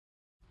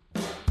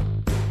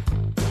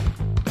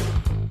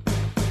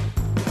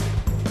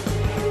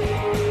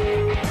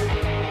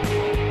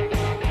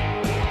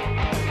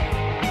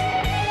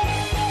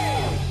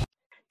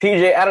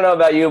PJ, I don't know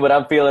about you, but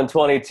I'm feeling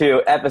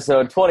 22,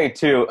 episode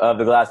 22 of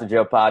the Glass of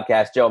Joe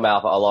podcast. Joe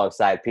Malfa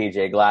alongside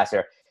PJ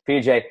Glasser.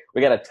 PJ,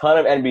 we got a ton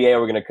of NBA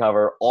we're going to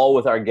cover, all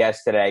with our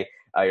guests today.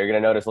 You're going to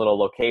notice a little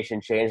location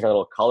change, a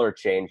little color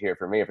change here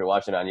for me if you're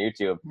watching on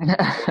YouTube.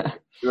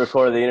 We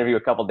recorded the interview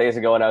a couple days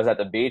ago when I was at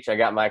the beach. I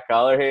got my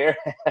color here.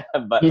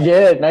 But You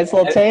did. Nice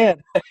little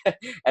tan.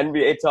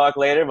 NBA talk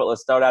later, but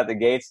let's start out the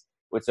gates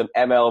with some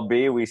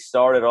MLB. We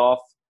started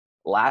off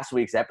last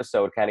week's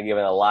episode kind of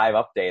giving a live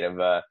update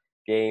of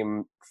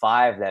Game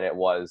 5 that it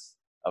was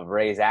of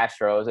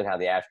Rays-Astros and how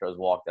the Astros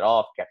walked it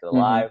off, kept it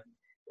alive.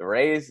 The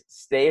Rays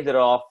staved it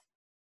off,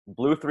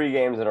 blew 3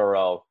 games in a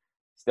row,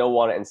 still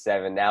won it in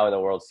 7, now in the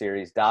World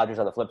Series. Dodgers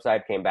on the flip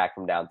side came back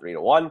from down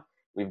 3-1.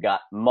 We've got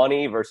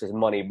money versus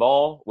money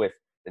ball with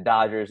the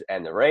Dodgers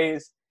and the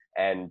Rays,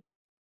 and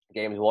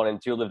games 1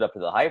 and 2 lived up to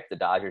the hype. The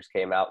Dodgers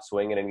came out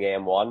swinging in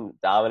Game 1,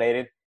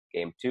 dominated.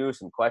 Game 2,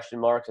 some question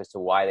marks as to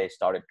why they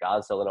started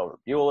Gonsolin over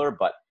Buehler,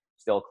 but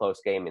still a close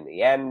game in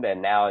the end,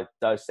 and now it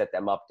does set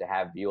them up to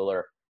have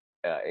Buehler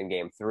in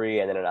Game 3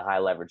 and then in a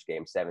high-leverage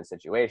Game 7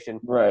 situation.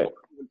 Right.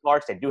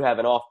 Parts, they do have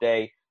an off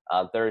day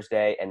on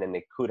Thursday, and then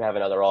they could have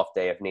another off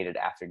day if needed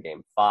after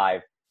Game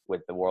 5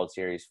 with the World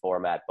Series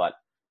format. But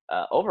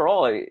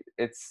overall,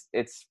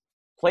 it's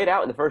played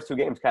out in the first 2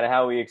 games kind of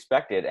how we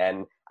expected,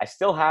 and I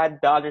still had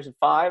Dodgers at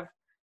 5.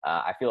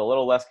 I feel a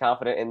little less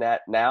confident in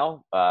that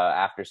now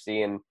after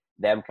seeing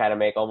them kind of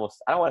make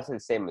almost, I don't want to say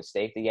the same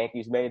mistake the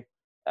Yankees made.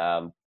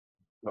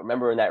 But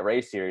remember in that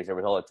Rays series, there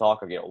was all the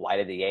talk of, why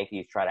did the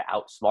Yankees try to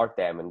outsmart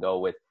them and go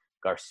with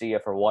Garcia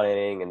for 1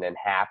 inning and then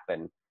Happ?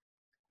 And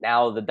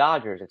now the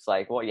Dodgers, it's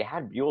like, well, you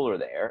had Buehler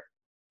there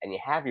and you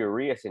have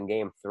Urias in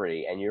Game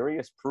 3, and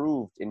Urias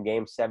proved in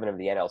Game 7 of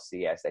the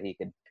NLCS that he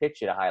could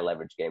pitch in a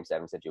high-leverage Game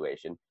 7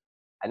 situation.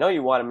 I know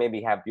you want to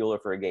maybe have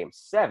Buehler for a Game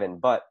 7,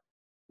 but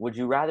would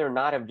you rather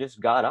not have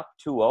just gone up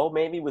 2-0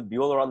 maybe with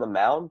Buehler on the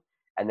mound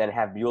and then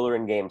have Buehler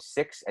in Game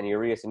 6 and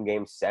Urias in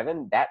Game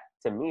 7? That,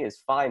 to me,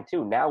 is fine,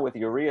 too. Now with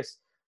Urias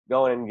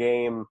going in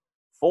Game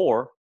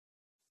 4,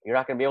 you're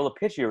not going to be able to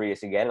pitch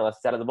Urias again unless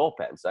it's out of the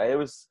bullpen. So it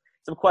was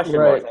some question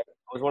marks.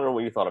 I was wondering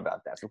what you thought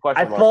about that.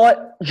 I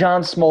thought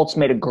John Smoltz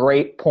made a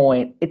great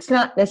point. It's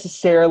not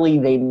necessarily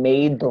they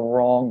made the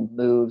wrong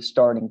move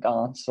starting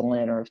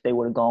Gonsolin or if they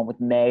would have gone with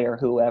May or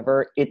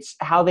whoever. It's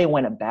how they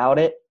went about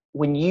it.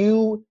 When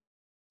you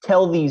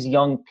tell these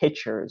young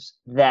pitchers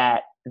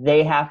that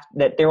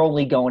they're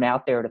only going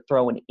out there to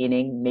throw an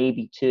inning,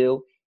 maybe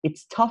 2,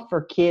 it's tough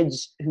for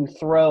kids who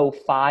throw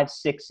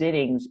 5-6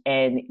 innings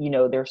and,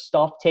 their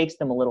stuff takes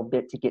them a little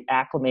bit to get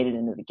acclimated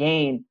into the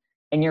game.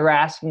 And you're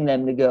asking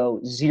them to go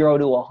 0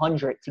 to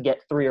 100 to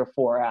get 3 or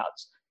 4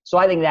 outs. So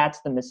I think that's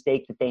the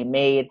mistake that they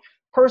made.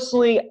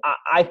 Personally,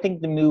 I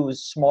think the move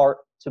was smart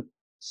to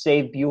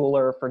save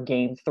Buehler for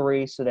Game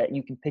 3 so that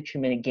you can pitch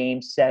him in a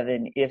Game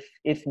 7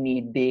 if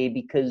need be,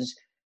 because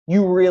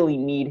you really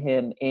need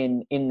him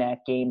in that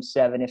Game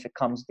 7 if it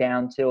comes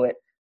down to it.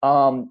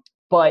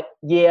 But,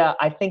 yeah,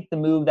 I think the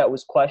move that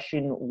was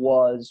questioned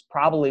was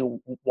probably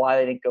why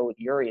they didn't go with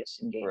Urias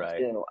in Game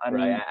 2.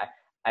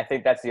 I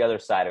think that's the other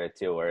side of it,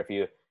 too, where if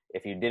you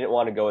didn't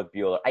want to go with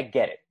Buehler, I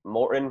get it.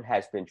 Morton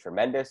has been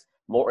tremendous.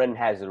 Morton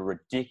has a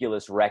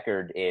ridiculous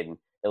record in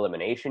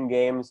elimination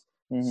games.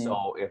 Mm-hmm.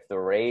 So if the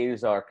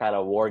Rays are kind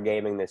of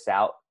wargaming this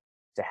out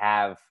to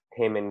have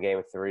him in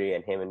Game 3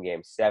 and him in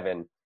Game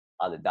 7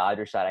 on the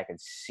Dodgers side, I could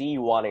see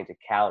wanting to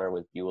counter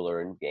with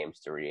Buehler in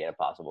Games 3 and a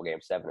possible Game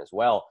 7 as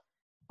well.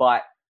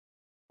 But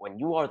when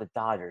you are the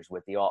Dodgers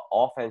with the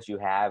offense you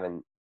have and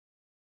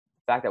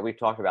the fact that we've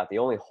talked about, the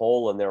only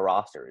hole in their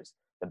roster is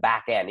the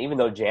back end, even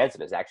though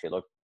Jansen has actually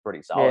looked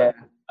pretty solid.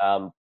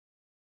 Yeah.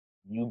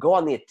 You go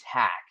on the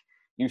attack.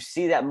 You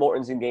see that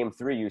Morton's in Game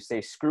 3. You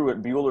say, screw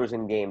it, Buehler's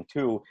in Game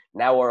 2.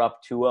 Now we're up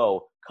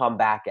 2-0. Come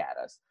back at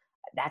us.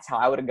 That's how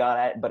I would have gone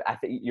at it. But I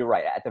think you're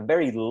right. At the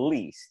very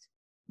least,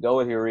 go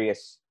with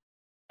Urias.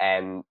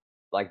 And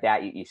like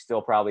that, you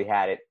still probably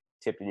had it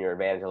tipped in your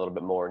advantage a little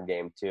bit more in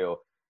Game 2.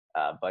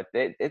 But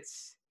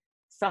it's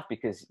tough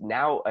because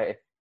now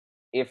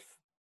if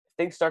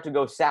things start to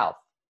go south,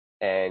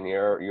 and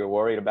you're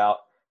worried about,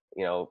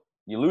 you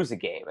lose a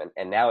game,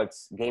 and now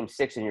it's Game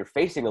 6 and you're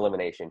facing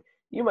elimination,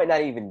 you might not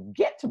even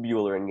get to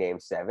Buehler in Game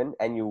 7,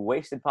 and you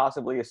wasted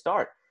possibly a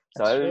start.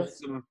 So there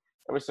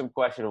was some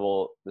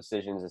questionable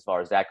decisions as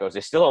far as that goes.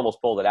 They still almost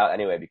pulled it out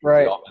anyway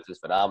because the offense is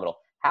phenomenal.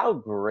 How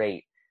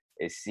great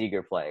is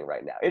Seager playing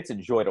right now? It's a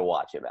joy to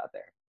watch him out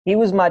there. He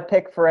was my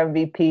pick for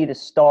MVP to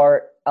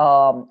start.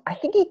 I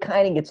think he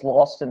kind of gets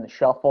lost in the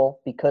shuffle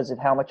because of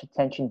how much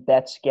attention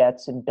Betts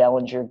gets and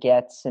Bellinger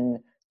gets and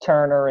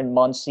Turner and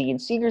Muncy,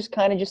 and Seager's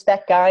kind of just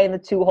that guy in the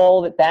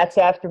 2-hole that bats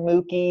after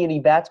Mookie and he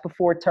bats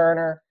before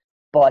Turner.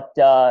 But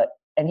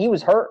and he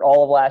was hurt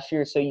all of last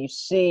year, so you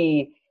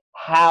see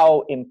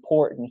how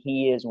important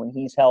he is when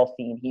he's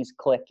healthy and he's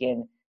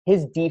clicking.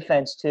 His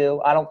defense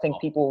too. I don't think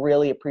people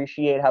really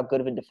appreciate how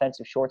good of a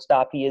defensive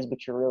shortstop he is,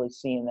 but you're really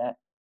seeing that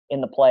in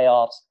the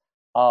playoffs.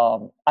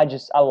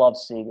 I love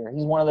Seager.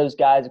 He's one of those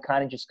guys who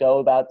kind of just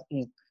goes about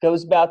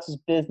his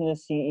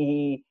business.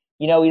 He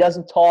You know, he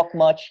doesn't talk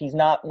much. He's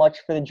not much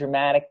for the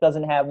dramatic.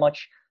 Doesn't have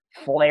much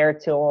flair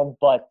to him.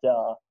 But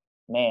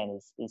man,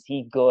 is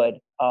he good?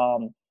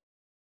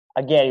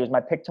 Again, he was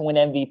my pick to win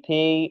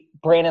MVP.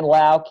 Brandon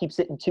Lau keeps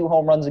hitting 2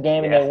 home runs a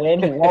game and they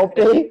win. He won't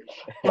be,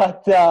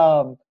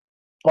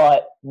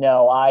 but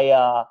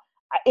no,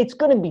 it's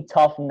going to be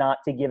tough not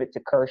to give it to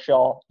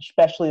Kershaw,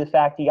 especially the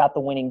fact he got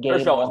the winning game.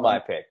 Kershaw was my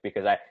pick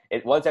because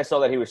once I saw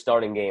that he was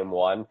starting game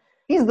 1.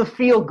 He's the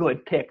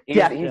feel-good pick,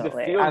 definitely. He's the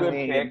feel-good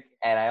pick,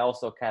 and I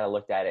also kind of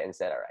looked at it and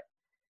said, all right,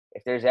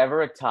 if there's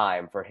ever a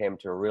time for him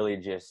to really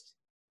just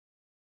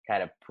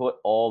kind of put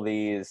all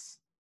these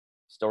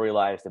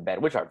storylines to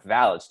bed, which are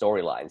valid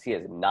storylines, he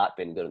has not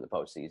been good in the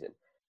postseason.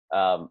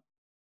 If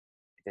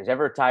there's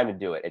ever a time to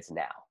do it, it's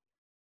now.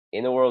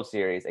 In the World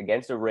Series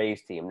against a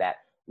Rays team that,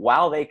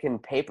 while they can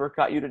paper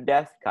cut you to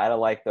death, kind of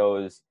like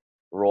those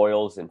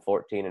Royals in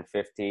 14 and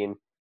 15,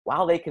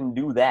 while they can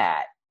do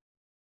that,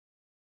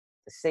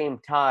 at the same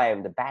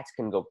time, the bats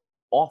can go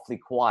awfully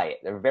quiet.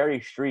 They're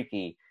very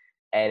streaky,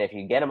 and if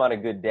you get them on a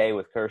good day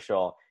with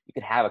Kershaw, you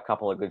could have a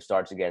couple of good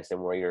starts against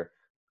him where you're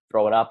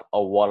throwing up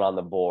a 1 on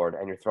the board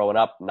and you're throwing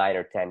up 9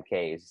 or 10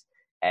 Ks,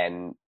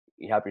 and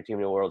you help your team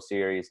in the World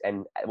Series.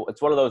 And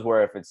it's one of those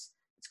where if it's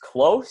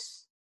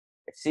close,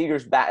 if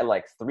Seager's batting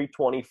like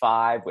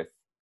 325 with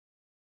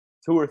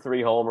 2 or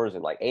 3 homers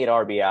and like 8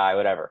 RBI,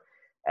 whatever,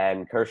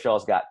 and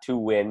Kershaw's got 2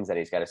 wins and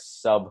he's got a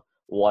sub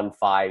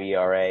 1.5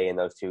 ERA in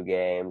those 2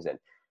 games, and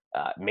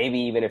maybe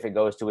even if it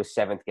goes to his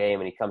 7th game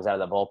and he comes out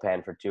of the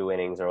bullpen for 2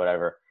 innings or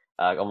whatever,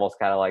 almost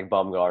kind of like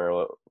Bumgarner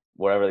or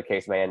whatever the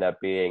case may end up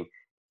being,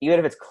 even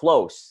if it's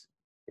close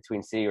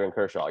between Seager and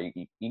Kershaw,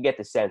 you get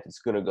the sense it's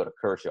going to go to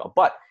Kershaw.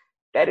 But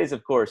that is,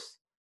 of course,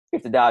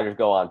 if the Dodgers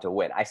go on to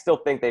win. I still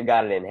think they've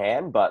got it in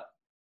hand, but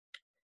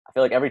I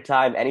feel like every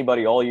time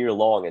anybody all year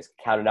long has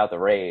counted out the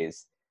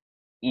Rays,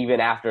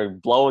 even after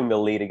blowing the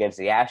lead against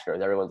the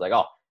Astros, everyone's like,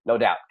 oh, no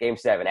doubt, Game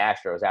 7,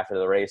 Astros, after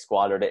the Rays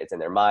squandered it, it's in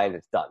their minds,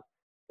 it's done.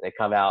 They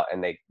come out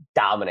and they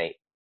dominate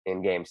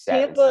in Game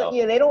 7. Tampa,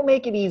 yeah, they don't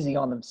make it easy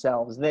on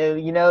themselves.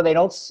 They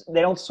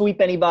don't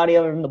sweep anybody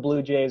other than the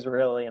Blue Jays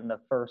really in the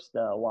first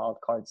wild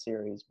card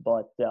series.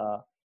 But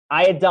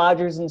I had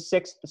Dodgers in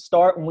 6 to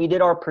start. When we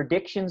did our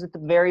predictions at the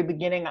very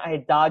beginning, I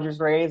had Dodgers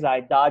Rays. I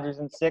had Dodgers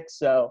in 6,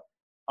 so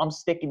I'm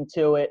sticking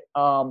to it.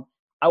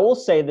 I will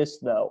say this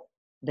though,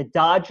 the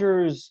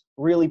Dodgers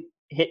really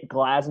hit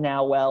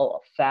Glasnow well,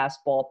 a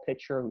fastball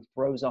pitcher who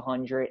throws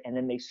 100, and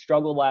then they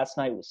struggled last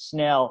night with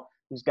Snell,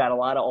 who's got a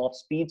lot of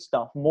off-speed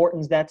stuff.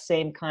 Morton's that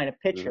same kind of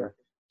pitcher.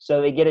 Mm-hmm.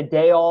 So they get a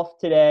day off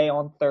today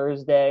on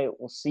Thursday.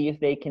 We'll see if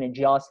they can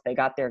adjust. They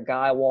got their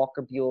guy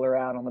Walker Buehler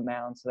out on the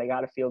mound, so they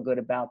got to feel good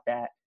about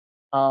that.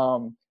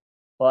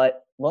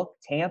 But look,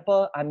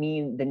 Tampa, I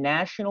mean, the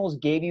Nationals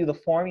gave you the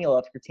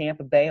formula for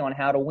Tampa Bay on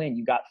how to win.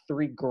 You got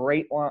 3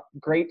 great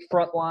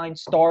frontline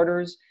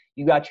starters.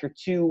 You got your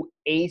 2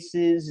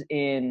 aces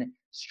in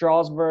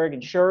Strasburg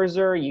and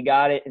Scherzer. You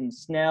got it in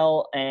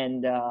Snell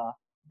and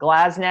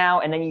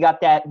Glasnow, and then you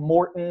got that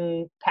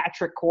Morton,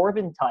 Patrick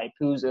Corbin type,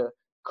 who's a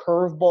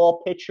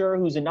curveball pitcher,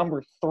 who's a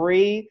number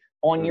 3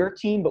 on your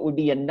team, but would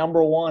be a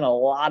number 1 a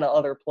lot of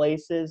other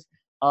places.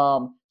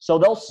 So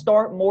they'll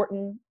start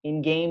Morton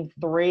in Game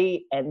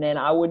 3, and then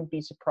I wouldn't be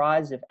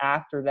surprised if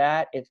after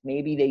that, if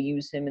maybe they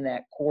use him in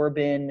that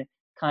Corbin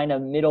kind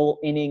of middle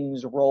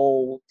innings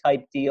role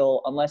type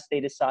deal, unless they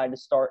decide to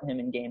start him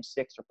in Game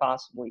 6 or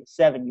possibly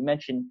 7. You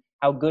mentioned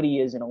how good he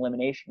is in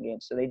elimination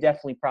games, so they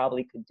definitely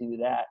probably could do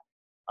that.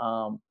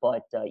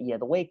 But the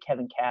way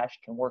Kevin Cash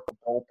can work a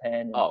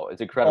bullpen.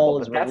 It's incredible.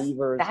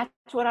 That's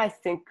what I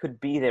think could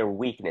be their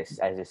weakness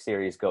as the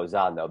series goes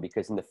on, though,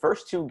 because in the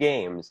first 2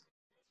 games,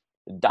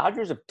 the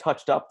Dodgers have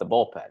touched up the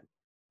bullpen.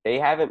 They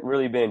haven't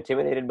really been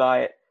intimidated by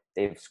it.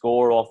 They've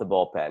scored off the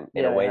bullpen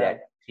in a way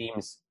that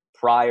teams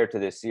prior to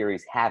this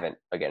series haven't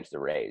against the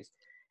Rays.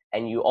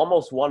 And you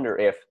almost wonder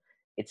if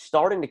it's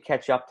starting to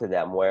catch up to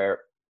them where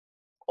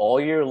all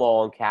year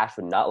long, Cash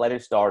would not let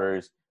his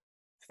starters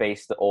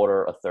face the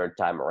order a 3rd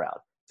time around.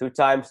 2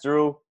 times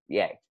through,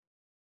 yanked.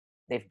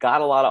 They've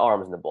got a lot of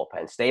arms in the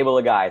bullpen, stable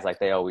of guys like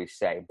they always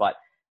say. But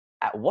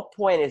at what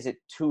point is it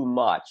too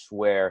much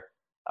where,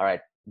 all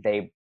right,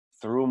 they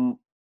threw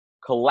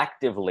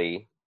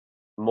collectively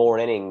more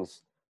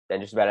innings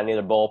than just about any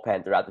other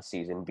bullpen throughout the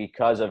season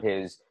because of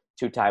his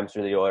 2 times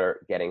through the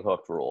order getting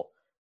hooked rule.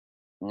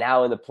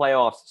 Now in the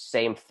playoffs,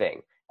 same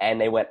thing. And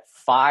they went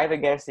 5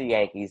 against the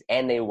Yankees,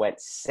 and they went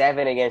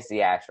 7 against the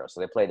Astros. So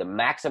they played the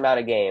max amount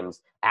of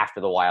games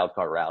after the wild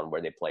card round,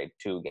 where they played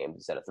 2 games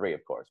instead of 3,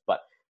 of course. But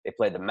they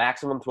played the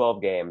maximum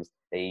 12 games.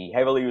 They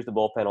heavily used the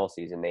bullpen all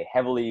season. They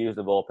heavily used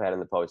the bullpen in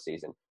the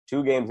postseason.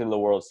 2 games into the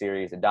World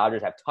Series, the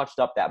Dodgers have touched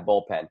up that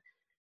bullpen.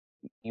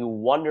 You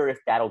wonder if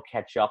that'll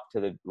catch up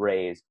to the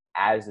Rays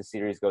as the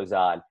series goes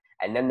on.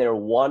 And then their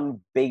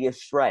one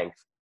biggest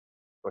strength,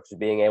 which is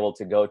being able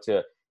to go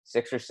to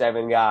 6 or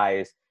 7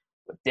 guys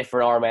with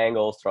different arm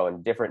angles,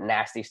 throwing different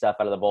nasty stuff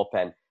out of the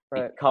bullpen,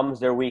 becomes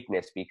their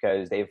weakness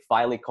because they've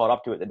finally caught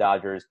up to it, the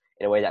Dodgers,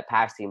 in a way that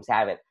past teams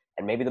haven't.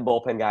 and maybe the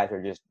bullpen guys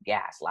are just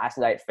gassed. Last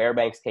night,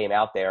 Fairbanks came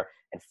out there,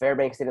 and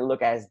Fairbanks didn't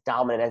look as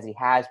dominant as he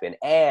has been,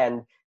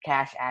 and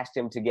Cash asked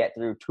him to get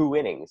through 2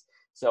 innings.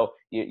 So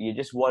you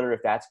just wonder if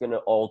that's going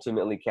to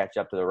ultimately catch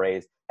up to the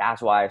Rays.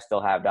 That's why I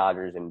still have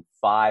Dodgers in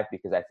 5,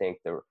 because I think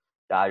the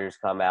Dodgers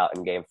come out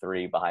in Game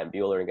 3 behind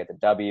Buehler and get the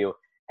W.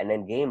 And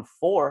then Game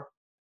 4,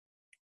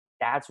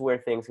 that's where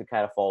things could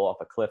kind of fall off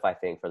a cliff, I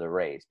think, for the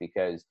Rays,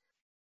 because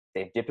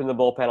they've dipped in the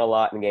bullpen a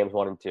lot in Games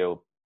 1 and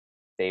 2.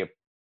 They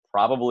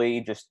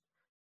probably, just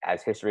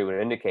as history would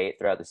indicate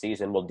throughout the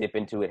season, will dip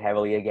into it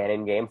heavily again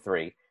in Game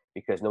 3,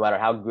 because no matter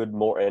how good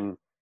Morton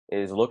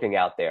is looking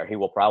out there, he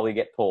will probably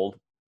get pulled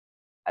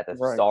at the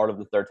start of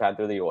the 3rd time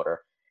through the order.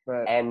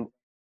 Right. And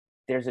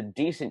there's a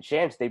decent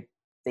chance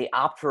they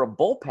opt for a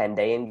bullpen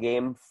day in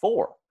Game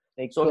 4.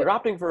 So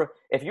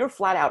if you're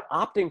flat out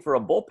opting for a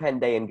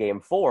bullpen day in Game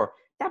 4,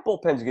 that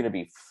bullpen's going to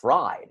be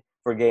fried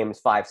for Games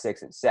 5,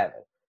 6, and 7.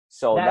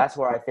 So that's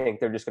where I think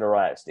they're just going to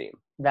run out of steam.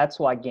 That's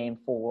why Game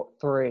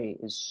 3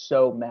 is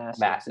so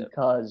massive.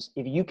 Because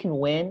if you can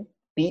win,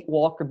 beat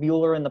Walker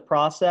Buehler in the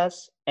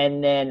process,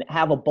 and then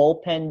have a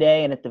bullpen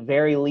day, and at the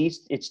very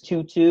least it's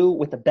 2-2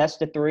 with a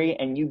best of 3,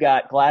 and you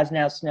got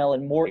Glasnow, Snell,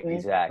 and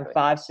Morton for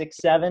 5, 6,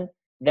 7.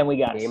 Then we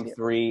got Game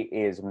 3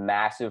 is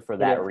massive for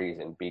that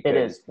reason, because it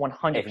is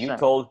 100%.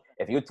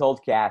 If you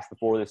told Cash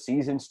before the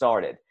season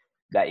started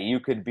that you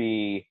could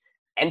be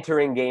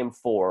entering Game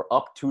 4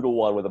 up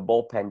 2-1 with a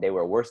bullpen day,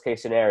 where worst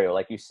case scenario,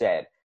 like you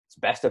said, it's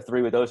best of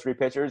 3 with those 3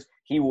 pitchers,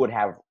 he would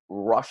have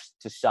rushed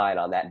to sign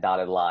on that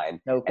dotted line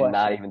and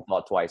not even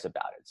thought twice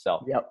about it. So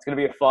It's going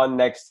to be a fun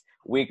next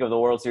week of the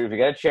World Series. We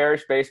got to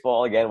cherish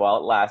baseball again while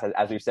it lasts,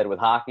 as we've said with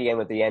hockey and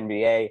with the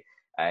NBA.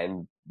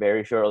 And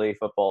very shortly,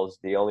 football is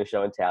the only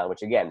show in town,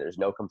 which, again, there's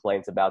no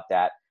complaints about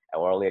that.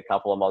 And we're only a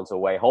couple of months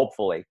away,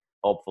 hopefully,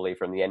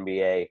 from the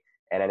NBA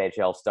and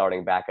NHL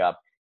starting back up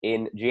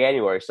in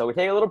January. So we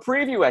take a little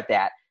preview at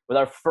that with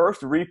our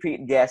first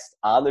repeat guest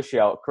on the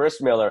show,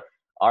 Chris Miller,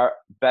 our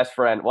best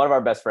friend, one of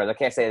our best friends. I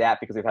can't say that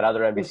because we've had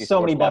other NBC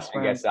Sports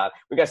Washington guests on.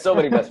 We've got so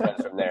many best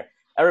friends from there.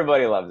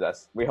 Everybody loves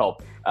us, we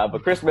hope.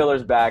 But Chris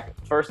Miller's back,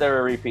 first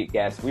ever repeat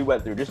guest. We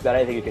went through just about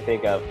anything you could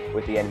think of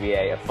with the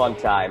NBA. A fun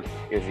time.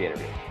 Here's the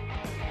interview.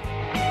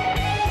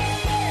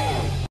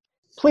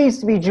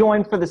 Pleased to be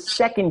joined for the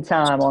 2nd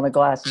time on the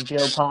Glass of Joe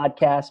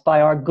podcast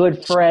by our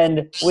good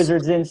friend,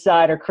 Wizards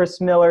Insider, Chris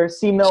Miller.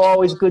 C-Mill,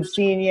 always good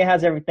seeing you.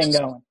 How's everything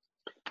going?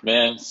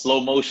 Man,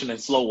 slow motion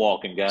and slow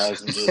walking,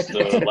 guys. I'm just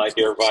like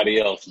everybody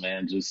else,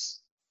 man.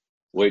 Just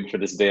waiting for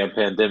this damn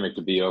pandemic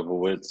to be over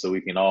with so we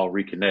can all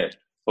reconnect.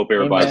 Hope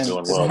everybody's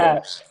doing well.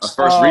 Our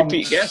first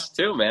repeat guest,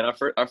 too, man.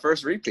 Our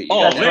first repeat.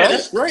 Oh, man,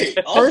 that's great.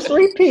 Awesome. First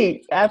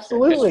repeat,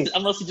 absolutely.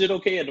 Unless you did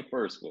okay in the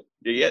first one.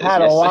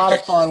 Had a lot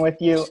of fun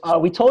with you.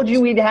 We told you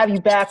we'd have you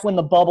back when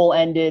the bubble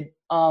ended.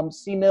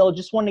 C-Mill,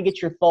 just wanted to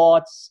get your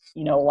thoughts.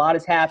 You know, a lot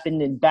has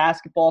happened in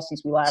basketball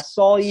since we last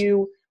saw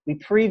you. We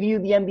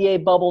previewed the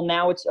NBA bubble.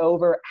 Now it's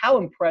over. How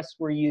impressed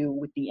were you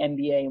with the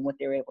NBA and what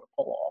they were able to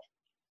pull off?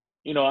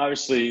 You know,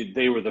 obviously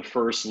they were the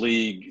first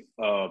league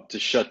to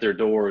shut their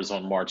doors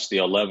on March the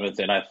 11th,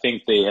 and I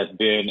think they had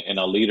been in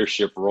a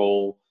leadership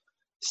role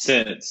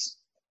since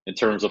in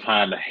terms of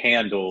how to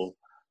handle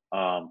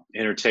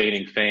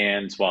entertaining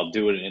fans while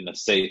doing it in a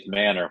safe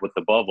manner with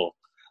the bubble.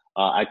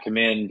 I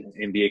commend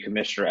NBA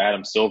Commissioner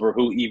Adam Silver,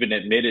 who even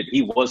admitted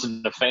he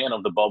wasn't a fan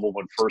of the bubble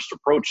when first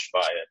approached by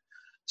it.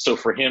 So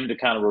for him to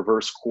kind of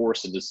reverse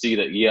course and to see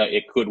that, yeah,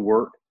 it could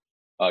work,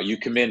 you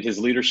commend his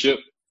leadership.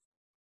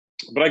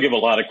 But I give a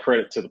lot of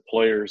credit to the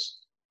players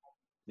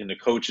and the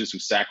coaches who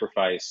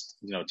sacrificed,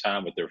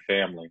 time with their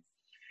family.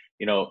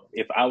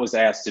 If I was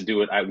asked to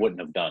do it, I wouldn't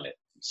have done it.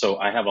 So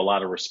I have a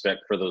lot of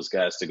respect for those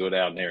guys to go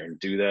down there and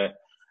do that.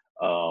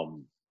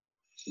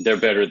 They're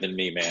better than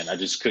me, man. I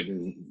just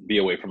couldn't be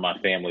away from my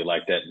family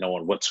like that,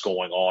 knowing what's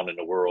going on in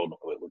the world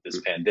with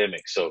this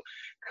pandemic. So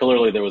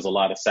clearly there was a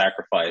lot of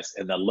sacrifice,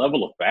 and the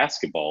level of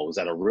basketball was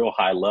at a real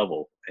high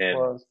level.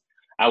 And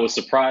I was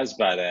surprised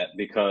by that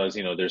because,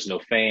 there's no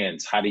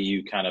fans. How do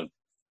you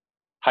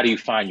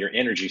find your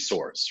energy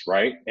source,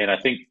 right? And I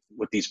think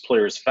what these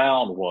players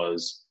found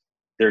was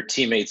their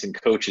teammates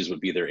and coaches would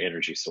be their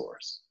energy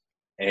source.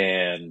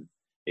 And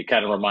it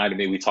kind of reminded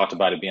me, we talked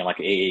about it being like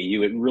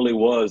AAU. It really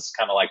was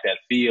kind of like that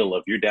feel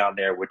of you're down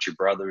there with your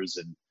brothers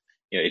and,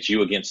 it's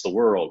you against the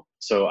world.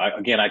 So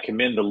I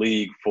commend the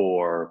league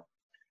for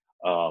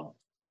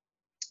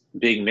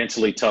being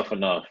mentally tough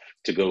enough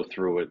to go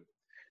through it.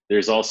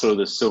 There's also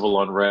the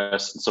civil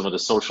unrest and some of the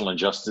social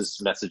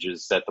injustice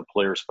messages that the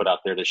players put out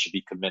there that should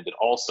be commended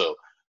also.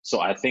 So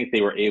I think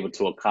they were able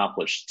to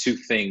accomplish 2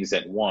 things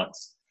at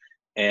once.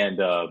 And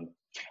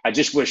I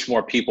just wish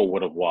more people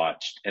would have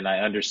watched. And I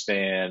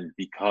understand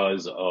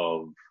because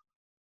of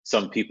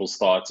some people's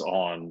thoughts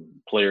on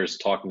players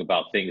talking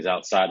about things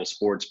outside of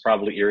sports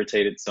probably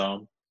irritated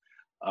some.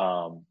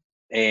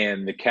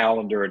 And the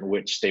calendar in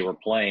which they were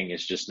playing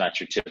is just not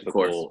your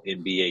typical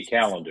NBA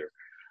calendar.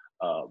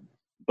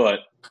 But,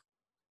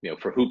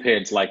 for hoop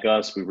heads like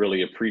us, we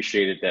really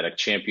appreciated that a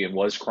champion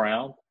was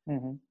crowned.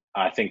 Mm-hmm.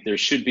 I think there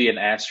should be an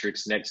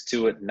asterisk next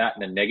to it, not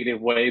in a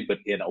negative way, but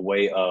in a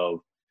way of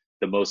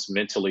the most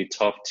mentally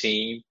tough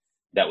team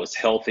that was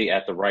healthy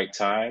at the right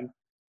time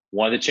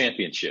won the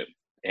championship.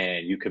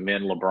 And you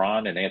commend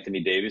LeBron and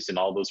Anthony Davis and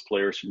all those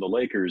players from the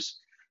Lakers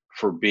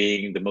for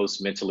being the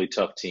most mentally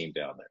tough team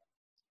down there.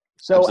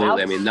 So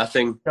absolutely. I mean,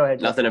 nothing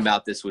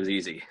about this was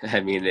easy.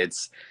 I mean,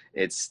 it's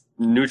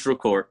neutral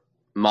court,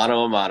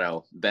 mano a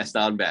mano, best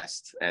on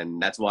best.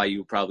 And that's why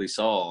you probably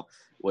saw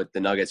what the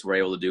Nuggets were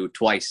able to do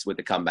twice with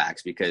the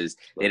comebacks, because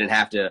they didn't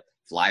have to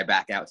fly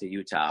back out to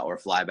Utah or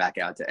fly back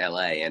out to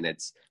LA, and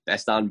it's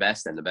best on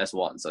best and the best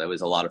one. So it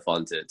was a lot of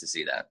fun to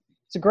see that.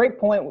 It's a great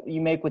point you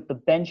make with the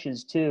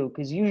benches too,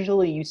 because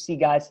usually you see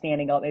guys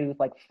standing up maybe with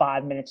like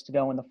 5 minutes to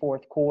go in the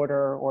fourth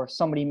quarter, or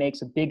somebody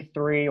makes a big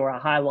three or a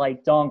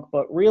highlight dunk.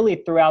 But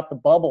really throughout the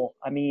bubble,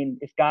 I mean,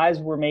 if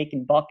guys were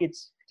making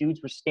buckets,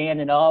 dudes were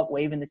standing up,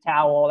 waving the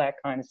towel, all that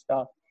kind of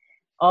stuff.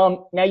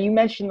 Now, you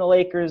mentioned the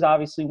Lakers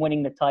obviously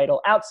winning the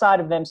title. Outside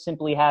of them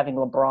simply having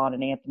LeBron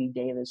and Anthony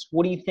Davis,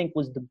 what do you think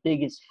was the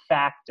biggest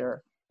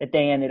factor that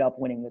they ended up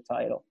winning the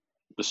title?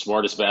 The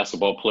smartest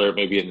basketball player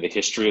maybe in the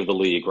history of the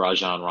league,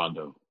 Rajon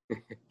Rondo.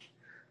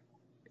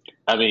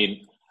 I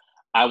mean,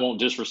 I won't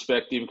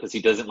disrespect him because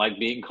he doesn't like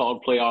being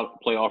called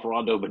playoff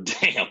Rondo, but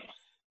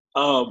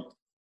damn,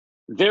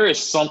 there is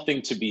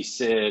something to be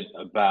said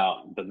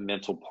about the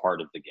mental part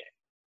of the game.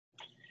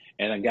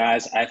 And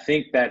guys, I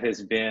think that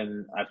has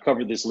been – I've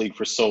covered this league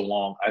for so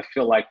long. I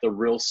feel like the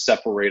real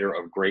separator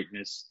of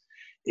greatness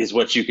is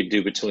what you can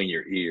do between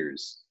your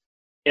ears.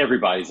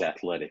 Everybody's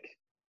athletic.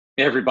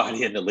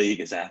 Everybody in the league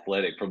is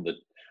athletic, from the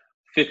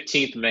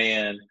 15th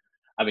man.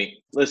 I mean,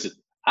 listen,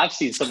 I've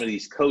seen some of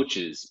these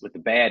coaches with the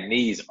bad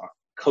knees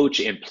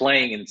coach and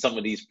playing in some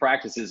of these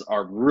practices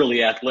are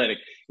really athletic,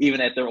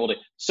 even at their old age.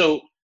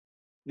 So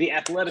the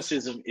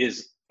athleticism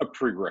is a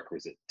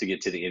prerequisite to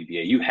get to the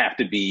NBA. You have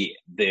to be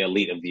the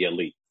elite of the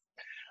elite.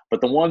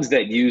 But the ones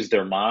that use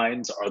their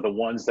minds are the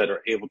ones that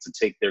are able to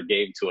take their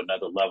game to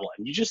another level.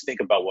 And you just think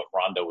about what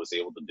Rondo was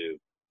able to do.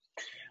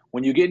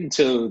 When you get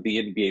into the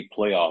NBA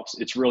playoffs,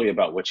 it's really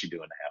about what you do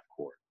in the half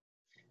court.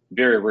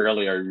 Very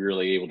rarely are you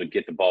really able to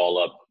get the ball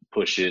up,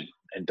 push it,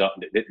 and dunk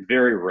it.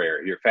 Very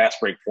rare. Your fast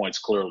break points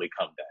clearly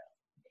come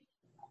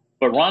down.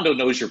 But Rondo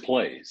knows your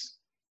plays.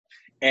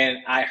 And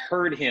I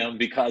heard him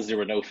because there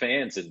were no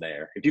fans in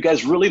there. If you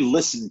guys really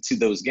listen to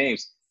those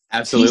games,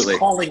 absolutely, he's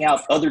calling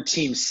out other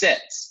team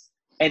sets.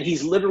 And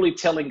he's literally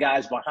telling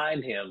guys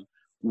behind him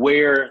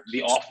where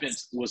the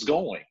offense was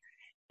going.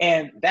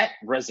 And that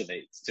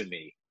resonates to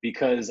me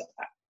because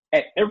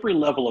at every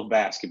level of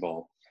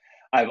basketball,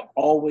 I've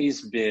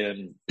always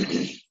been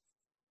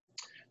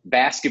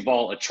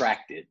basketball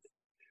attracted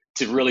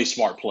to really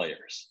smart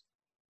players.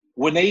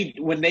 When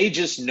they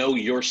just know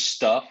your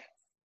stuff,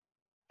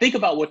 think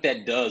about what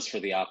that does for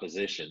the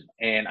opposition.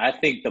 And I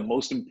think the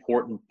most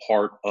important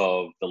part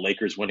of the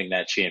Lakers winning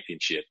that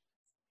championship,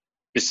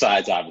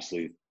 besides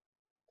obviously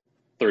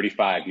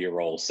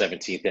 35-year-old,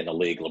 17th in the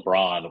league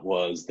LeBron,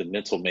 was the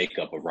mental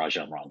makeup of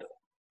Rajon Rondo.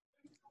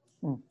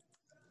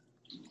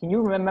 Can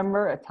you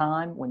remember a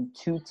time when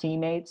two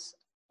teammates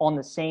on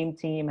the same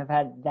team have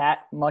had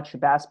that much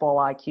basketball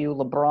IQ,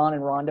 LeBron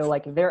and Rondo?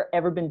 Like, have there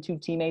ever been two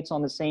teammates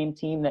on the same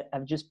team that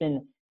have just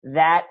been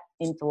that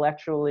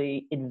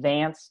intellectually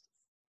advanced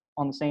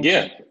on the same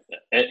team?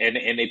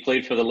 And they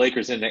played for the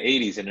Lakers in the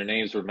 80s, and their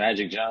names were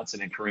Magic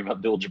Johnson and Kareem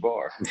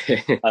Abdul-Jabbar.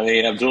 I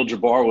mean,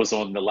 Abdul-Jabbar was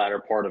on the latter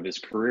part of his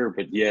career,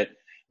 but yet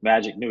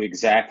Magic knew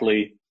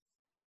exactly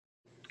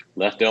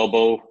left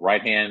elbow,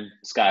 right hand,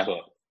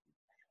 skyhook.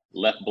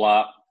 Left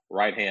block,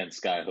 right hand,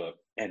 skyhook.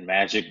 And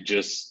Magic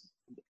just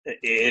 –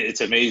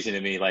 it's amazing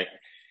to me. Like,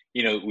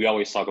 you know, we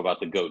always talk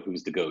about the GOAT.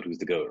 Who's the GOAT? Who's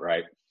the GOAT,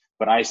 right?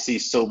 But I see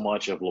so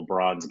much of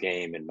LeBron's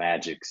game and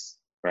Magic's,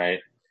 right?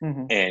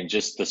 Mm-hmm. And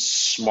just the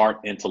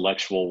smart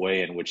intellectual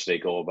way in which they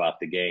go about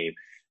the game.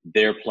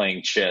 They're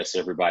playing chess.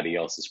 Everybody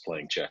else is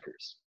playing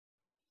checkers.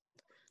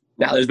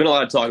 Now, there's been a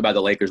lot of talk about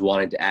the Lakers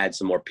wanting to add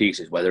some more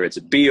pieces, whether it's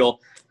a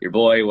Beal, your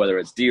boy, whether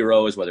it's D.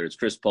 Rose, whether it's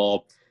Chris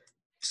Paul.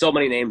 So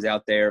many names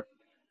out there.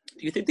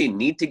 Do you think they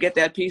need to get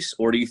that piece,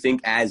 or do you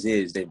think as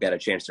is they've got a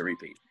chance to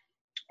repeat?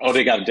 Oh,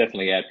 they got to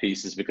definitely add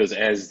pieces, because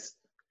as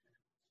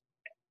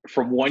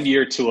from one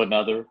year to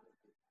another,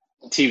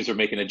 teams are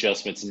making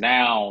adjustments.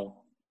 Now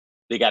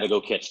they got to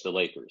go catch the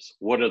Lakers.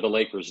 What are the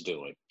Lakers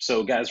doing?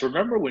 So, guys,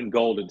 remember when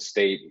Golden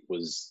State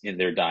was in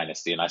their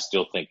dynasty, and I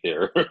still think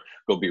they're going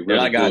to be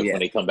really good when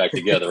they come back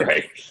together,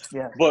 right?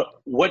 Yeah. But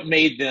what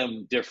made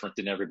them different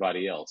than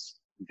everybody else?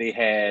 They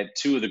had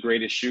two of the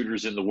greatest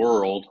shooters in the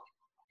world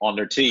on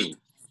their team.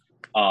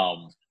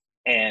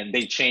 And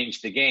they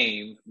changed the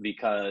game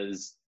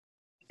because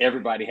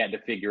everybody had to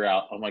figure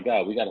out, oh, my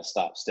God, we got to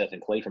stop Steph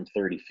and Klay from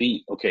 30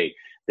 feet. Okay,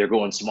 they're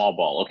going small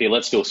ball. Okay,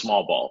 let's go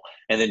small ball.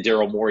 And then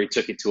Daryl Morey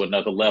took it to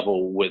another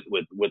level with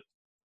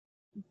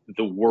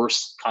the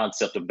worst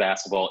concept of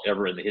basketball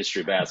ever in the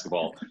history of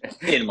basketball,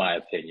 in my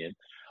opinion.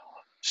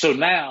 So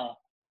now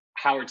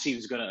how are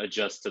teams going to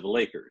adjust to the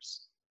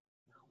Lakers?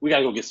 We got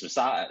to go get some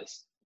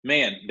size.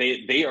 Man,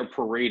 they are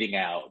parading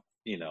out,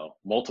 you know,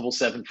 multiple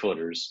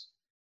 7-footers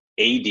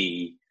AD,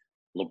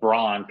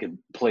 LeBron can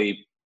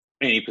play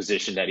any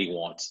position that he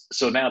wants.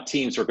 So now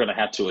teams are going to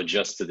have to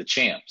adjust to the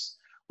champs.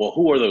 Well,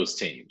 who are those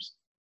teams?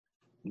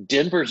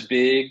 Denver's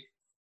big,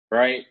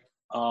 right?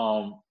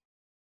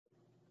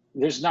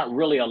 There's not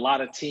really a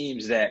lot of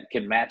teams that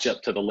can match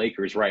up to the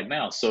Lakers right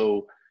now.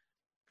 So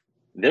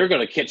they're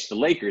going to catch the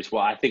Lakers.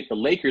 Well, I think the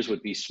Lakers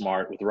would be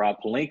smart with Rob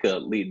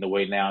Pelinka leading the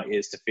way now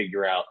is to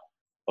figure out,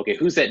 okay,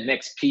 who's that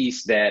next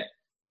piece that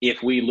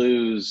if we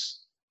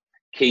lose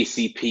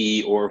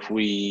KCP or if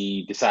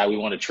we decide we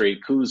want to trade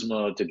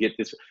Kuzma to get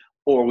this,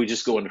 or we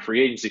just go into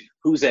free agency,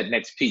 who's that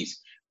next piece?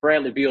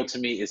 Bradley Beal to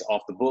me is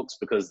off the books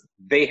because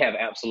they have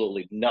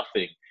absolutely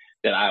nothing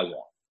that I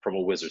want from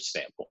a Wizards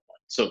standpoint.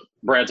 So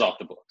Brad's off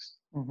the books.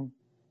 Mm-hmm.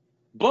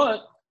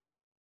 But,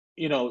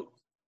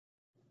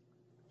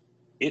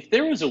 if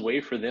there was a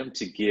way for them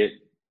to get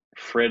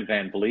Fred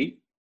VanVleet,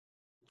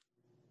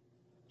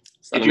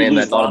 it's not a name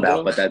I thought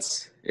about, but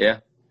that's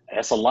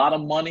a lot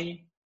of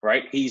money,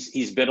 right?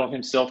 He's bet on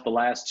himself the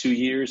last 2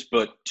 years,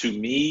 but to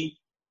me,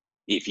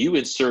 if you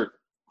insert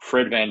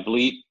Fred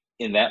VanVleet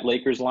in that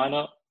Lakers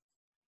lineup,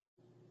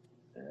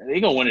 they're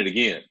gonna win it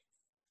again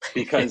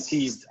because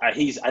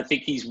I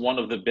think he's one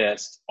of the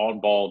best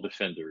on-ball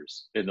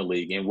defenders in the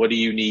league. And what do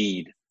you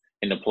need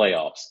in the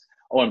playoffs?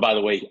 Oh, and by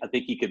the way, I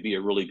think he could be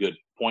a really good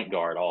point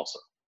guard also.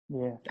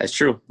 Yeah, that's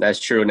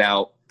true.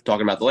 Now,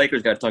 talking about the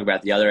Lakers, got to talk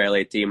about the other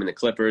LA team and the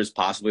Clippers,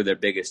 possibly their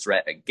biggest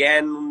threat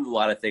again. A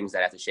lot of things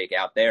that have to shake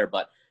out there,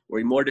 but were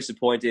you more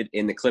disappointed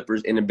in the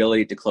Clippers'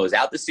 inability to close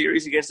out the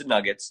series against the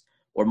Nuggets,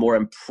 or more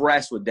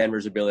impressed with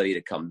Denver's ability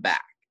to come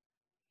back?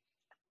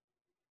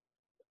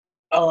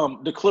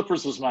 The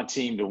Clippers was my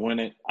team to win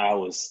it. I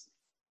was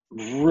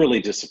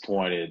really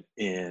disappointed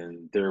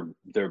in their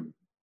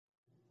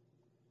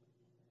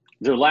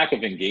lack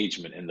of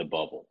engagement in the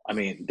bubble. I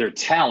mean, their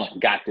talent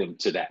got them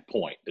to that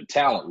point. The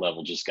talent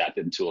level just got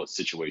them to a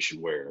situation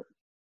where,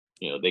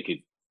 they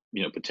could,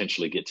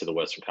 potentially get to the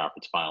Western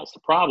Conference Finals. The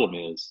problem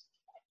is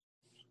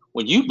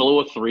when you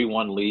blow a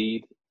 3-1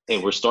 lead,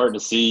 and we're starting to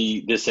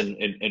see this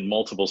in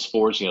multiple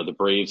sports, the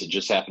Braves, it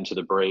just happened to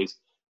the Braves.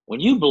 When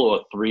you blow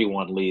a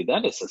 3-1 lead,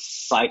 that is a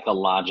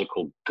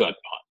psychological gut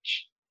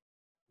punch.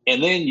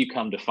 And then you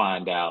come to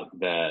find out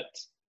that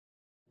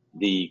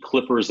the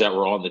Clippers that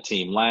were on the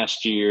team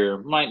last year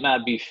might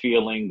not be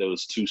feeling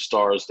those two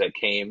stars that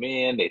came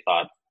in. They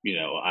thought,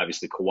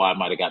 obviously Kawhi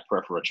might have got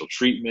preferential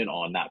treatment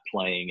on not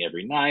playing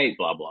every night,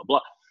 blah, blah,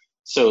 blah.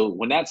 So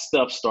when that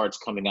stuff starts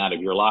coming out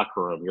of your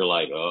locker room, you're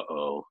like,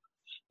 uh-oh,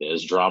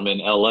 there's drama in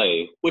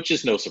LA, which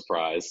is no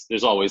surprise.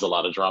 There's always a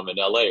lot of drama in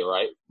LA,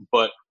 right?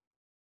 But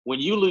when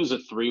you lose a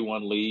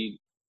 3-1 lead,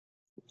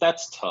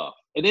 that's tough.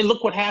 And then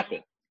look what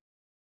happened.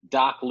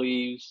 Doc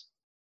leaves.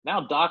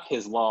 Now Doc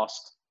has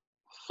lost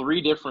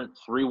 3 different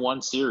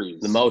 3-1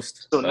 series. The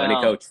most of any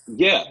coach.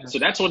 Yeah, so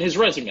that's on his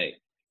resume.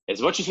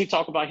 As much as we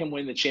talk about him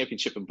winning the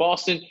championship in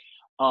Boston,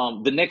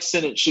 the next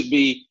sentence should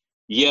be,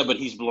 yeah, but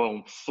he's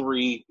blown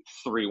 3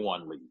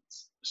 3-1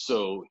 leads.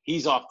 So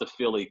he's off to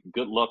Philly.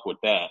 Good luck with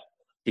that.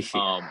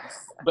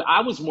 But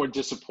I was more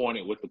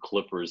disappointed with the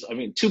Clippers. I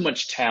mean, too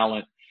much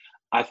talent.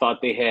 I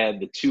thought they had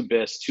the 2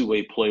 best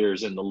two-way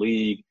players in the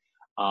league.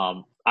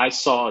 I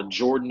saw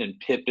Jordan and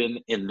Pippen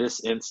in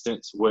this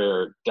instance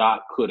where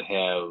Doc could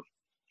have,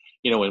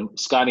 when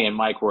Scottie and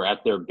Mike were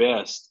at their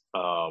best,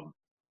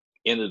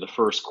 end of the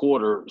first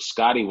quarter,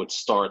 Scottie would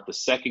start the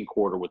second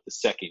quarter with the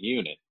second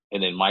unit,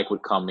 and then Mike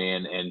would come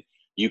in, and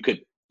you could,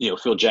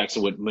 Phil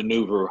Jackson would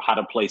maneuver how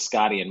to play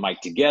Scottie and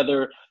Mike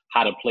together,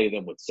 how to play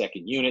them with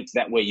second units.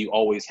 That way you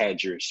always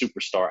had your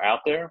superstar out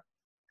there.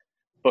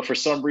 But for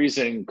some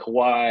reason,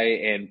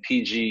 Kawhi and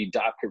PG,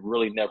 Doc could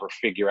really never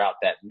figure out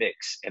that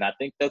mix. And I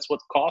think that's what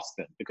cost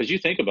them. Because you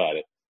think about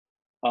it,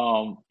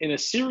 in a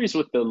series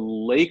with the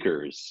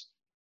Lakers,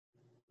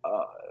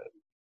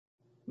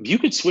 you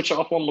could switch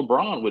off on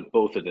LeBron with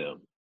both of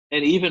them.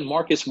 And even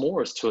Marcus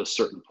Morris to a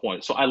certain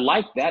point. So I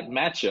like that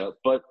matchup,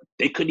 but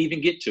they couldn't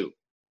even get to.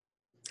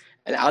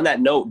 And on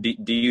that note,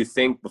 do you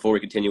think, before we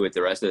continue with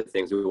the rest of the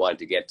things we wanted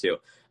to get to,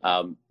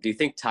 do you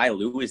think Ty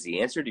Lue is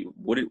the answer?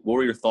 What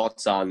were your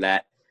thoughts on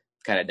that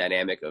kind of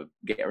dynamic of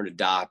getting rid of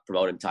Doc,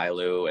 promoting Ty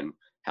Lue, and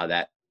how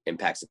that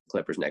impacts the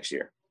Clippers next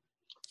year?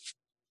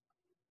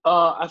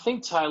 I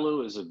think Ty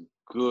Lue is a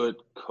good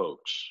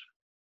coach.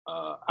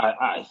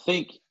 I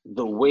think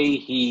the way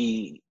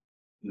he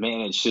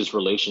managed his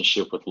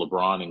relationship with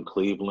LeBron in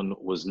Cleveland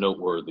was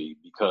noteworthy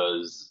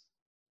because,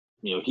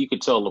 he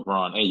could tell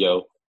LeBron, hey,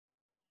 yo,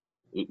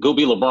 go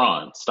be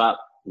LeBron. Stop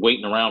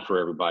waiting around for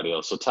everybody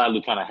else. So Ty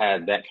Lue kind of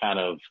had that kind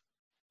of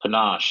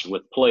panache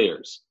with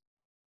players.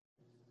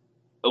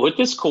 With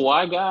this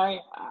Kawhi guy,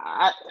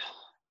 I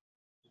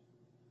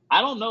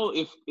don't know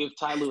if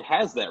Ty Lue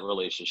has that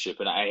relationship,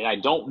 and I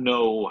don't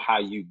know how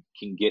you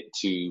can get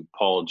to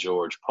Paul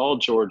George. Paul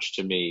George,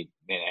 to me,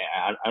 man,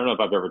 I don't know if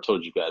I've ever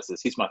told you guys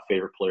this. He's my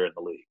favorite player in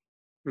the league.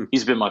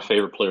 He's been my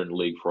favorite player in the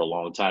league for a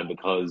long time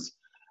because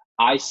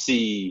I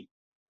see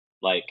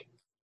like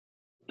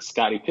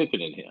Scottie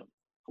Pippen in him,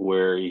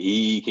 where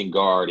he can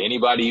guard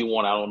anybody you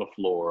want out on the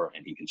floor,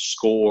 and he can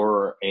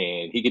score,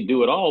 and he can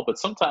do it all. But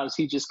sometimes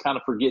he just kind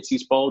of forgets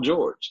he's Paul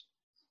George.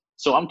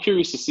 So I'm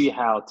curious to see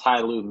how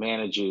Ty Lue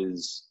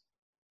manages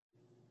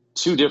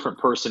two different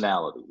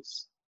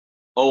personalities.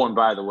 Oh, and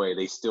by the way,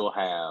 they still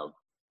have,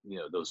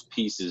 those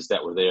pieces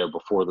that were there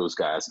before those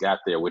guys got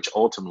there, which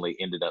ultimately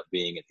ended up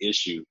being an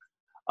issue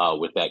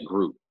with that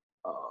group.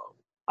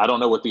 I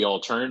don't know what the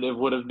alternative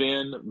would have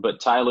been,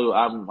 but Ty Lue,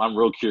 I'm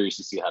real curious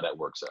to see how that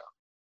works out.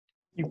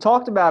 You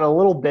talked about a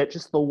little bit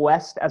just the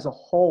West as a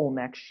whole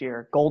next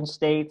year. Golden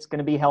State's going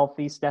to be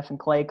healthy. Steph and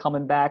Clay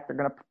coming back. They're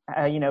going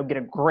to, get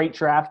a great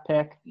draft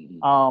pick.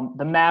 Mm-hmm.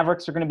 The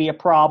Mavericks are going to be a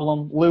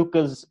problem.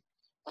 Luka's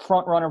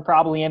front runner,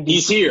 probably MVP.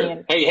 He's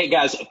here. Hey,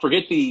 guys,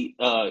 forget the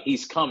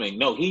he's coming.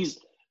 No,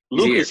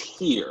 Luka's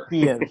here.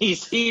 He is.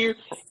 He's here,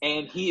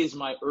 and he is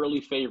my early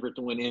favorite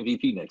to win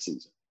MVP next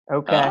season.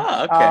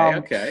 Okay.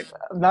 Okay.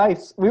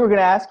 Nice. We were going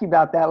to ask you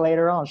about that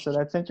later on, so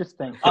that's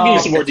interesting. I'll give you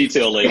some more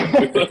detail later.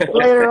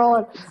 Later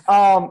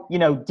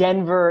on.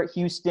 Denver,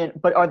 Houston,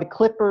 but are the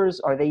Clippers,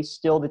 are they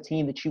still the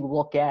team that you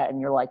look at and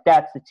you're like,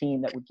 that's the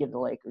team that would give the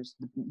Lakers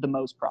the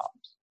most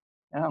problems?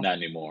 No. Not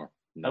anymore.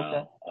 No.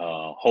 Okay.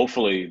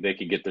 Hopefully they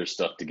can get their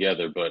stuff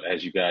together, but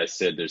as you guys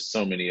said, there's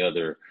so many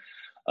other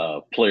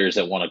players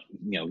that want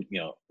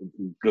to,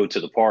 go to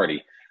the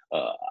party.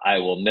 I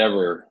will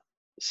never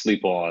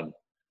sleep on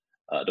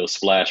those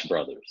Splash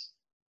Brothers,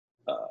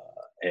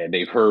 and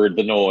they've heard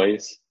the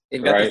noise.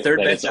 They've got the third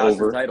best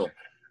Johnson title.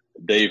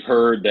 They've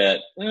heard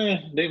that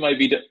they might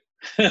be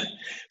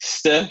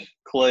Steph,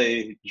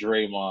 Clay,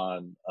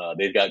 Draymond.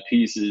 They've got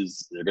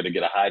pieces. They're going to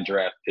get a high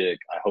draft pick.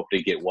 I hope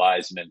they get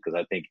Wiseman, because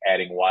I think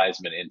adding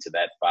Wiseman into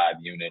that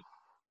 5-unit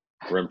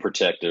rim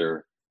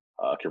protector,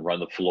 can run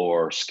the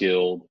floor,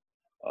 skilled,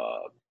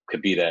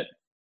 could be that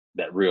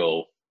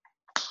real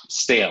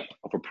stamp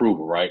of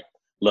approval, right?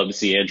 Love to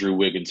see Andrew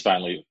Wiggins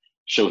finally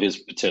show his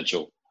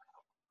potential.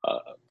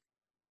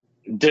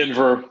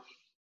 Denver,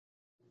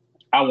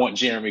 I want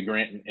Jeremy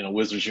Grant in a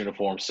Wizards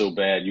uniform so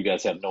bad. You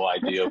guys have no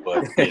idea,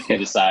 but if he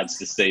decides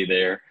to stay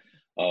there,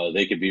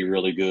 they could be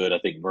really good. I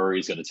think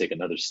Murray's going to take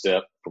another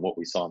step from what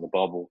we saw in the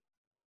bubble.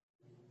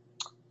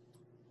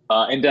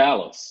 In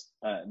Dallas,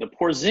 the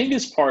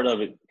Porzingis part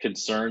of it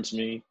concerns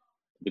me,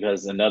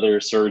 because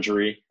another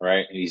surgery,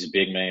 right? And he's a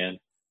big man.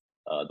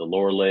 The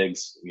lower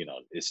legs,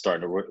 is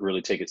starting to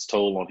really take its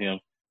toll on him.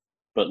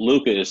 But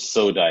Luka is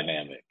so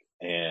dynamic.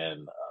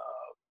 And,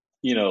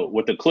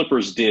 what the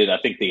Clippers did, I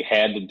think they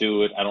had to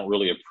do it. I don't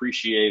really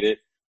appreciate it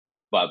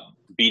by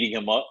beating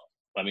him up.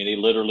 I mean, they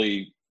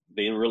literally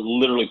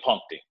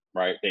punked him,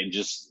 right? They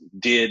just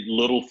did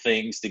little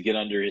things to get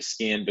under his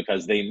skin,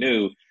 because they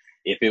knew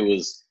if it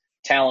was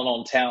talent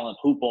on talent,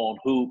 hoop on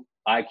hoop,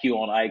 IQ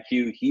on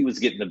IQ, he was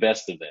getting the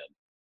best of them.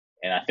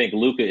 And I think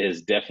Luka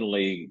has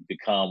definitely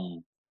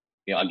become,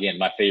 again,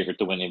 my favorite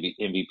to win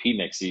MVP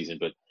next season.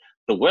 But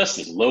the West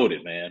is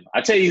loaded, man.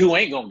 I tell you who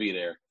ain't going to be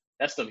there.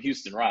 That's the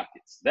Houston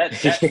Rockets.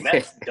 That's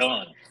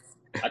done.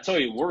 I tell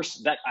you,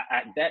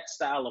 that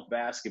style of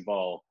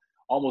basketball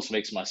almost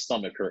makes my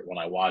stomach hurt when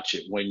I watch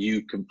it, when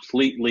you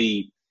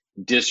completely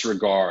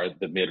disregard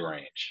the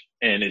mid-range.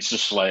 And it's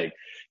just like,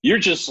 you're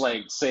just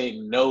like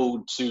saying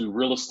no to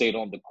real estate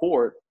on the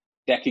court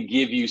that could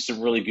give you some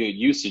really good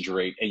usage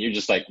rate. And you're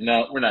just like,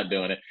 no, we're not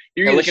doing it.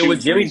 Look at what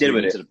Jimmy did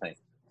with it.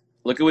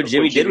 Look at what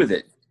Jimmy did with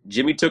it.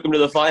 Jimmy took him to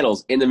the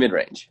finals in the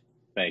mid-range.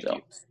 Thank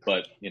you.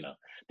 But,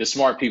 the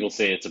smart people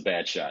say it's a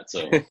bad shot.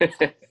 So it's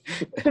going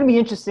to be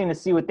interesting to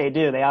see what they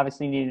do. They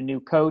obviously need a new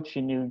coach,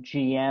 a new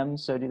GM.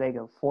 So do they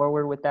go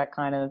forward with that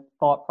kind of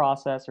thought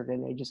process, or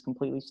do they just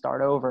completely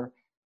start over?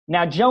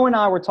 Now, Joe and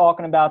I were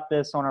talking about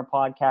this on our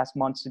podcast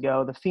months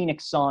ago, the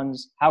Phoenix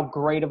Suns, how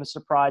great of a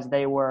surprise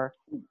they were.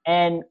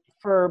 And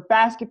for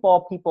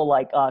basketball people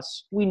like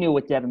us, we knew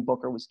what Devin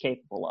Booker was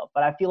capable of.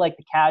 But I feel like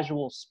the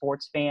casual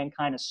sports fan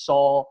kind of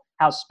saw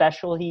how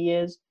special he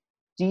is.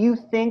 Do you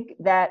think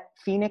that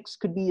Phoenix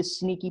could be a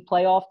sneaky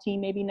playoff team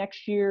maybe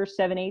next year,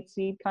 7-8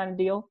 seed kind of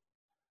deal?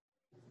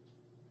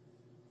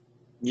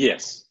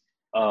 Yes.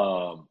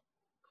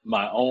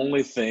 My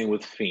only thing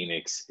with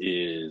Phoenix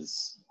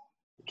is,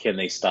 can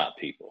they stop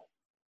people?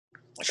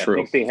 True.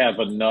 I think they have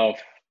enough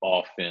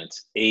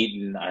offense.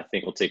 Aiden, I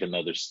think, will take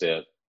another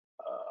step.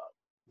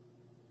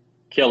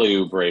 Kelly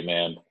Oubre,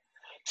 man.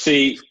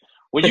 See,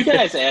 when you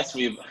guys asked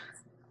me,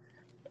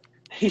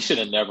 he should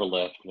have never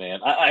left, man.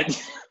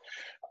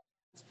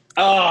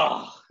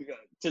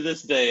 To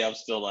this day, I'm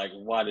still like,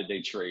 why did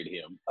they trade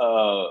him?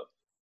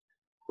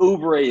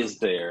 Oubre is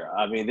there.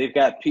 I mean, they've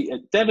got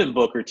Devin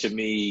Booker, to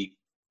me,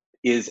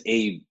 is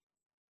a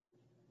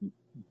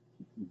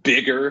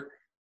bigger,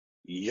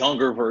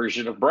 younger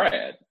version of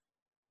Brad.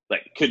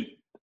 Like, could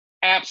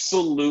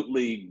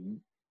absolutely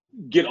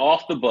get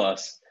off the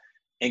bus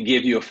and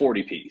give you a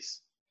 40-piece.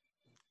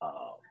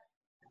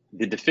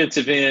 The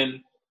defensive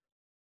end,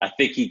 I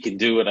think he can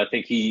do it. I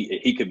think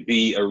he could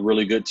be a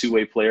really good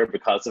two-way player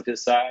because of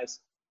his size.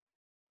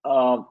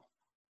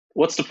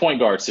 What's the point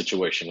guard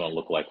situation going to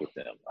look like with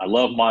them? I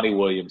love Monty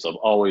Williams. I've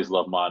always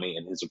loved Monty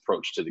and his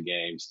approach to the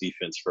games,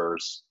 defense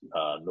first,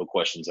 no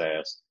questions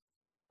asked.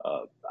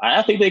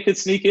 I think they could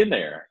sneak in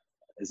there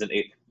as an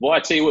eight. Boy, I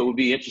tell you what would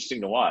be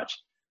interesting to watch.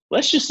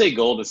 Let's just say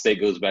Golden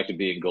State goes back to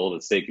being Golden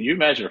State. Can you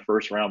imagine a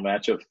first-round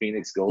matchup,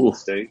 Phoenix Golden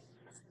State?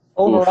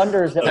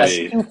 Over-unders at like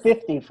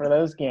 250 for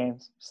those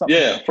games.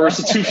 Something like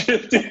first to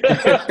 250.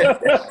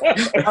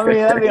 I mean,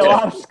 that'd be a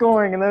lot of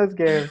scoring in those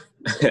games.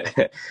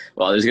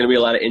 Well, there's going to be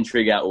a lot of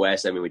intrigue out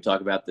west. I mean, we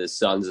talk about the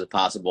Suns as a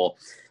possible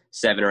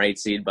 7 or 8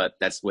 seed, but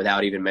that's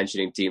without even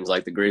mentioning teams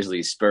like the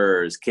Grizzlies,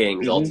 Spurs,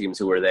 Kings, all teams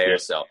who were there.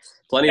 So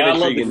plenty of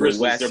intrigue in the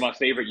West. They're my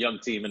favorite young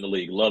team in the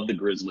league. Love the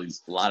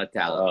Grizzlies. A lot of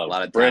talent. A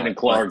lot of Brandon talent.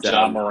 Clark,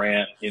 John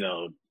Morant.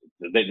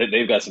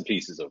 They've got some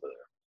pieces over there.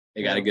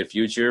 They got a good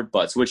future.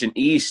 But switching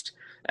east,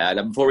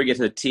 now before we get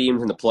to the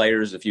teams and the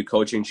players, a few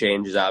coaching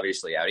changes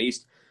obviously out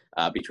east.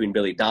 Between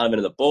Billy Donovan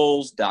of the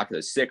Bulls, Doc of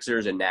the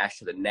Sixers, and Nash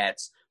of the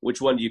Nets,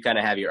 which one do you kind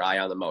of have your eye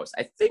on the most?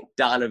 I think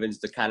Donovan's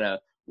the kind of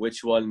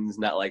which one's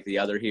not like the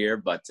other here,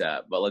 but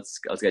let's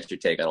get your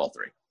take on all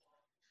three.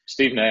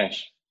 Steve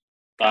Nash.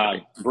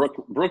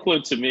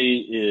 Brooklyn to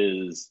me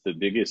is the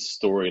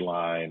biggest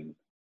storyline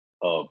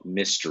of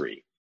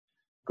mystery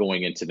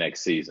going into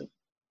next season.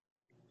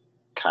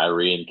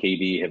 Kyrie and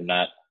KD have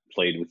not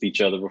played with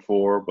each other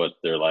before, but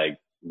they're like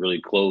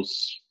really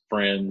close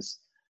friends.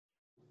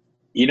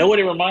 You know what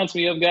it reminds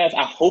me of, guys?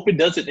 I hope it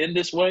doesn't end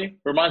this way. It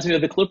reminds me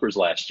of the Clippers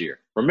last year.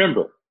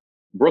 Remember,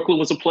 Brooklyn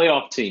was a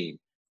playoff team.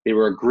 They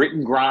were a grit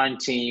and grind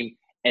team,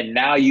 and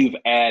now you've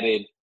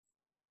added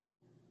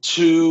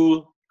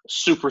 2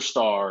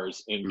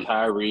 superstars in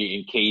Kyrie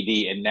and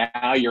KD, and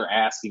now you're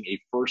asking a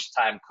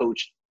first-time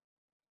coach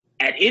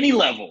at any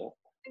level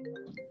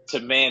to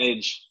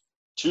manage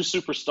 2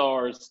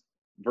 superstars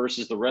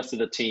versus the rest of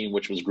the team,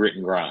 which was grit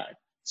and grind.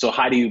 So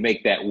how do you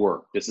make that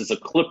work? This is a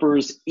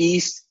Clippers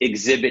East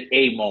Exhibit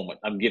A moment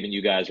I'm giving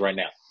you guys right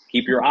now.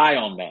 Keep your eye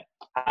on that.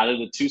 How do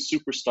the 2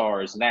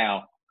 superstars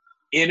now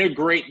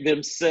integrate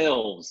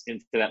themselves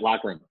into that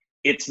locker room?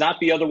 It's not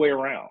the other way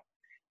around.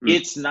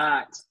 It's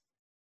not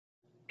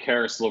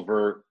Karis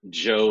LeVert,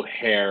 Joe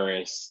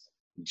Harris,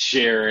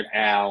 Jared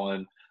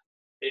Allen,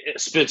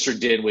 Spencer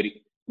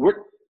Dinwiddie.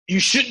 You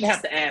shouldn't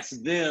have to ask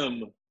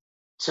them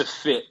to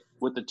fit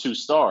with the 2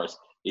 stars.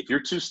 If you're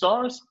 2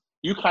 stars,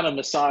 you kind of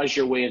massage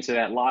your way into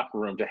that locker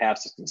room to have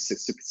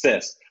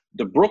success.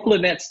 The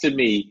Brooklyn Nets, to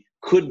me,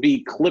 could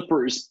be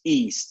Clippers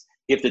East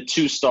if the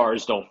 2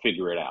 stars don't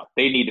figure it out.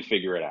 They need to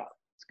figure it out.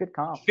 It's a good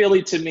comp.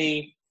 Philly, to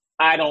me,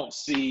 I don't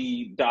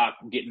see Doc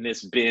getting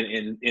this Ben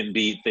and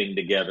Embiid thing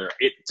together.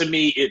 To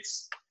me,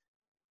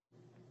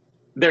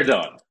 they're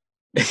done.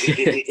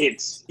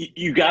 It's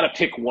you got to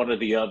pick one or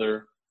the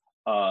other.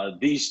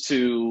 These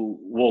 2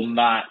 will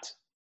not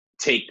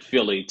take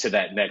Philly to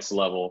that next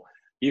level.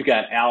 You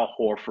got Al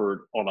Horford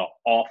on an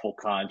awful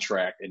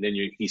contract, and then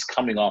he's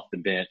coming off the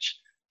bench.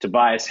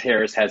 Tobias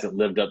Harris hasn't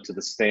lived up to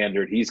the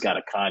standard. He's got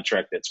a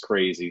contract that's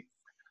crazy.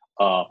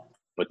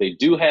 But they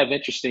do have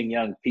interesting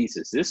young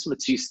pieces. This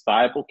Matisse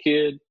Thybulle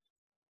kid,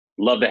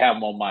 love to have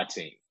him on my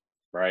team,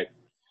 right?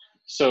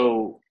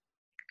 So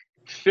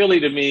Philly,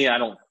 to me, I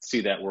don't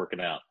see that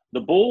working out. The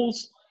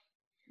Bulls,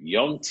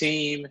 young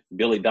team.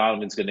 Billy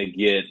Donovan's going to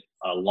get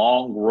a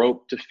long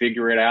rope to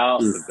figure it out,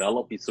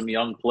 develop some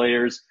young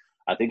players.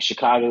 I think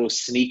Chicago's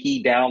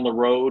sneaky down the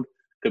road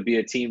could be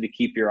a team to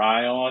keep your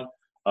eye on,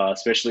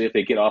 especially if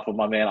they get off of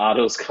my man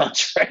Otto's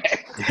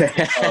contract.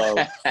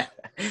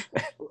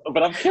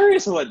 But I'm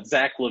curious what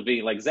Zach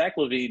LaVine, Zach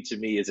LaVine to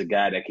me is a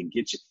guy that can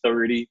get you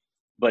 30,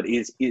 but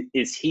is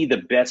he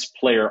the best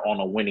player on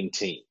a winning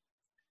team?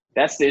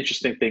 That's the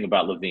interesting thing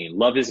about LaVine.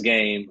 Love his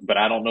game, but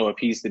I don't know if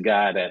he's the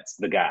guy that's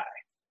the guy.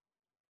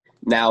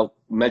 Now,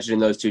 mentioning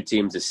those 2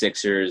 teams, the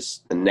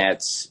Sixers, the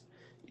Nets,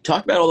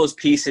 talk about all those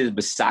pieces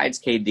besides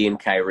KD and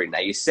Kyrie. Now,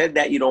 you said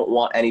that you don't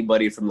want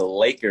anybody from the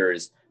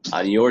Lakers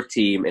on your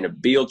team in a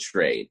Beal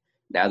trade.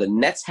 Now, the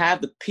Nets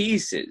have the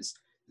pieces.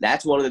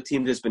 That's one of the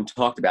teams that's been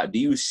talked about. Do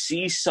you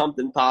see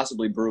something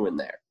possibly brewing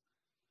there?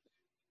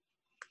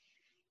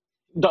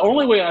 The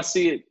only way I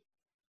see it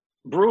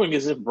brewing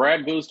is if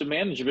Brad goes to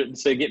management and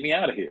say, get me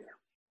out of here.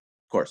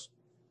 Of course.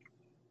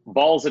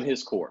 Ball's in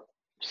his court.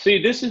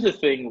 See, this is the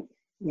thing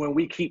when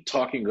we keep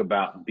talking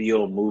about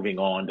Beal moving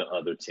on to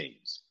other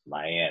teams,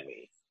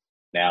 Miami,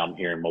 now I'm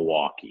hearing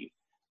Milwaukee,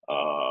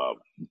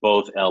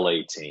 both LA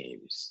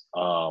teams.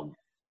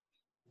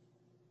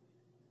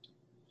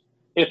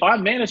 If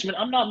I'm management,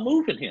 I'm not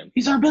moving him.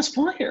 He's our best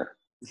player.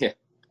 Yeah.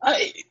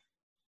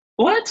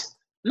 What?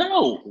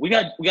 No, we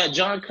got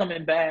John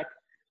coming back.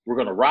 We're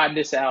going to ride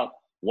this out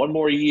one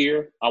more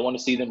year. I want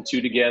to see them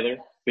 2 together.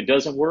 If it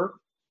doesn't work,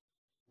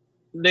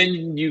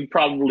 then you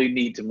probably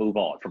need to move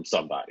on from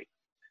somebody.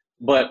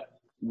 But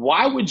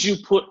why would you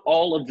put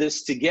all of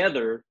this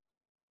together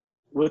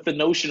with the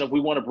notion of we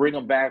want to bring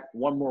them back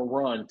one more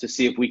run to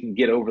see if we can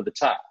get over the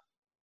top?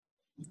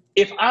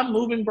 If I'm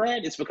moving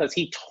Brad, it's because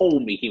he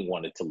told me he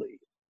wanted to leave.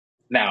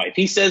 Now, if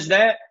he says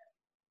that,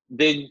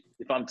 then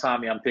if I'm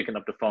Tommy, I'm picking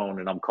up the phone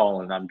and I'm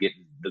calling and I'm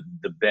getting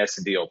the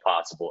best deal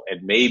possible.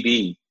 And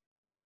maybe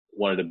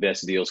one of the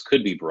best deals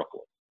could be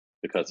Brooklyn.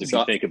 Because if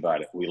you think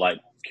about it, we like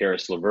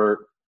Karis LeVert.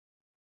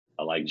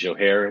 I like Joe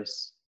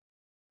Harris.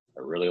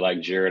 I really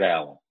like Jared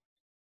Allen.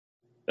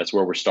 That's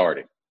where we're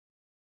starting.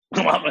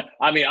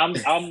 I mean,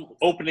 I'm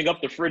opening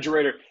up the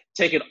refrigerator,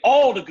 taking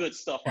all the good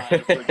stuff out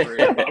of the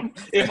refrigerator.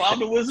 If I'm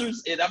the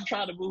Wizards and I'm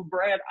trying to move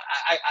Brad,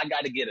 I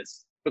got to get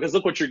us. Because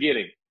look what you're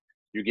getting.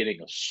 You're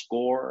getting a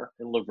scorer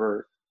in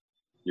LeVert.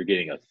 You're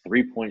getting a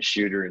three-point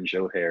shooter in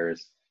Joe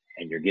Harris.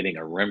 And you're getting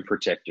a rim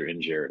protector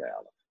in Jared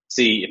Allen.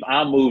 See, if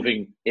I'm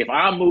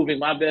moving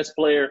my best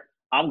player,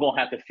 I'm going to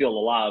have to fill a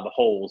lot of the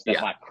holes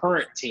that my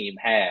current team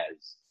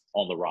has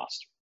on the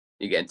roster.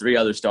 You get 3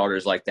 other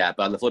starters like that.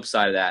 But on the flip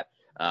side of that,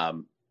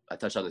 I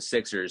touched on the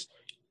Sixers.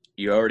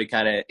 You already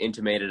kind of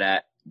intimated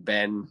that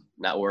Ben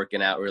not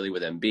working out really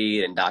with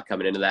Embiid and Doc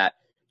coming into that.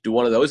 Do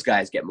one of those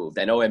guys get moved?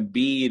 I know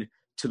Embiid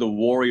to the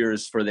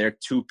Warriors for their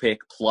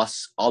 2-pick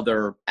plus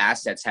other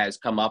assets has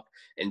come up.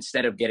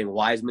 Instead of getting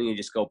Wiseman, you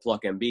just go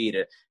pluck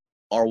Embiid.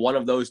 Are one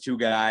of those 2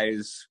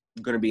 guys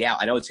going to be out?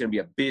 I know it's going to be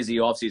a busy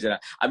offseason.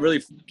 I'm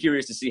really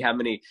curious to see how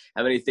many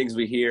things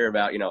we hear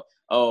about,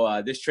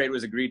 this trade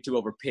was agreed to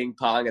over ping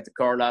pong at the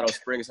Coronado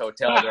Springs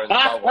Hotel during the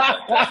bubble.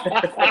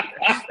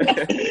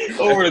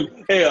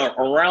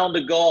 Around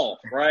the golf,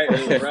 right?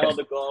 Around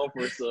the golf.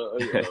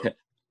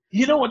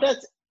 You know what?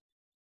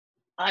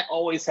 I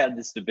always have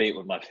this debate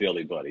with my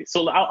Philly buddies.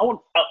 So I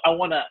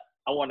want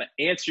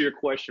to answer your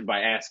question by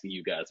asking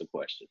you guys a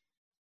question.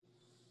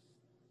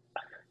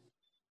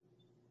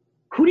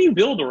 Who do you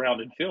build around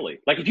in Philly?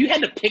 Like, if you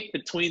had to pick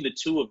between the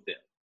 2 of them,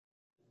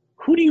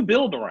 who do you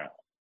build around?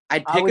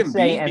 I'd pick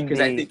Embiid because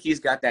I think he's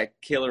got that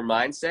killer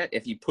mindset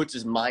if he puts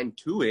his mind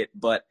to it,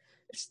 but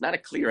it's not a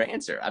clear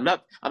answer. I'm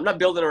not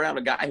building around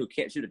a guy who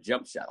can't shoot a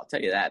jump shot. I'll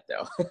tell you that,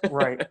 though.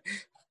 Right.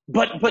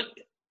 But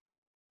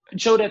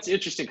Joe, that's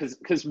interesting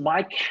because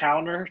my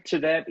counter to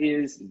that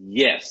is,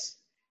 yes,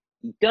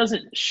 he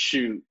doesn't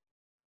shoot,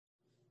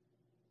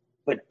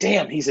 but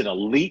damn, he's an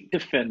elite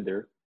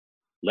defender,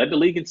 led the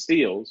league in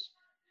steals.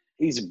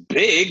 He's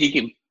big. He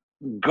can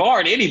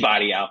guard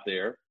anybody out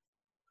there.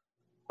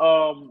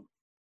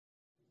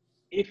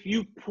 If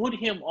you put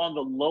him on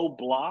the low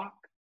block,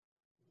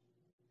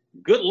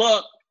 good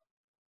luck,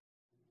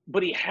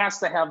 but he has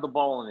to have the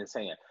ball in his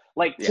hand.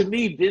 Like, to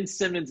me, Ben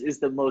Simmons is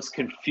the most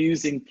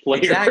confusing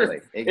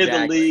player in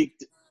the league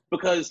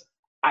because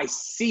I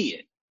see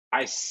it.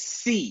 I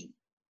see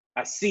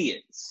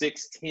it.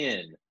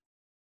 6'10",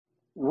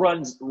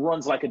 runs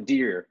like a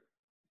deer,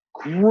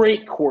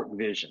 great court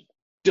vision,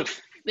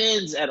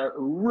 defends at a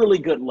really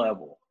good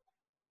level.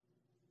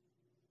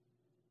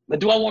 But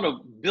do I want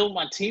to build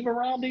my team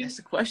around him? That's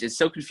the question. It's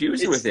so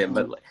confusing with him.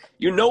 But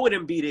you know what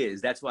Embiid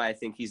is. That's why I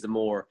think he's the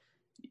more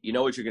 – you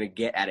know what you're going to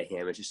get out of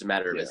him. It's just a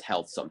matter of his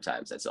health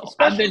sometimes. That's all.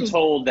 I've been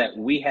told that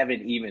we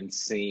haven't even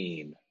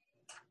seen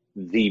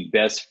the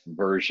best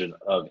version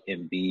of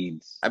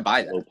Embiid's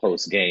low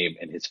post game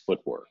and his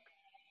footwork.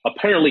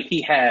 Apparently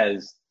he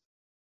has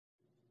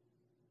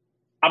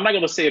 – I'm not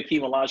going to say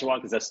Akeem Olajuwon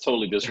because that's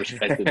totally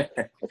disrespected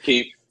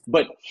Akeem.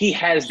 But he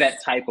has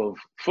that type of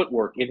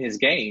footwork in his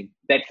game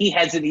that he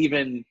hasn't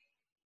even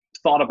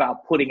thought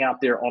about putting out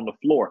there on the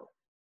floor.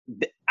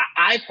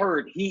 I've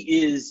heard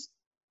he is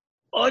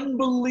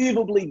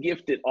unbelievably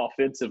gifted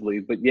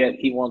offensively, but yet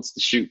he wants to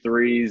shoot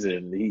threes.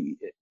 And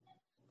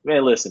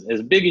man, listen,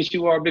 as big as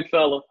you are, big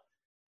fella,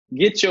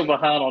 get your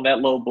behind on that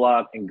low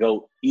block and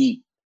go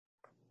eat.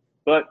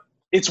 But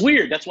it's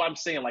weird. That's why I'm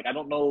saying, like, I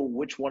don't know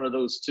which one of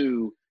those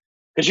 2,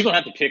 because you're going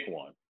to have to pick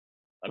one.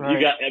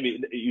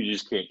 You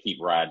just can't keep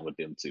riding with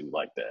them 2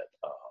 like that.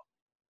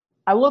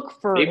 I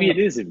look for maybe it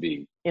is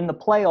Embiid in the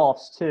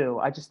playoffs too.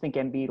 I just think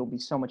Embiid will be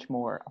so much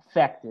more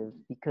effective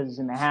because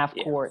in the half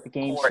court the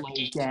game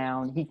slows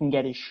down. He can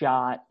get his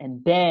shot,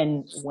 and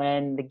then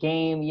when the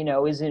game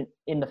isn't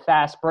in the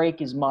fast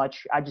break as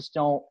much, I just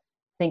don't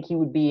think he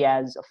would be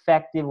as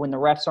effective when the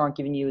refs aren't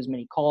giving you as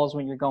many calls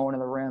when you're going to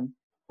the rim.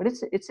 But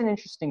it's an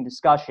interesting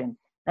discussion.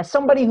 Now,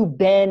 somebody who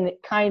Ben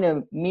kind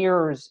of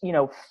mirrors,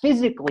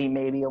 physically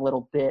maybe a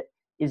little bit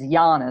is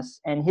Giannis.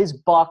 And his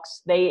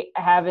Bucks, they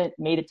haven't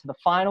made it to the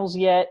finals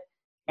yet.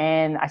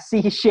 And I see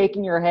you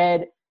shaking your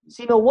head.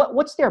 Sino,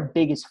 what's their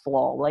biggest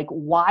flaw? Like,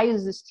 why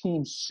is this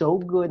team so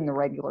good in the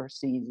regular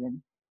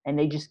season and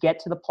they just get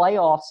to the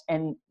playoffs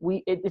and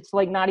it's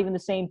like not even the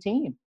same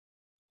team?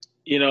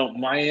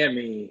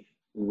 Miami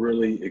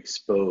really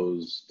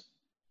exposed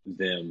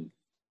them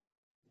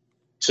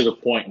to the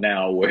point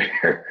now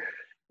where –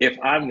 if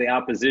I'm the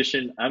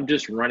opposition, I'm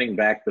just running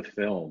back the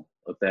film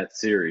of that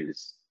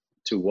series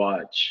to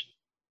watch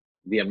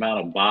the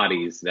amount of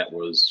bodies that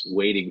was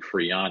waiting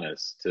for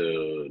Giannis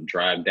to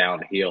drive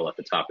downhill at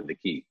the top of the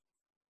key.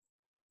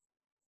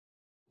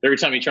 Every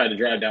time he tried to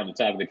drive down the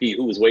top of the key,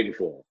 who was waiting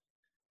for him?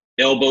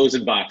 Elbows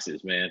and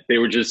boxes, man. They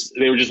were just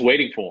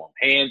waiting for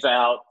him. Hands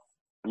out,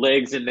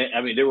 legs in there.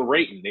 They were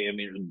rating. They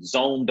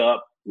zoned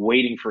up,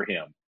 waiting for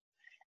him.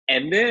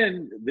 And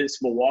then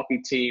this Milwaukee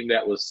team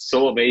that was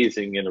so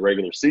amazing in the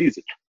regular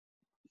season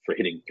for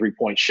hitting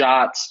 3-point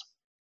shots,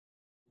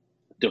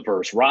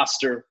 diverse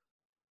roster,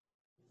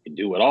 can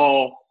do it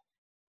all.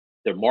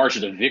 Their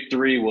margin of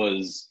victory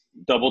was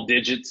double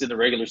digits in the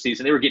regular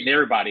season. They were getting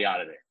everybody out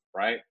of there,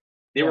 right?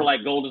 They were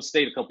like Golden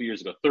State a couple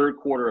years ago, third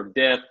quarter of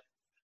death.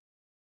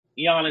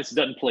 Giannis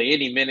doesn't play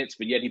any minutes,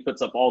 but yet he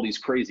puts up all these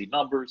crazy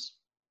numbers.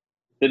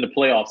 Then the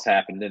playoffs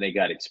happened, and then they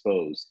got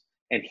exposed.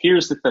 And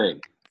here's the thing.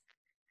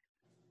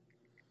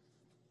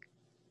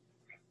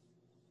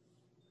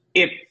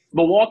 If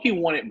Milwaukee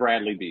wanted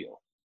Bradley Beal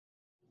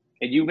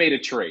and you made a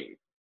trade,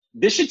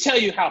 this should tell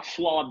you how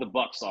flawed the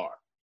Bucks are.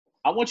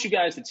 I want you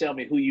guys to tell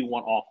me who you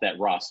want off that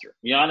roster.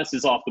 Giannis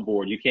is off the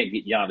board. You can't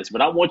get Giannis.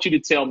 But I want you to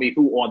tell me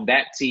who on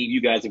that team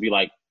you guys would be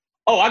like,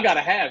 oh, I got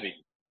to have him.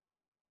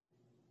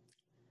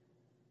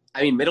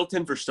 I mean,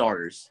 Middleton for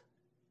starters.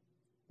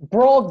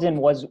 Brogdon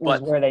was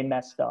where they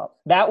messed up.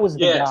 That was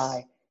the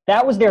guy.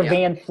 That was their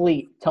Van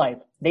Fleet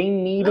type. They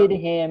needed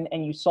him,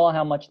 and you saw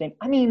how much they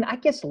 – I mean, I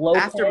guess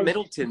Lopez – after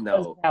Middleton,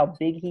 though. How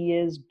big he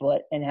is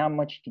and how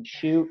much he can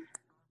shoot.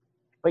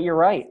 But you're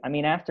right. I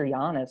mean, after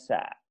Giannis,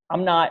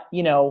 I'm not,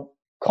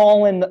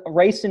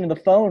 racing to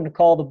the phone to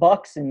call the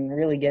Bucks and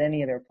really get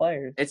any of their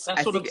players. That's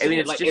what I'm saying.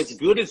 It's just, as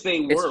good as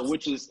they were,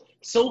 which is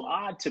so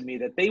odd to me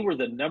that they were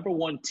the number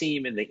one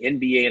team in the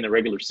NBA in the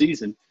regular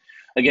season.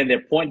 Again,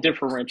 their point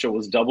differential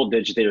was double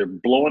digit. They were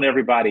blowing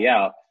everybody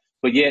out.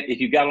 But yet, if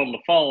you got on the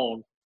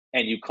phone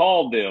and you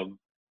called them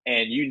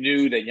and you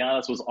knew that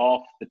Giannis was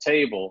off the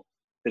table,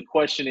 the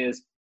question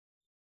is,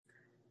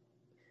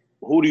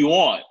 who do you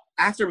want?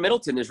 After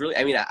Middleton, there's really –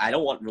 I mean, I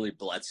don't want really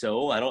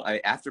Bledsoe.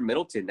 After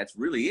Middleton, that's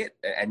really it.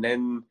 And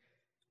then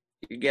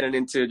you're getting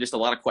into just a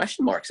lot of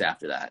question marks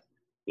after that.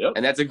 Yep.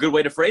 And that's a good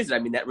way to phrase it. I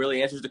mean, that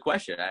really answers the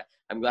question.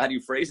 I'm glad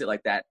you phrased it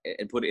like that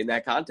and put it in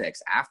that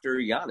context. After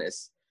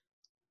Giannis,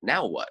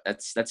 now what?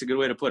 That's a good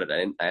way to put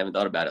it. I haven't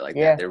thought about it like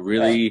that. They're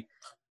really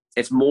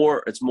it's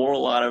more a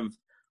lot of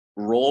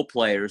role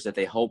players that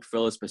they hope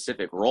fill a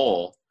specific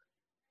role.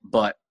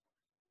 But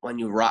when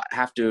you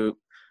have to,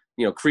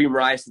 cream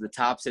rise to the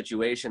top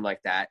situation like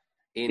that.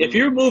 If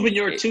you're moving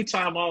your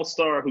two-time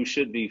All-Star who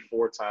should be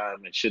four-time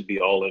and should be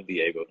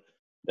All-NBA,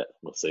 but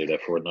we'll save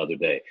that for another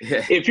day.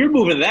 If you're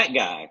moving that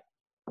guy,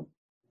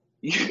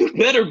 you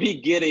better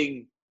be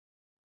getting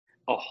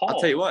a haul. I'll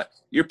tell you what.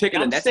 You're picking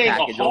the Nets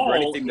package over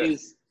anything.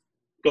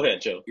 Go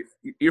ahead, Joe.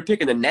 You're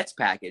picking the Nets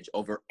package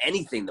over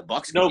anything the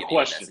Bucks can give you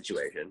in that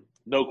situation.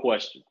 No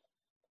question.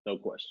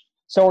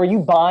 So are you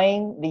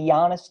buying the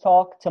Giannis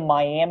talk to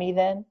Miami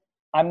then?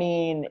 I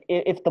mean,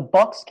 if the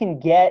Bucks can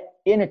get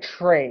in a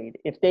trade,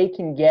 if they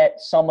can get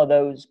some of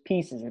those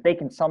pieces, if they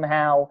can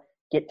somehow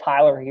get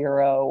Tyler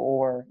Hero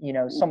or,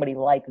 somebody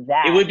like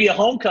that. It would be a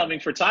homecoming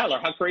for Tyler.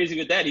 How crazy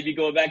would that? He'd be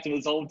going back to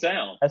his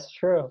hometown. That's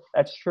true.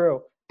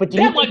 But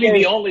that might be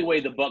the only way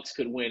the Bucks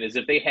could win is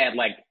if they had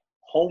like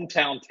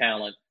hometown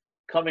talent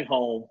coming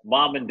home,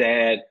 mom and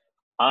dad,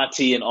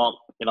 auntie and all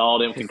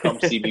them can come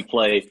see me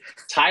play.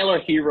 Tyler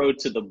Hero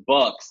to the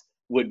Bucks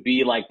would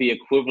be like the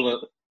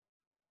equivalent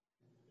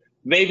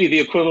 – maybe the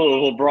equivalent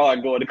of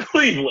LeBron going to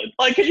Cleveland.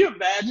 Like, can you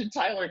imagine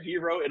Tyler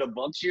Hero in a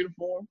Bucks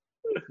uniform?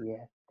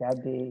 Yeah,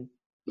 that'd be.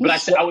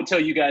 But I would tell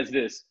you guys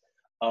this: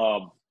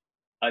 a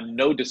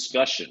no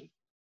discussion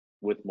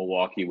with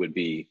Milwaukee would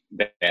be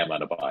Bam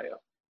Adebayo.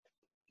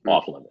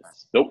 Off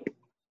limits. Nope.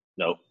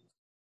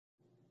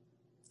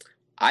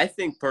 I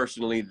think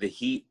personally, the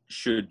Heat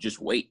should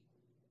just wait.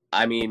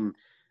 I mean,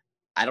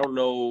 I don't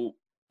know.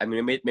 I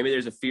mean, maybe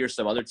there's a fear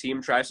some other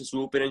team tries to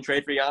swoop in and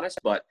trade for Giannis,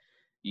 but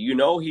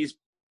he's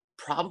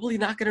probably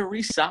not going to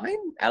re-sign.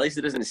 At least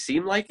it doesn't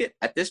seem like it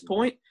at this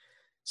point.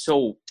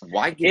 So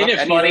why give up?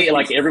 Isn't it funny?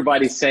 Like,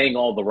 everybody's saying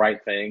all the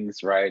right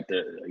things, right?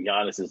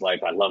 Giannis is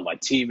like, I love my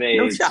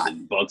teammates. No shot.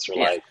 And Bucks are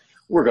like,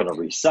 we're going to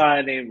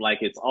re-sign him. Like,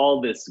 it's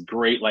all this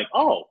great, like,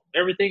 oh,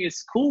 everything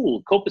is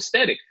cool,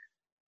 copacetic.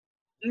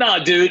 Nah,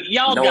 dude,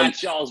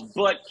 y'all's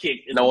butt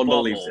kicked in the bubble.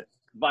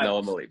 No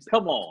one believes it.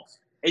 Come on.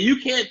 And you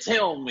can't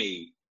tell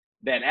me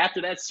that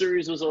after that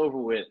series was over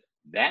with,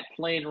 that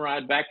plane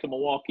ride back to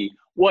Milwaukee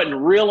wasn't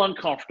real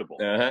uncomfortable.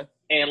 Uh-huh.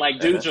 And, like,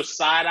 dudes are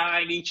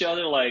side-eyeing each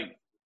other like,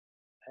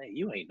 hey,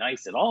 you ain't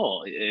nice at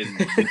all. And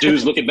the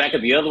dude's looking back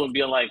at the other one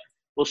being like,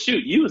 well,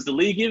 shoot, you was the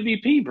league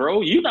MVP,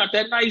 bro. You not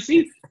that nice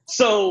either.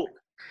 So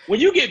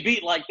when you get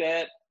beat like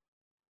that,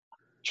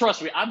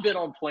 trust me, I've been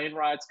on plane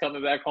rides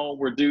coming back home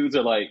where dudes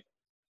are like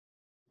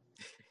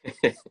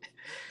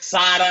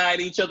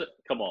side-eyeing each other.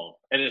 Come on.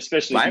 And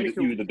especially if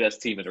you're the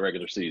best team in the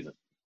regular season.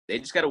 They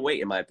just got to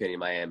wait, in my opinion,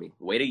 Miami.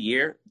 Wait a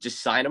year,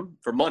 just sign him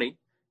for money,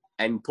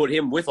 and put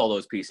him with all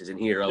those pieces in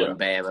Hero and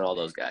Bam and all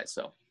those guys.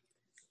 So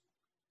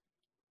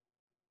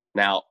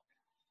now,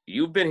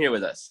 you've been here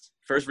with us,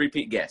 first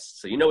repeat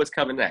guest, so you know what's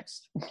coming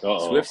next.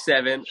 Swift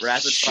 7,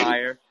 rapid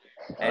fire,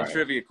 and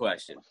trivia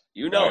question.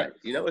 You know it.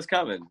 You know what's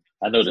coming.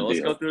 I know the deal. Let's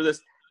go through this.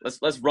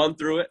 Let's run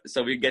through it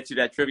so we can get you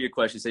that trivia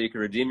question so you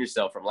can redeem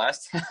yourself from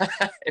last time.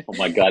 Oh,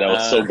 my God. That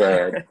was so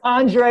bad.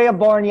 Andrea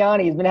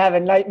Bargnani has been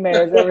having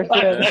nightmares ever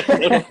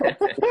since.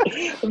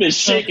 I've been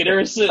shaking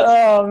ever since.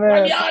 Oh,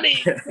 man.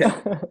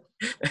 Bargnani!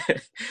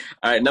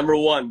 All right, number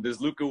 1, does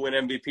Luka win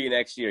MVP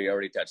next year? You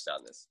already touched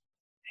on this.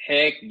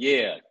 Heck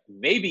yeah.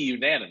 Maybe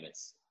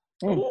unanimous.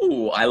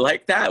 Ooh, I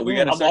like that. We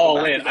got to I'm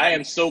all in. I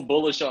am so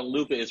bullish on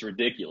Luka. It's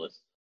ridiculous.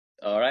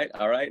 All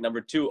right.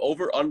 Number 2,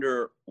 over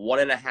under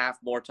 1.5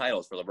 more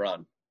titles for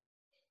LeBron.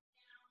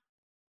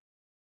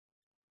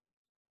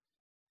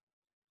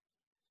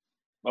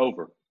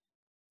 Over.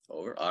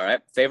 All right.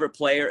 Favorite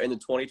player in the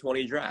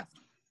 2020 draft?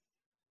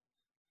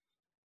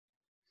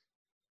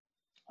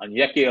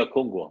 Onyeka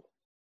Okongwu.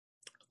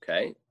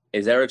 Okay.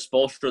 Is Eric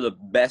Spoelstra the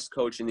best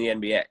coach in the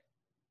NBA?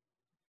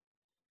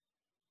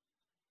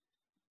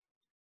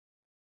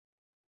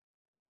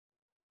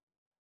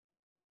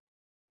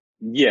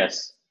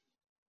 Yes.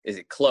 Is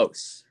it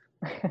close?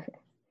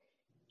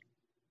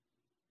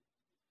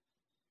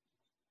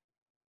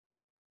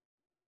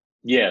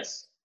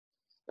 Yes.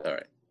 All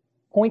right.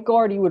 Point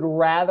guard you would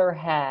rather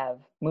have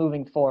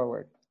moving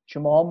forward: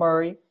 Jamal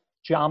Murray,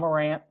 Ja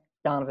Morant,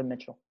 Donovan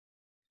Mitchell.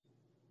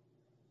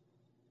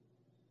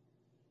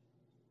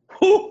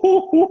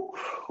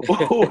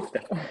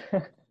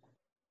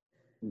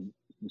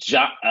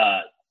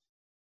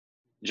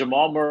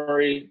 Jamal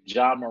Murray,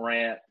 Ja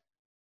Morant,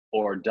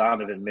 or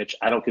Donovan Mitchell.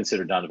 I don't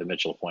consider Donovan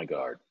Mitchell a point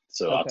guard,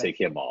 so I'll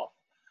take him off.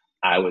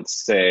 I would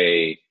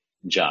say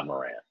Ja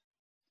Morant.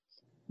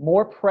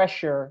 More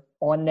pressure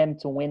on them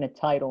to win a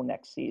title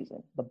next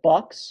season: the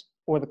Bucks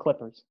or the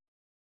Clippers?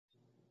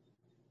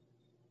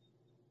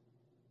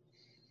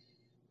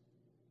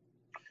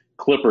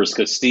 Clippers,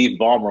 because Steve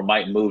Ballmer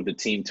might move the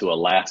team to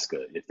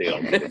Alaska if they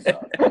don't get it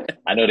done.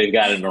 I know they've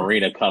got an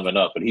arena coming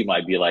up, but he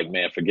might be like,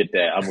 man, forget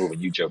that. I'm moving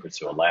you jokers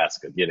to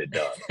Alaska. Get it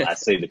done. I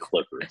say the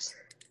Clippers.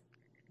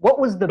 What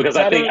was the because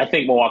better... I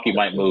think Milwaukee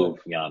might move,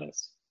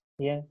 Giannis.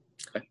 Yeah.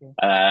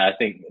 I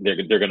think they're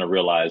going to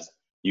realize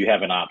you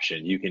have an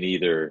option. You can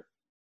either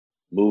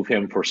move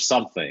him for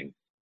something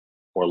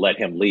or let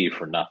him leave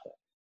for nothing.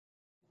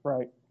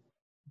 Right.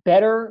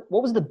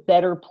 What was the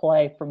better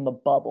play from the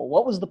bubble?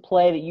 What was the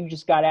play that you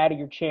just got out of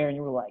your chair and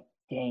you were like,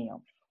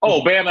 damn?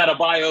 Oh, Bam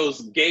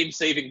Adebayo's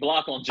game-saving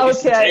block on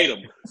Jason Tatum.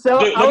 So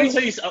Dude, let me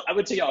tell you. I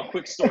would tell y'all a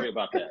quick story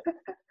about that.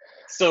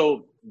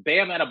 So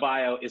Bam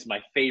Adebayo is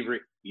my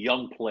favorite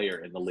young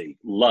player in the league.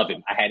 Love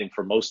him. I had him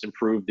for Most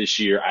Improved this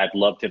year. I've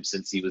loved him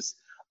since he was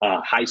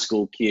a high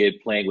school kid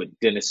playing with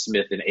Dennis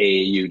Smith in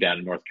AAU down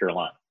in North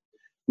Carolina.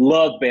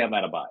 Love Bam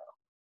Adebayo.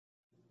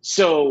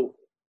 So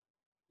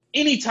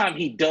anytime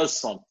he does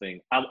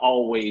something, I'm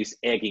always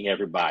egging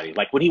everybody.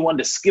 Like when he won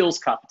the skills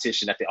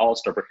competition at the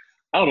All-Star break.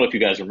 I don't know if you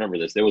guys remember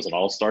this. There was an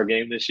All-Star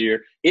game this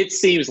year. It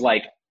seems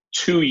like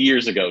 2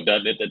 years ago,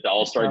 doesn't it, that the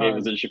All-Star game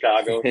was in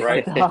Chicago,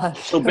 right?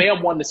 So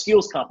Bam won the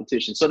skills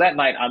competition. So that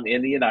night I'm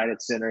in the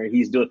United Center and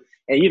he's doing,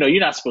 and you're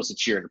not supposed to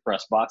cheer in the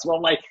press box. Well,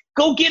 I'm like,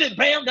 go get it,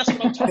 Bam. That's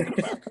what I'm talking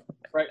about,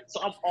 right?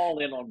 So I'm all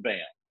in on Bam.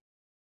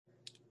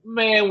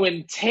 Man,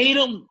 when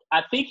Tatum,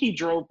 I think he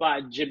drove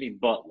by Jimmy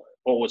Butler,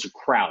 or was it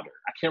Crowder?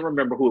 I can't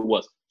remember who it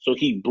was. So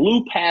he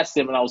blew past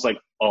him, and I was like,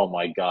 oh,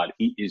 my God,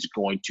 he is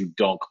going to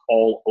dunk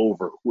all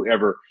over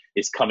whoever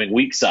is coming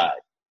weak side.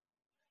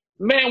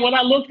 Man, when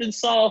I looked and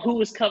saw who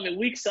was coming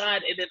weak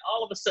side, and then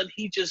all of a sudden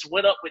he just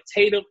went up with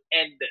Tatum,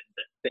 and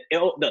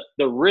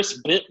the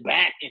wrist bent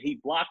back, and he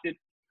blocked it.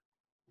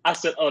 I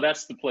said, oh,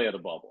 that's the play of the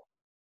bubble.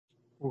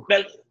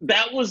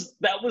 That was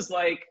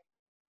like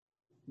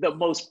the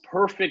most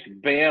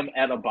perfect Bam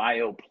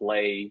Adebayo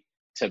play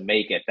to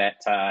make at that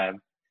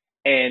time.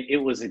 And it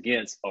was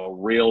against a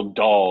real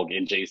dog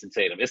in Jason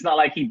Tatum. It's not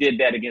like he did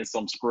that against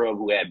some scrub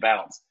who had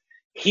bounce.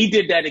 He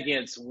did that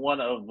against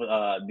one of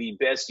the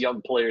best young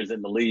players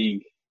in the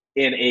league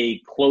in a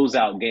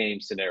closeout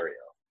game scenario.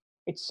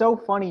 It's so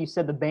funny you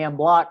said the Bam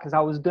block because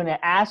I was going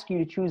to ask you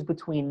to choose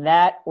between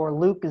that or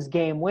Luka's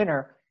game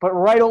winner. But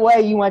right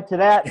away you went to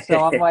that. So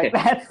I'm like,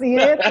 that's the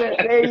answer.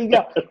 There you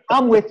go.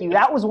 I'm with you.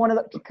 That was one of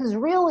the – because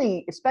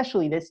really,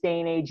 especially this day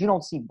and age, you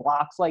don't see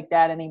blocks like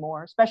that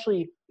anymore,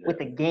 especially with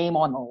the game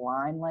on the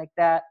line like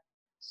that.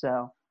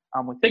 So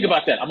I'm with you. Think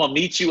about that. I'm going to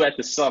meet you at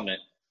the summit,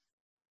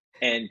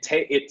 and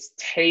it's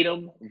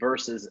Tatum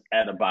versus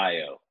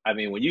Adebayo. I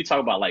mean, when you talk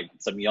about like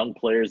some young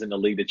players in the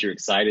league that you're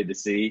excited to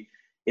see,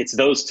 it's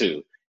those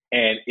two.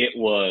 And it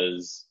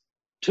was –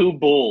 two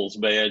bulls,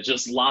 man,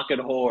 just locking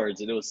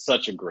horns, and it was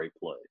such a great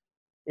play.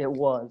 It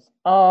was.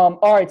 All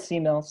right,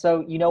 C-Mill.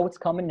 So you know what's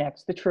coming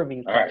next, the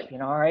trivia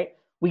question, all right?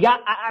 We got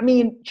 – I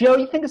mean, Joe,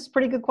 you think it's a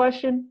pretty good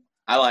question?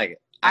 I like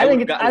it. I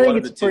think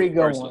it's a pretty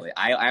good one.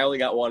 I only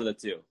got one of the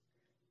two.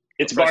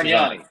 It's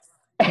Bargnani.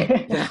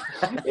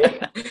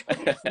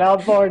 Now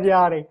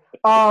Bargnani.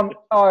 All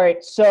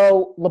right,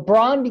 so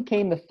LeBron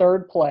became the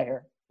third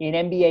player in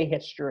NBA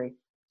history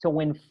to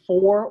win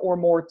 4 or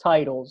more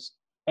titles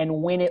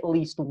and win at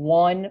least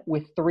one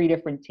with 3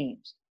 different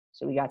teams.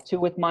 So we got 2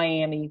 with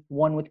Miami,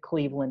 1 with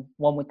Cleveland,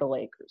 1 with the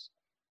Lakers.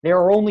 There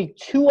are only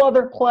 2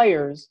 other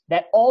players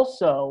that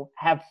also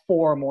have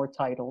 4 or more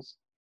titles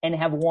and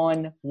have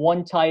won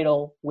 1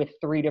 title with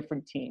 3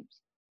 different teams.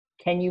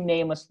 Can you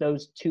name us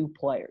those 2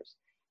 players?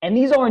 And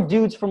these aren't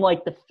dudes from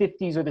like the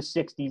 50s or the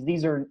 60s.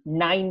 These are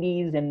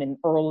 90s and then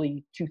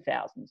early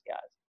 2000s guys.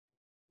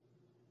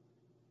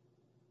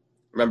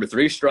 Remember,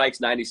 3 strikes,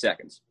 90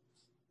 seconds.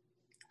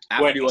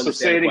 Wait, so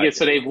say it again.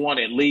 So they've won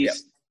at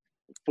least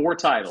 4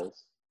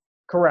 titles.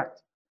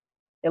 Correct.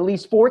 At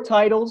least 4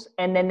 titles,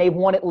 and then they've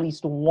won at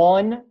least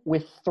one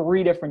with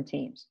 3 different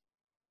teams.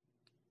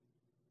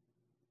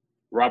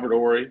 Robert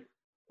Horry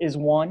is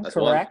one. That's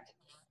correct?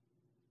 One.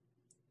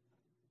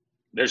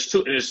 There's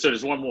 2.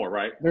 There's one more,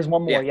 right? There's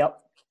one more. Yeah. Yep.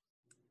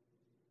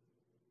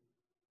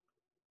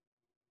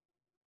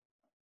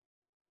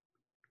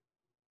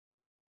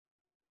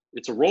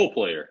 It's a role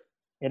player.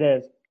 It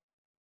is.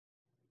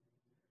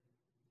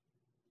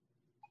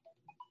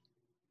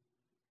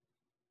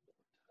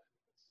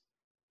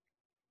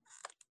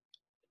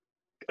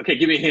 Okay,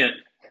 give me a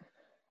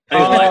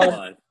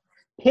hint.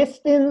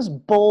 Pistons,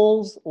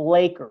 Bulls,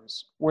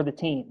 Lakers were the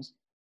teams.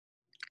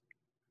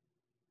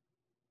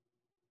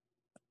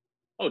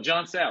 Oh,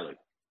 John Sally.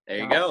 There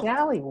you go.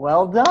 Sally,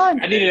 well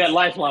done. I needed that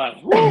lifeline.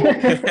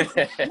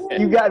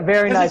 You got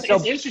very nice.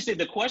 It's interesting.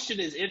 The question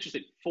is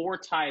interesting. 4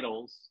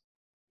 titles,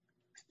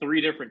 3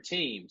 different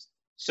teams.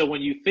 So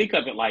when you think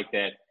of it like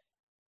that,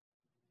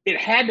 it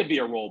had to be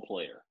a role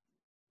player.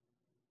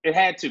 It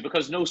had to,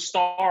 because no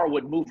star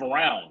would move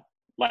around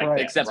like right.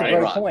 that. Except That's for a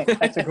great LeBron. point.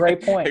 That's a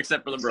great point.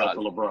 Except for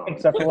LeBron.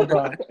 Except for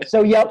LeBron.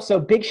 So, yep. So,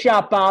 Big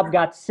Shot Bob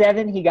got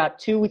 7. He got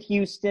 2 with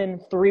Houston,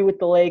 3 with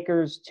the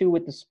Lakers, 2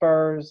 with the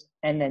Spurs.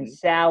 And then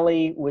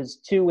Sally was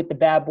 2 with the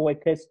Bad Boy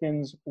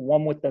Pistons,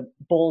 1 with the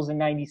Bulls in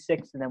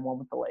 96, and then 1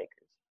 with the Lakers.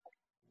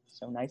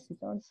 So, nicely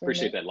done.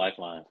 Appreciate that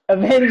lifeline.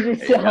 Avenge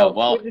yourself.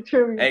 Well, with the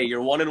trivia. hey,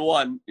 you're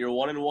 1-1. You're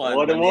 1-1.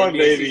 1-1,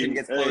 baby. Season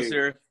gets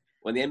closer,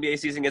 when the NBA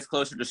season gets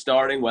closer to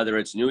starting, whether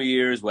it's New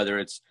Year's, whether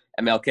it's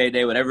MLK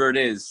Day, whatever it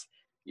is,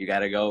 you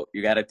gotta go.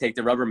 You gotta take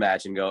the rubber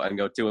match and go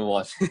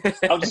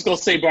 2-1. I'm just gonna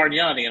say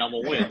Bargnani and I'm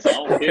gonna win. So I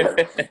don't care.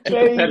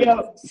 There you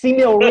go.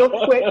 C-Mill, real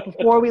quick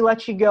before we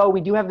let you go, we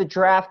do have the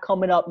draft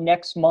coming up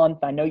next month.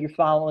 I know you're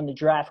following the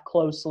draft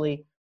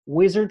closely.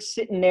 Wizards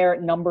sitting there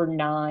at number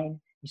 9.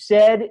 You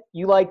said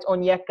you liked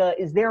Onyeka.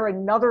 Is there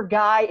another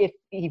guy, if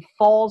he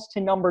falls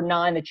to number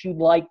 9, that you'd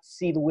like to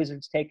see the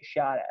Wizards take a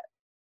shot at?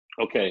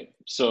 Okay,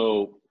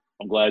 so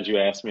I'm glad you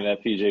asked me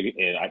that, PJ,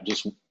 and I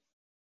just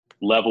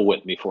level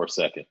with me for a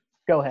second.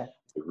 Go ahead.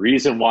 The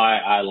reason why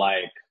I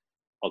like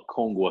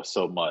Okongwu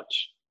so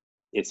much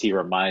is he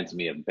reminds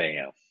me of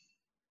Bam.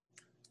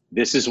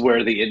 This is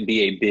where the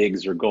NBA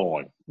bigs are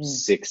going.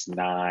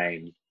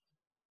 6'9",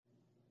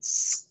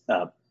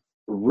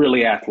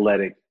 really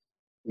athletic.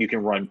 You can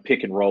run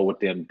pick and roll with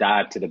them,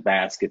 dive to the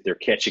basket. They're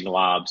catching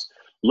lobs.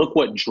 Look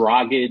what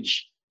Dragic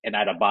and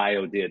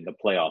Adebayo did in the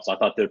playoffs. I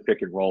thought their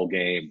pick and roll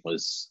game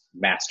was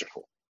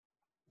masterful.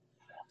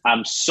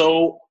 I'm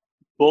so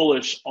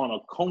bullish on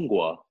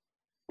Okongwu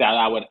that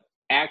I would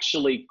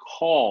actually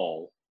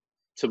call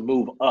to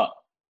move up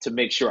to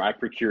make sure I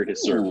procured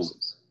his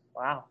services.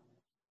 Wow.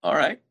 All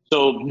right.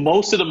 So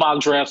most of the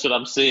mock drafts that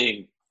I'm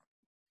seeing,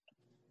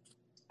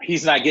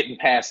 he's not getting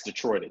past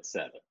Detroit at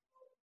 7.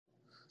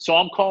 So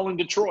I'm calling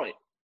Detroit,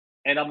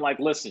 and I'm like,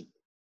 listen,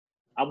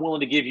 I'm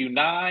willing to give you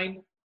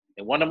 9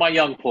 and one of my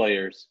young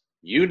players.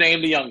 You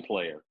name the young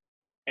player,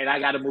 and I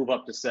got to move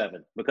up to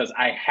 7 because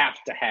I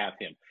have to have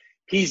him.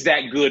 He's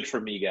that good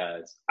for me,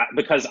 guys,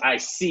 because I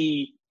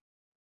see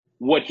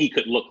what he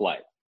could look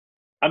like.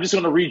 I'm just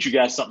going to read you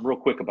guys something real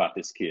quick about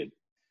this kid.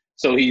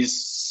 So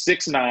he's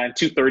 6'9",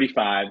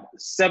 235,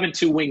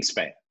 7'2"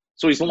 wingspan.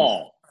 So he's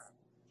long.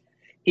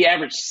 He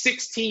averaged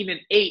 16 and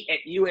 8 at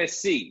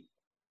USC.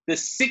 The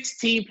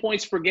 16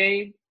 points per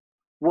game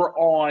were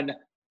on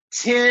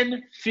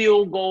 10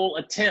 field goal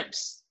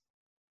attempts.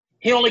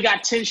 He only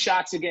got 10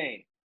 shots a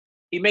game.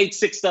 He made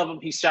 6 of them.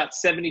 He shot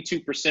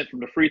 72% from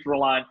the free throw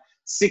line,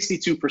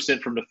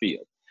 62% from the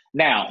field.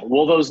 Now,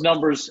 will those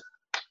numbers,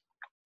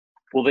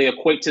 will they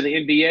equate to the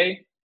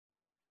NBA?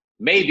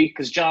 Maybe,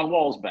 because John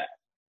Wall's back.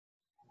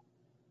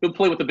 He'll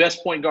play with the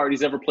best point guard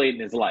he's ever played in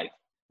his life,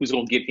 who's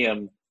going to give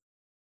him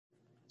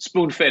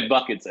spoon-fed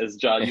buckets, as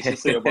John used to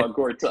say about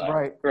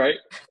Gortat. Right?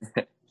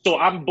 So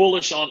I'm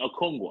bullish on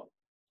Okongwu.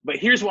 But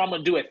here's what I'm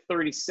going to do at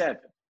 37.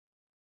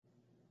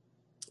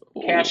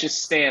 Ooh. Cassius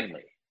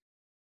Stanley.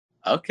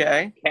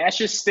 Okay.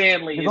 Cassius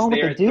Stanley is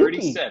there at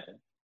 37.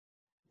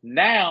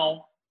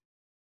 Now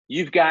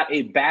you've got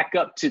a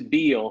backup to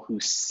Beal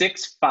who's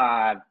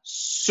 6'5",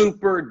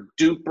 super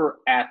duper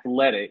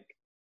athletic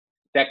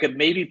that could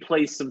maybe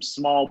play some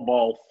small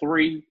ball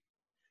 3.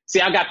 See,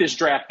 I got this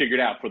draft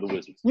figured out for the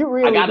Wizards. You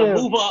really I got to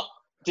do. move up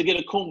to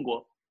get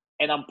Okongwu,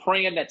 and I'm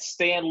praying that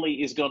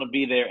Stanley is going to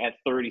be there at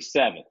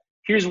 37.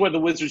 Here's where the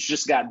Wizards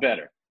just got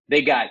better.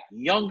 They got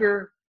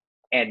younger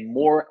and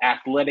more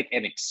athletic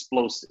and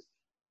explosive.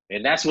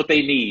 And that's what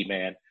they need,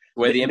 man.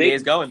 Where the NBA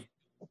is going.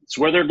 It's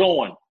where they're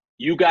going.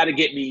 You got to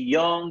get me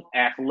young,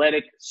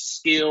 athletic,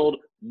 skilled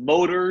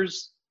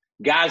motors,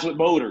 guys with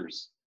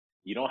motors.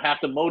 You don't have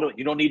to motor.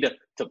 You don't need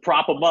to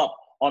prop them up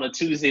on a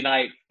Tuesday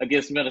night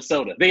against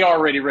Minnesota. They are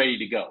already ready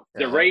to go.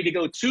 They're ready to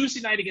go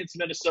Tuesday night against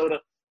Minnesota,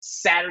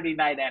 Saturday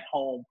night at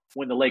home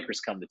when the Lakers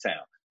come to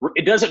town.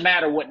 It doesn't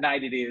matter what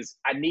night it is.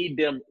 I need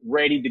them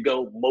ready to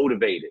go,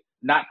 motivated,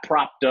 not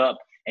propped up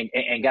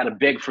and got to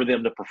beg for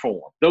them to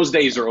perform. Those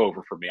days are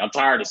over for me. I'm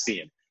tired of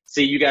seeing.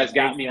 See, you guys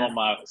got me on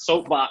my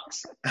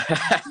soapbox.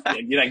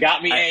 You know,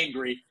 got me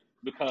angry.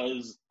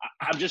 because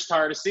I'm just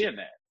tired of seeing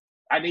that.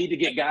 I need to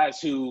get guys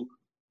who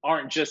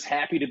aren't just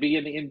happy to be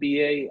in the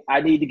NBA.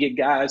 I need to get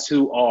guys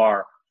who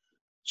are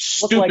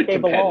stupid Look like they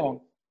competitive.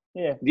 belong.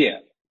 Yeah. Yeah,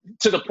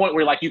 to the point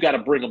where, like, you got to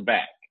bring them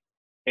back.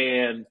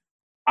 And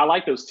I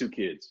like those two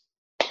kids.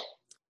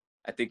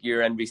 I think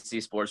your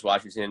NBC Sports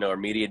Washington or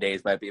media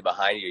days might be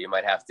behind you. You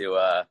might have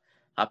to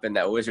hop in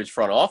that Wizards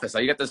front office.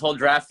 You got this whole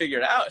draft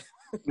figured out.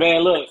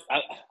 Man, look,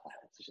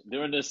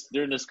 during this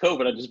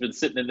COVID, I've just been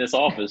sitting in this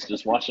office,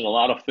 just watching a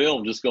lot of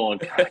film, just going,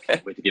 God, I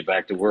can't wait to get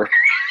back to work.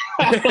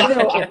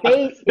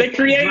 They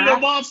created a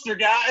monster,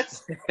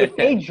 guys. If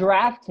they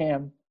draft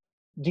him,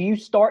 do you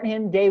start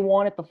him day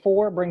one at the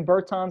 4, bring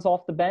Bertans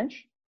off the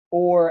bench?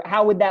 Or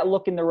how would that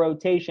look in the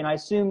rotation? I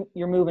assume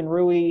you're moving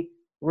Rui.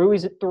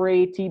 Rui's at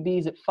 3,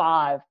 TB's at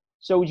 5.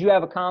 So would you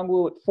have a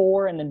Kongwu at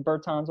 4 and then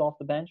Bertans off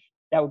the bench?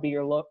 That would be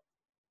your look?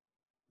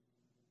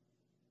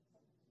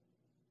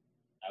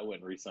 I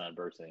wouldn't re-sign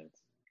Bertans.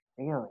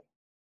 Really?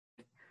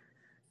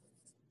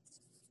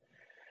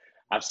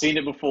 I've seen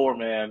it before,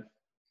 man.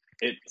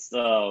 It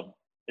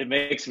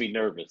makes me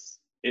nervous.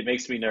 It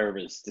makes me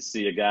nervous to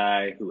see a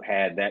guy who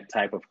had that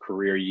type of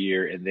career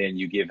year and then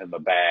you give him a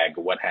bag.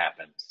 What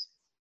happens?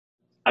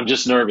 I'm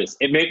just nervous.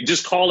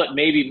 Just call it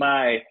maybe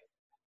my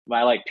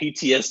like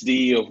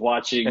PTSD of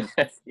watching,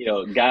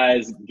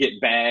 guys get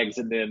bags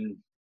and then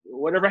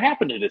whatever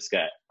happened to this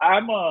guy.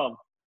 I'd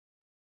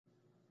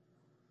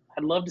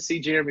love to see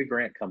Jeremy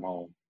Grant come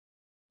home.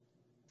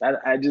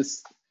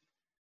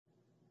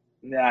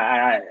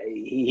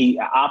 He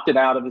opted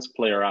out of his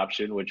player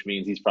option, which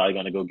means he's probably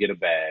going to go get a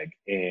bag.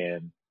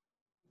 And,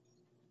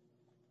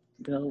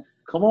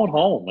 come on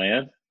home,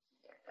 man.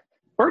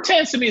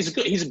 Bertans to me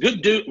he's a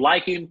good dude.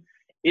 Like him.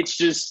 It's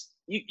just,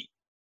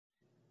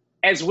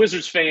 as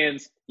Wizards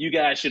fans, you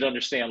guys should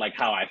understand like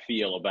how I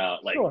feel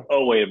about like, sure.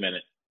 Oh, wait a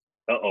minute.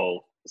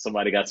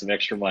 Somebody got some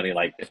extra money.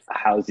 Like,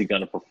 how is he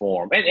going to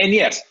perform? And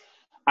yes,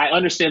 I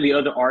understand the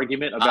other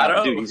argument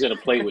about, dude, he's going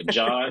to play with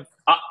John.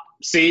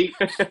 See,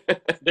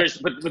 there's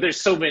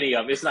so many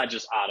of them. It's not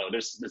just Otto.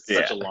 There's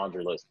such a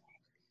laundry list.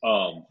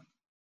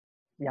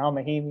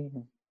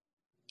 Yamahimi.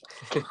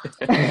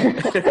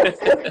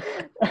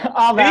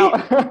 I'm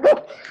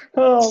out.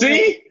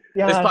 See?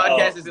 Yeah. This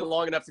podcast isn't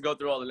long enough to go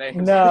through all the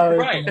names. No.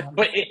 Right.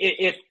 But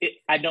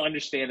I don't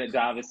understand that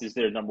Davis is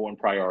their number one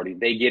priority.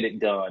 They get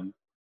it done.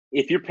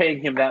 If you're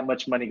paying him that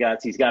much money, guys,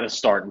 he's got to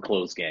start and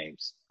close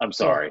games. I'm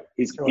sorry.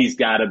 Sure. He's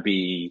got to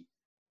be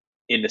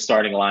in the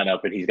starting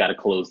lineup, and he's got to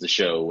close the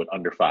show with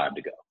under 5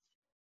 to go.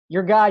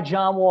 Your guy,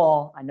 John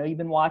Wall, I know you've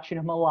been watching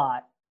him a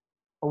lot.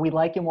 Are we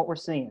liking what we're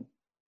seeing?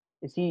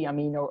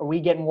 Are we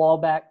getting Wall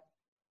back?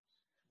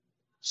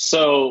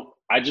 So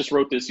I just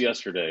wrote this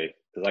yesterday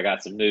because I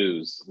got some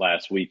news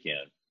last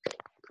weekend.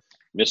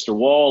 Mr.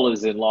 Wall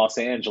is in Los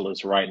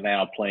Angeles right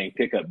now playing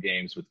pickup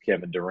games with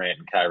Kevin Durant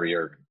and Kyrie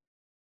Irving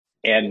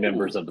and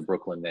members of the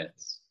Brooklyn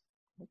Nets.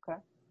 Okay.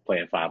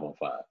 Playing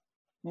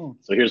 5-on-5.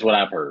 So here's what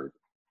I've heard.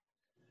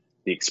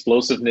 The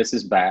explosiveness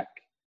is back.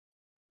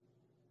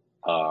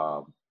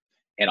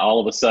 And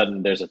all of a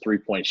sudden, there's a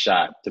 3-point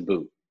shot to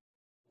boot.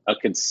 A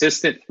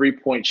consistent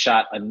 3-point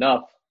shot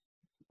enough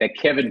that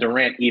Kevin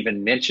Durant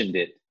even mentioned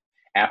it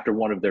after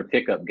one of their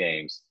pickup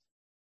games.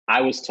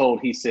 I was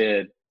told, he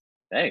said,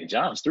 hey,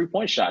 John's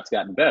 3-point shot's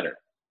gotten better.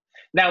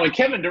 Now, when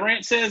Kevin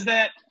Durant says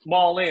that, I'm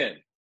all in.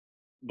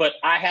 But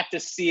I have to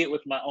see it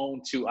with my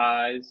own 2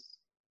 eyes.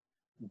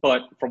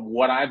 But from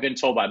what I've been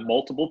told by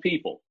multiple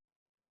people,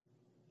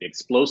 the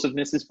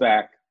explosiveness is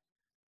back,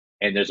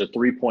 and there's a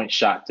 3-point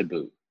shot to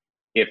boot.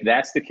 If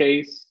that's the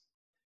case,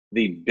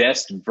 the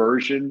best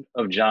version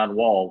of John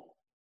Wall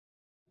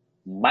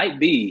might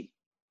be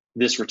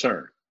this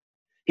return.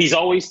 He's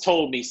always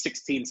told me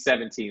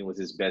 16-17 was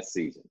his best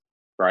season,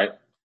 right?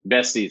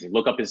 Best season.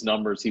 Look up his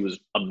numbers. He was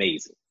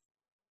amazing.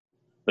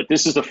 But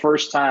this is the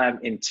first time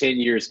in 10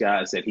 years,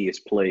 guys, that he has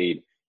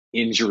played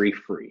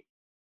injury-free.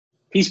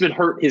 He's been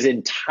hurt his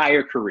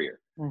entire career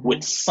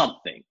with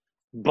something.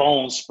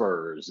 Bone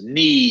spurs,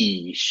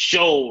 knee,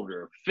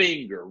 shoulder,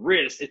 finger,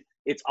 wrist.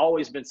 It's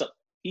always been something.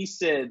 He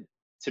said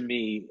to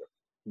me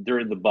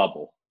during the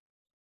bubble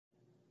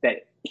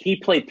that he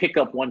played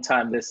pickup one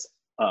time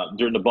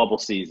during the bubble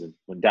season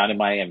when down in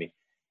Miami,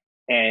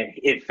 and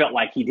it felt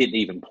like he didn't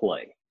even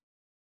play.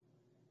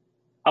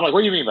 I'm like, what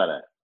do you mean by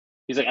that?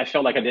 He's like, I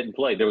felt like I didn't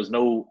play. There was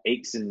no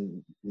aches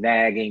and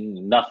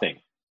nagging, nothing.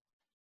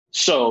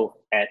 So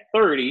at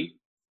 30,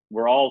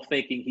 we're all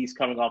thinking he's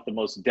coming off the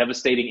most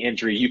devastating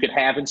injury you could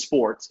have in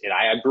sports, and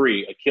I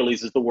agree,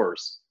 Achilles is the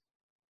worst.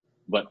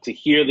 But to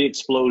hear the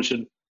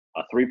explosion,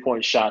 a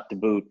 3-point shot to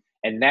boot,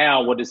 and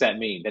now what does that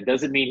mean? That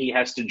doesn't mean he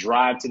has to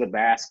drive to the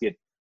basket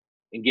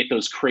and get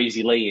those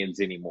crazy lay-ins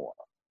anymore.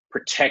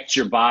 Protect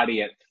your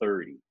body at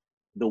 30.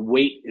 The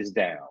weight is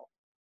down.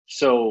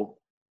 So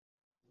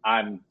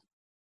I'm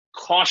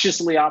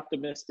cautiously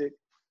optimistic.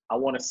 I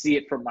want to see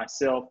it for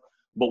myself.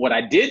 But what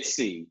I did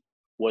see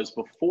was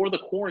before the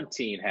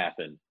quarantine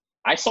happened,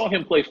 I saw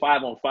him play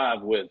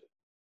 5-on-5 with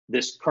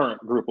this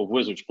current group of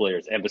Wizards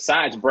players. And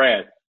besides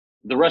Brad,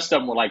 the rest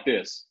of them were like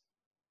this.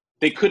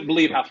 they couldn't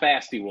believe how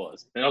fast he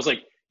was. And I was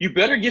like, you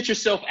better get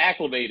yourself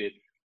acclimated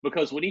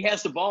because when he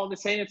has the ball in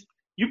his hands,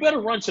 you better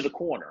run to the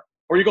corner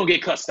or you're going to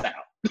get cussed out.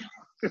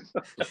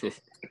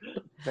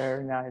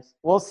 Very nice.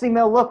 Well,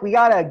 Simo, look, we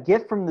got a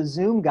gift from the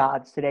Zoom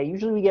gods today.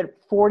 Usually we get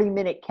a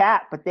 40-minute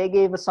cap, but they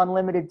gave us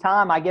unlimited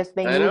time. I guess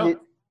they knew that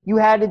you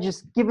had to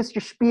just give us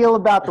your spiel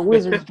about the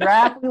Wizards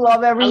draft. We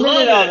love every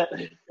minute of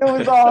it. It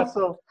was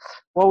awesome.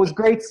 Well, it was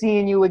great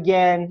seeing you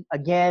again.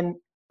 Again,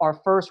 our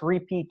first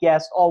repeat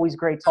guest. Always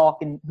great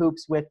talking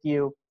hoops with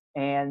you.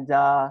 And,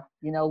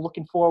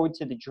 looking forward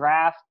to the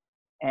draft.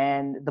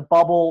 And the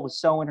bubble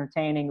was so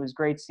entertaining. It was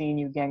great seeing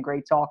you again.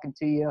 Great talking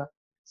to you.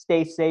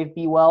 Stay safe,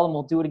 be well, and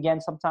we'll do it again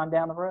sometime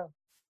down the road.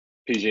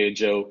 PJ and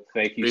Joe,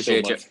 thank you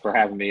so much for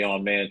having me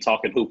on, man.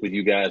 Talking hoop with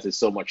you guys is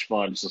so much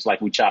fun. It's just like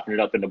we chopping it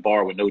up in the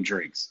bar with no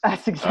drinks.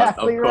 That's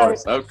exactly right.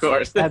 Of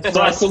course.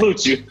 So I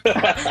salute you.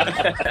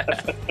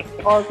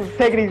 Awesome.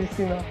 Take it easy,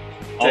 Simo.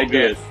 All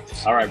good.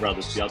 All right,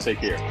 brothers. Y'all take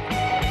care.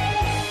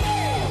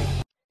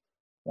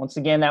 Once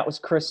again, that was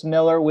Chris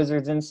Miller,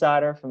 Wizards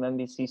Insider from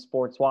NBC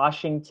Sports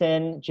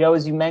Washington. Joe,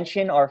 as you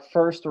mentioned, our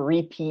first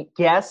repeat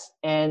guest.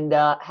 And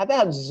how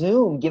about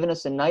Zoom giving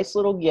us a nice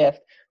little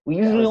gift? We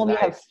usually only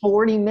have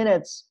 40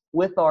 minutes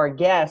with our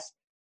guest,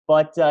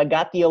 but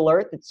got the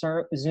alert that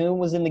Zoom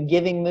was in the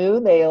giving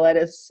mood. They let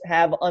us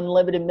have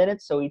unlimited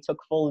minutes, so he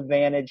took full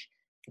advantage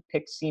to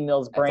pick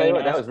C-Mill's brain.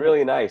 That was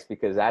really nice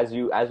because as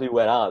we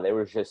went on, there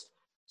was just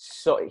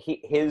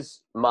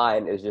his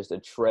mind is just a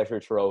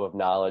treasure trove of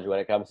knowledge when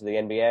it comes to the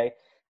NBA,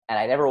 and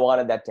I never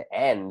wanted that to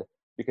end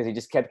because he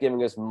just kept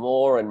giving us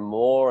more and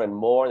more and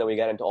more. And then we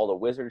got into all the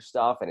Wizard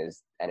stuff and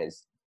his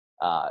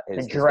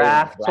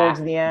draft towards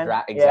the end.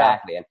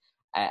 Exactly, yeah.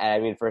 And I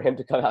mean, for him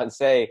to come out and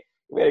say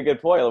he made a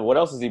good point. What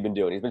else has he been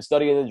doing? He's been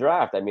studying the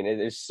draft. I mean,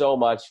 there's so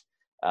much.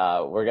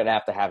 We're gonna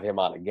have him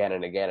on again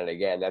and again and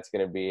again. That's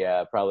gonna be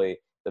probably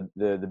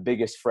the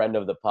biggest friend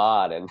of the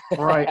pod, and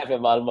right. have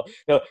him on.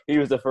 He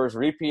was the first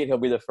repeat. He'll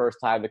be the first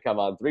time to come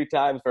on 3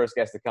 times, first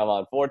guest to come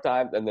on 4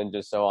 times, and then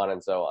just so on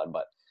and so on.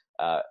 But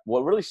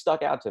what really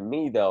stuck out to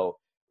me though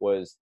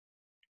was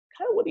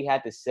kind of what he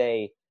had to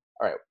say.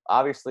 All right,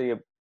 obviously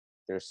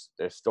there's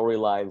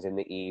storylines in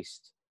the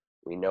East,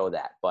 we know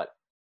that, but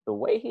the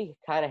way he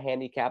kind of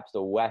handicaps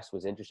the West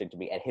was interesting to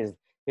me, and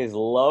his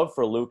love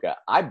for Luka,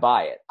 I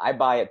buy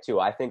it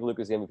too. I think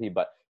Luka's the MVP,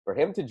 but for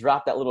him to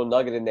drop that little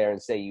nugget in there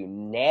and say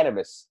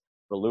unanimous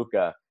for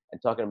Luka and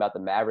talking about the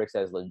Mavericks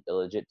as a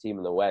legit team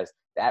in the West,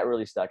 that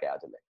really stuck out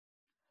to me.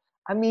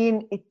 I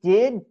mean, it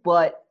did,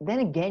 but then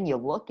again, you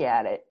look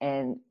at it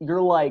and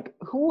you're like,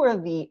 who are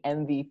the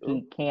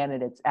MVP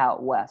candidates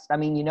out West? I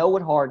mean, you know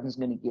what Harden's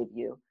going to give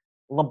you.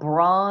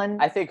 LeBron.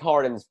 I think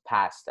Harden's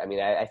passed. I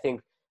mean, I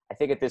think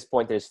at this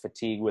point there's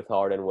fatigue with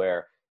Harden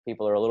where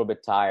people are a little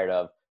bit tired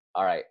of,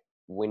 all right,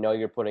 we know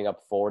you're putting up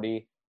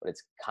 40, but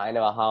it's kind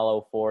of a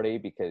hollow 40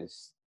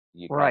 because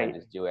you kind of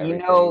just do everything.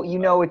 You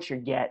know what you're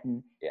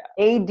getting. Yeah.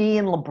 AD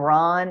and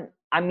LeBron,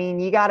 I mean,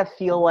 you got to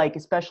feel like,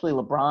 especially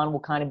LeBron will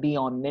kind of be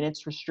on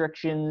minutes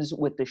restrictions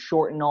with the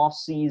shortened off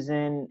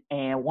season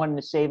and wanting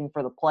to save him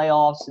for the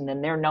playoffs, and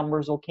then their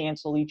numbers will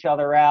cancel each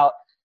other out.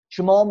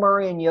 Jamal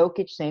Murray and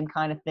Jokic, same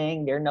kind of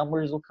thing. Their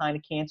numbers will kind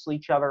of cancel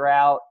each other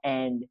out,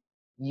 and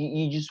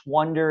you just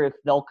wonder if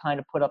they'll kind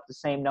of put up the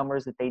same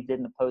numbers that they did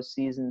in the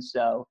postseason.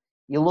 So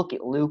you look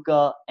at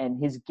Luka,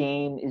 and his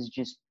game is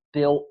just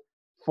built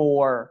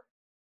for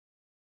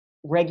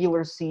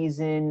regular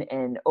season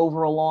and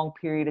over a long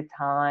period of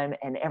time,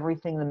 and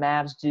everything the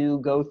Mavs do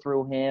go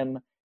through him.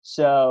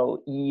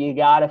 So you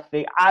got to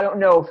figure – I don't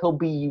know if he'll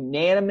be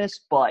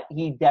unanimous, but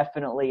he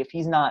definitely – if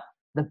he's not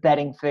the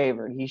betting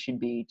favorite, he should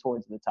be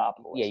towards the top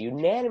of the list. Yeah,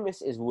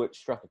 unanimous is what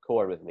struck a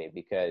chord with me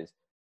because,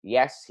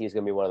 yes, he's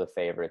going to be one of the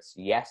favorites.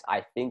 Yes,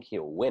 I think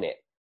he'll win it.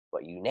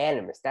 But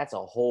unanimous, that's a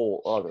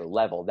whole other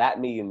level. That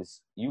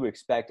means you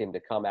expect him to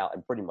come out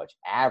and pretty much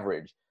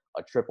average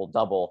a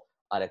triple-double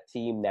on a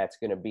team that's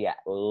going to be at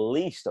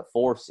least a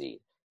 4 seed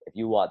if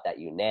you want that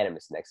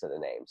unanimous next to the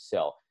name.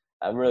 So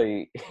I'm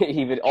really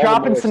even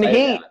dropping some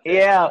heat.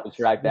 Yeah. To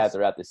track that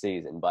throughout the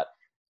season. But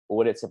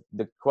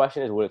the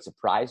question is, would it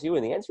surprise you?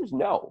 And the answer is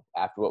no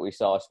after what we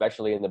saw,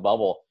 especially in the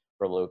bubble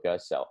from Luka.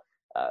 So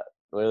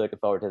really looking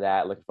forward to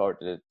that. Looking forward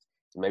to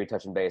maybe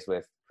touching base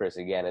with Chris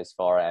again as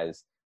far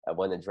as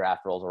when the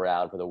draft rolls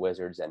around for the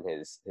Wizards and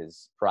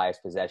his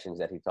prized possessions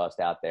that he tossed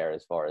out there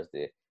as far as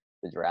the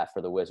draft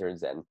for the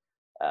Wizards. And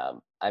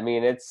I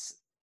mean, it's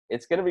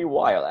going to be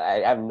wild. I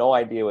have no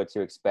idea what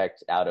to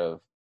expect out of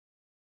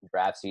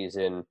draft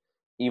season,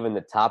 even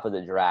the top of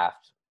the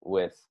draft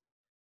with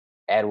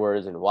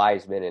Edwards and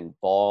Wiseman and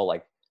Ball.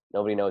 Like,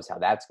 nobody knows how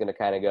that's going to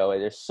kind of go.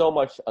 There's so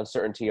much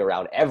uncertainty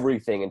around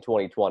everything in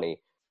 2020.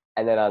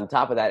 And then on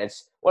top of that,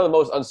 it's one of the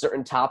most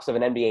uncertain tops of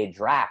an NBA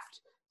draft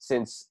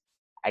since,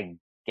 I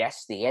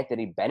guess, the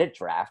Anthony Bennett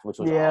draft, which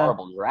was a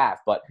horrible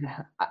draft. But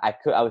I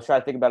was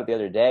trying to think about it the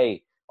other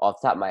day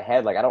off the top of my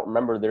head. Like, I don't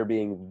remember there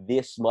being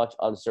this much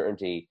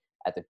uncertainty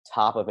at the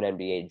top of an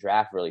NBA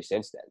draft really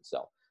since then.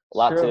 So a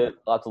lot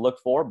to look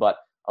for, but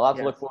a lot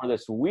to look for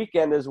this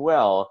weekend as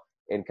well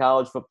in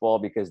college football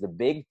because the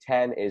Big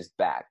Ten is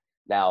back.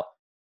 Now,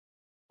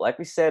 like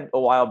we said a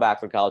while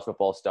back when college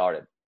football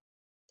started,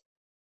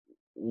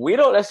 we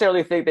don't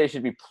necessarily think they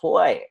should be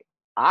playing.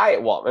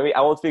 Maybe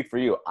I won't speak for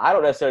you. I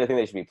don't necessarily think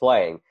they should be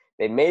playing.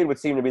 They made what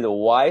seemed to be the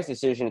wise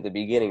decision at the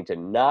beginning to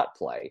not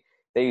play.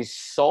 They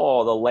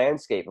saw the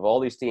landscape of all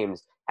these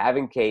teams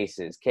having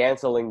cases,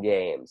 canceling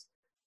games,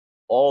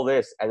 all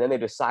this, and then they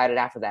decided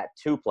after that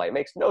to play. It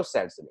makes no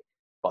sense to me.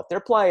 But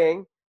they're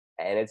playing,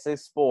 and it's a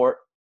sport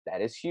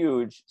that is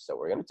huge, so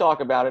we're going to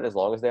talk about it as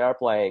long as they are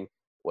playing,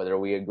 whether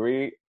we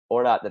agree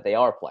or not that they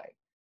are playing.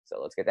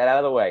 So let's get that out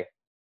of the way.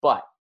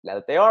 But now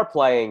that they are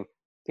playing,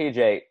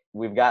 PJ,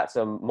 we've got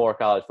some more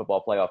college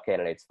football playoff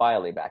candidates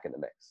finally back in the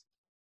mix.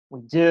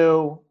 We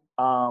do.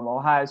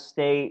 Ohio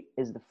State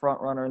is the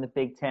front runner in the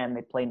Big Ten.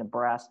 They play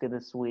Nebraska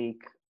this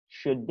week.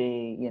 Should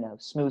be,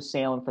 smooth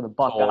sailing for the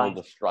Buckeyes. Total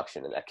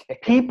destruction in that game.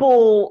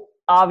 People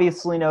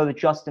obviously know that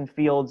Justin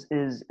Fields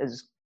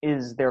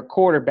is their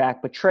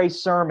quarterback, but Trey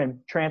Sermon,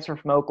 transfer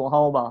from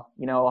Oklahoma.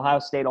 Ohio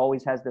State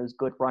always has those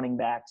good running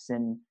backs,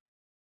 and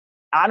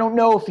I don't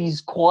know if he's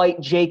quite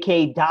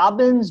J.K.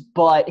 Dobbins,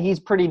 but he's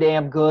pretty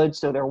damn good,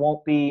 so there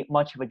won't be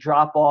much of a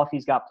drop-off.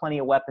 He's got plenty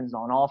of weapons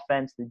on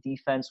offense. The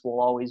defense will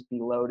always be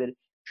loaded.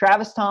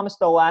 Travis Thomas,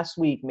 though, last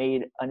week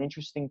made an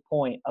interesting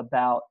point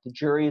about the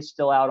jury is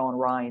still out on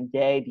Ryan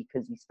Day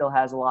because he still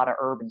has a lot of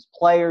Urban's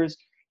players.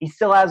 He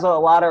still has a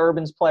lot of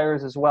Urban's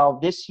players as well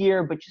this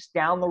year, but just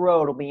down the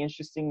road, it'll be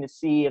interesting to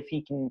see if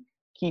he can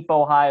keep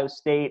Ohio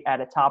State at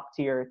a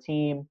top-tier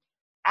team.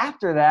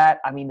 After that,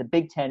 the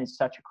Big Ten is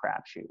such a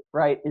crapshoot,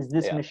 right? Is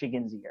this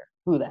Michigan's year?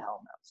 Who the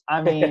hell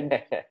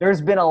knows?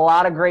 There's been a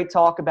lot of great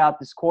talk about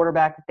this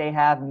quarterback that they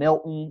have,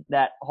 Milton,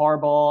 that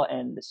Harbaugh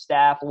and the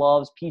staff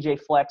loves.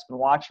 PJ Fleck's been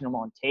watching him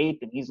on tape,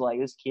 and he's like,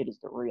 this kid is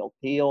the real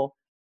deal.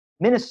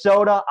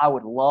 Minnesota, I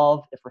would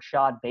love if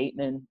Rashad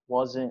Bateman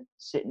wasn't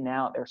sitting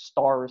out, their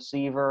star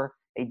receiver.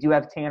 They do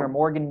have Tanner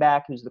Morgan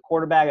back, who's the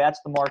quarterback.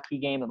 That's the marquee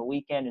game of the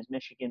weekend is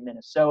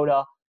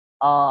Michigan-Minnesota.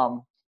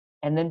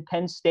 And then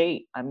Penn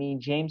State.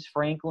 James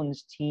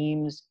Franklin's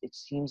teams, it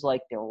seems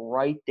like they're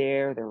right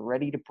there. They're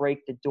ready to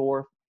break the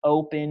door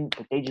open,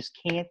 but they just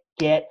can't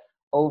get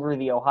over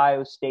the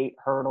Ohio State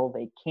hurdle.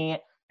 They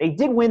can't. They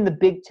did win the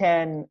Big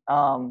Ten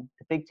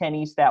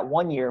East that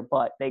one year,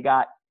 but they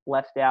got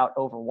left out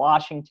over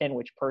Washington,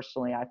 which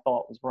personally I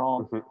thought was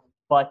wrong. Mm-hmm.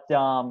 But,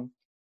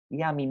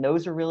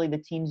 those are really the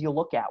teams you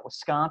look at.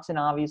 Wisconsin,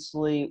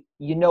 obviously,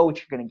 you know what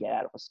you're going to get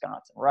out of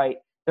Wisconsin, right?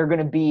 They're going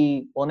to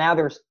be – now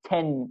there's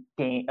 8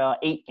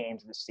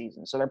 games this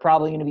season. So they're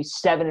probably going to be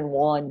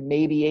 7-1,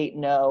 maybe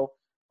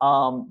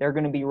 8-0. They're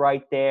going to be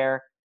right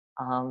there.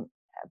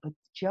 But,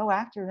 Joe,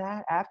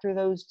 after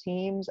those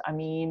teams,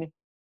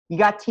 you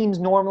got teams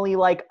normally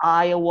like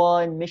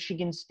Iowa and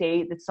Michigan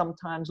State that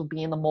sometimes will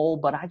be in the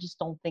mold, but I just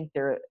don't think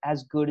they're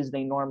as good as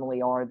they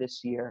normally are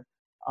this year.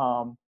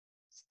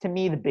 To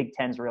me, the Big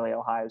Ten's really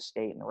Ohio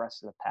State and the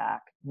rest of the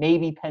pack.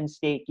 Maybe Penn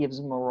State gives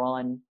them a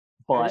run.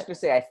 But I was just going to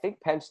say, I think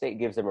Penn State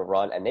gives them a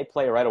run, and they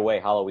play right away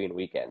Halloween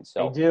weekend.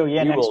 So they do,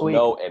 you next will week.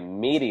 know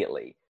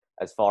immediately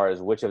as far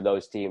as which of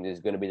those teams is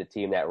going to be the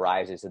team that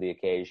rises to the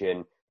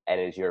occasion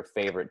and is your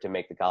favorite to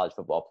make the college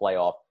football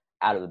playoff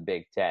out of the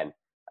Big Ten.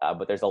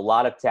 But there's a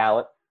lot of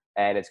talent,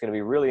 and it's going to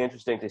be really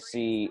interesting to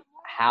see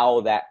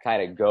how that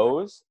kind of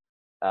goes.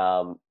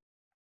 I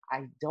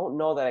don't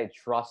know that I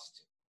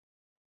trust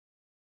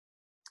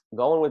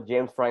going with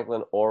James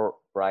Franklin or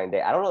Ryan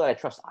Day. I don't know that I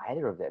trust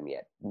either of them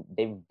yet.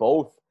 They've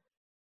both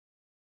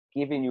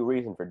giving you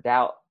reason for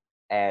doubt.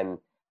 And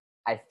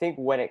I think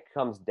when it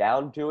comes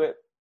down to it,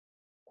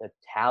 the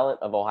talent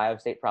of Ohio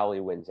State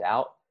probably wins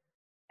out.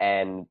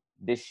 And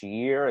this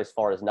year, as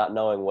far as not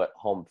knowing what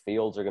home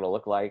fields are going to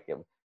look like,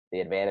 and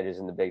the advantages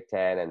in the Big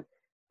Ten, and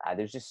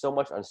there's just so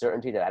much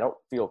uncertainty that I don't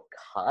feel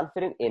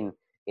confident in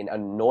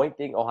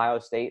anointing Ohio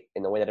State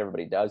in the way that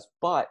everybody does.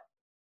 But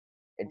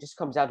it just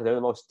comes down to they're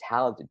the most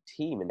talented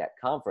team in that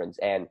conference.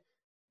 And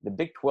the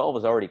Big 12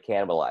 has already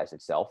cannibalized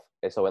itself.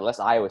 And so unless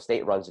Iowa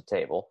State runs the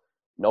table,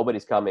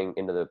 nobody's coming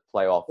into the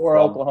playoff. Or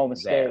Oklahoma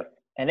State.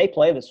 And they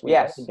play this week.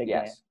 Yes,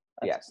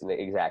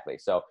 exactly.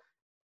 So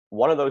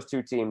one of those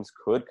two teams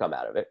could come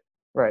out of it.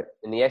 Right.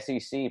 In the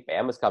SEC,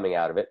 Bama's coming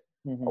out of it.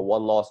 Mm-hmm. A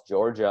one-loss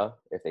Georgia,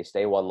 if they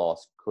stay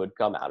one-loss, could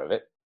come out of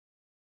it.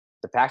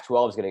 The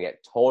Pac-12 is going to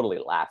get totally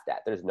laughed at.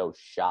 There's no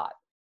shot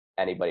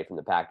anybody from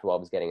the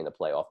Pac-12 is getting in the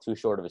playoff. Too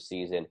short of a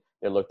season.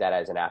 They're looked at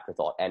as an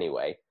afterthought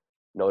anyway.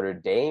 Notre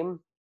Dame,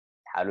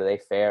 how do they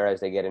fare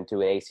as they get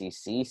into an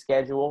ACC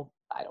schedule?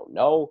 I don't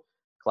know.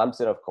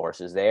 Clemson, of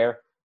course, is there.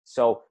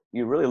 So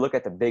you really look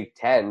at the Big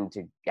Ten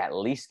to at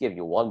least give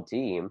you one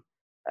team.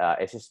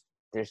 It's just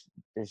there's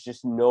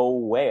just no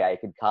way I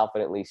could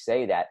confidently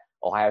say that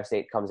Ohio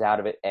State comes out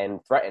of it and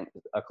threatens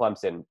a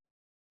Clemson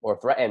or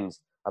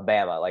threatens a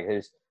Bama. Like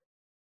there's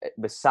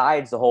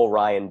besides the whole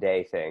Ryan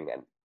Day thing,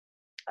 and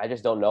I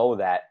just don't know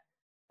that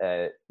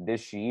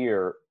this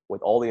year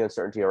with all the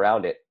uncertainty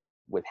around it,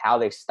 with how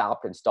they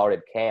stopped and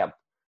started camp.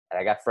 And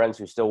I got friends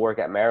who still work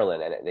at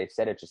Maryland, and they've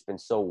said it's just been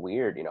so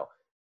weird,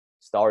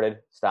 started,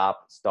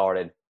 stopped,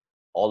 started,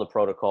 all the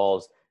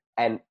protocols.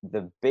 And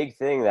the big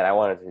thing that I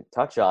wanted to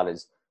touch on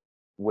is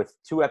with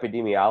two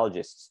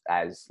epidemiologists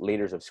as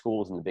leaders of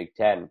schools in the Big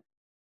Ten,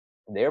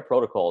 their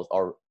protocols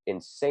are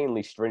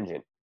insanely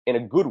stringent in a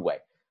good way.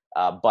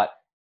 But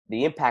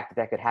the impact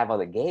that could have on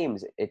the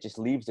games, it just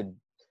leaves the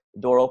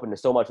door open to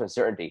so much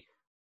uncertainty.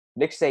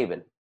 Nick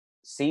Saban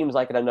seems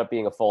like it ended up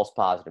being a false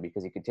positive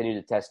because he continued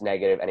to test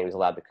negative and he was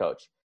allowed to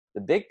coach.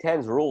 The Big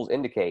Ten's rules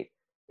indicate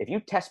if you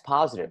test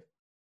positive,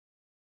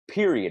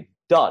 period,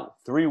 done,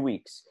 3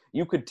 weeks,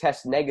 you could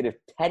test negative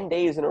 10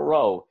 days in a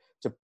row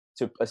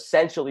to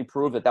essentially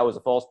prove that was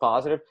a false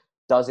positive.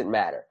 Doesn't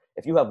matter.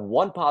 If you have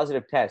one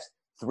positive test,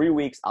 3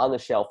 weeks on the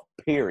shelf,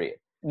 period.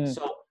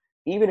 So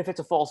even if it's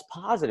a false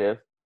positive,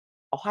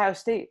 Ohio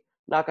State,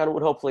 knock on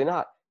wood, hopefully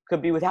not,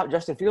 could be without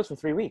Justin Fields for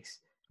 3 weeks.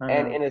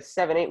 And in a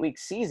 7-8 week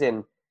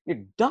season,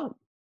 you're done.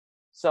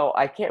 So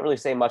I can't really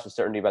say much with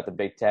certainty about the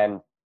Big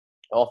Ten.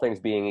 All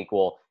things being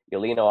equal, you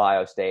lean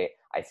Ohio State.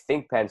 I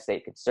think Penn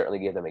State could certainly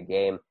give them a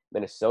game.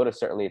 Minnesota,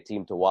 certainly a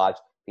team to watch.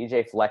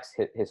 PJ Fleck's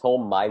his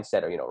whole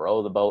mindset of,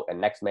 row the boat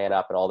and next man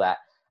up and all that.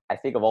 I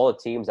think of all the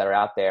teams that are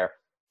out there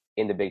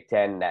in the Big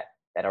Ten that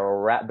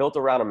are built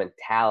around a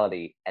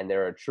mentality and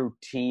they're a true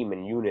team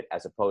and unit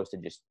as opposed to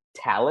just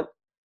talent,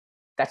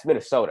 that's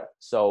Minnesota.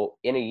 So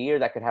in a year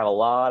that could have a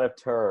lot of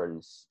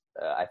turns,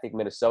 I think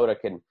Minnesota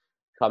can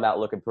come out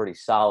looking pretty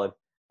solid,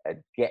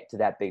 get to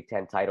that Big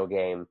Ten title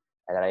game,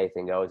 and then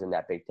anything goes in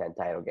that Big Ten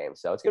title game.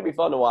 So it's going to be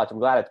fun to watch. I'm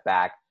glad it's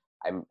back.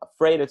 I'm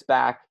afraid it's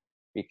back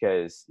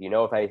because,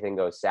 if anything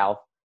goes south,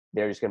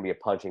 they're just going to be a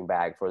punching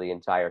bag for the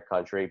entire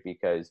country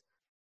because,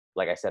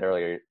 like I said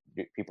earlier,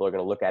 people are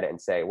going to look at it and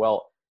say,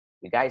 well,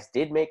 you guys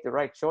did make the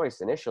right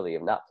choice initially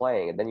of not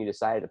playing, and then you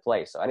decided to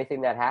play. So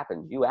anything that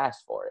happens, you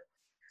asked for it.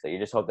 So you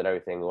just hope that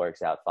everything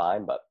works out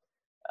fine. But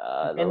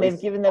and they've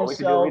given all we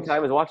can do themselves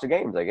anytime is watch the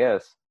games, I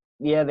guess.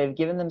 Yeah, they've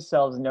given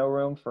themselves no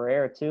room for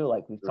error too,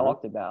 like we've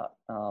talked about.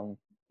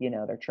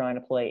 They're trying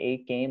to play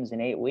 8 games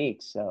in 8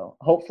 weeks, so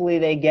hopefully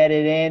they get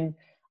it in.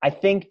 I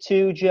think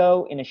too,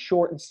 Joe, in a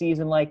shortened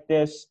season like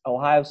this,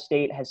 Ohio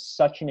State has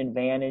such an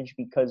advantage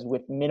because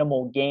with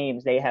minimal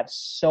games, they have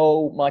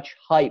so much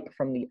hype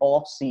from the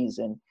off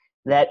season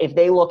that if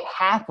they look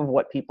half of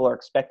what people are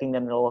expecting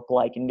them to look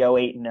like and go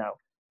 8-0,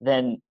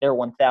 then they're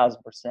 1,000%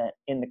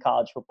 in the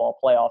college football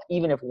playoff.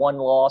 Even if one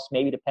loss,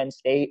 maybe to Penn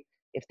State,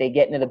 if they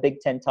get into the Big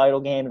Ten title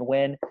game and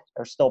win,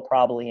 they're still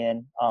probably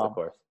in. Of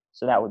course.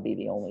 So that would be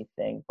the only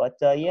thing. But,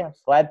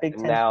 glad Big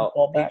Ten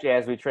football back. PJ,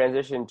 as we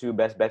transition to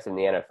best bets in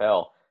the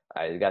NFL,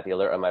 I got the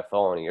alert on my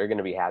phone. You're going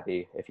to be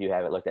happy if you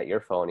haven't looked at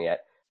your phone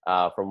yet.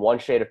 From one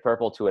shade of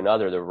purple to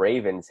another, the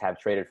Ravens have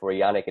traded for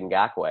Yannick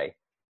Ngakoue,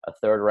 a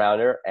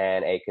third-rounder,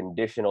 and a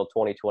conditional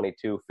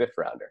 2022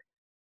 fifth-rounder.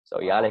 So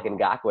Yannick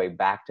Ngakoue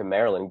back to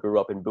Maryland, grew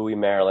up in Bowie,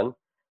 Maryland,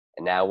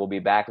 and now will be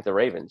back with the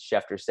Ravens.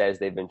 Schefter says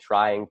they've been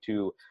trying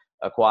to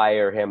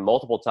acquire him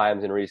multiple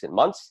times in recent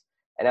months,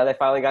 and now they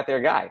finally got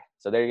their guy.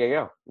 So there you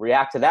go.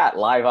 React to that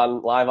live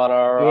on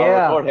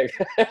our recording.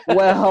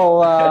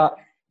 Well,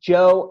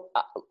 Joe,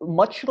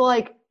 much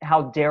like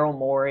how Daryl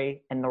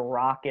Morey and the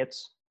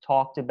Rockets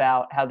talked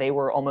about how they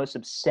were almost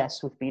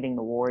obsessed with beating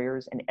the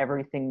Warriors and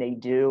everything they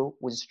do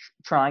was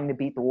trying to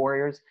beat the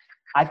Warriors,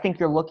 I think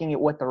you're looking at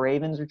what the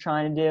Ravens are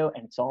trying to do,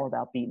 and it's all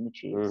about beating the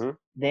Chiefs. Mm-hmm.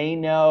 They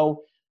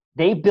know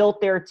they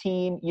built their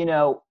team.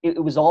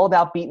 It was all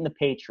about beating the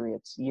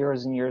Patriots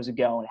years and years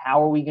ago, and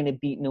how are we going to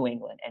beat New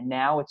England? And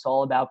now it's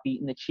all about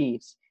beating the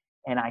Chiefs.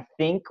 And I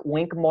think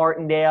Wink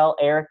Martindale,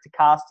 Eric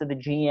DeCosta, the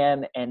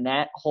GM, and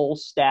that whole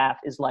staff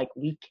is like,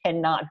 we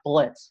cannot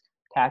blitz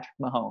Patrick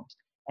Mahomes.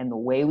 And the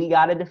way we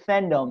got to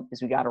defend him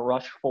is we got to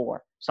rush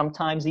 4,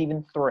 sometimes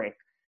even 3.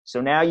 So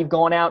now you've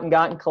gone out and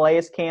gotten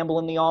Calais Campbell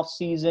in the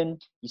offseason.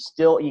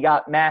 You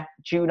got Matt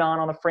Judon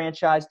on a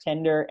franchise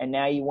tender, and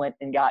now you went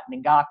and got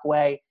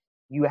Ngakoue.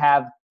 You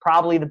have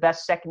probably the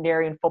best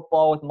secondary in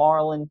football with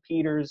Marlon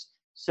Peters.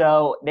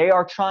 So they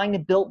are trying to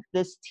build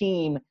this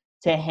team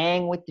to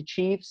hang with the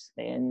Chiefs,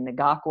 and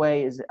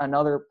Ngakoue is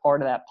another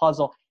part of that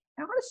puzzle.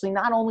 And honestly,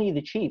 not only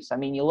the Chiefs. I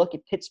mean, you look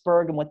at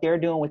Pittsburgh and what they're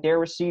doing with their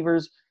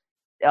receivers.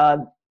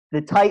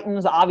 The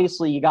Titans,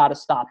 obviously, you got to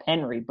stop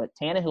Henry, but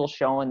Tannehill's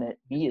showing that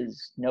he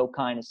is no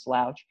kind of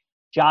slouch.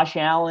 Josh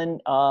Allen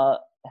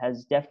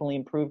has definitely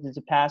improved as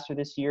a passer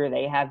this year.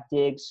 They have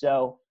Diggs.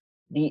 So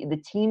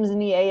the teams in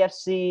the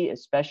AFC,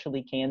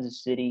 especially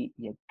Kansas City,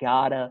 you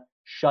got to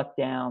shut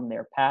down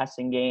their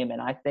passing game.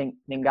 And I think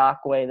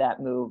Ngakoue,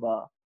 that move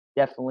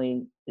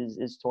definitely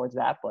is towards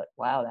that. But,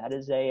 wow, that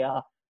is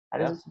a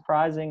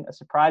surprising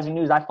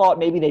news. I thought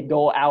maybe they'd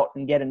go out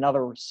and get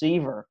another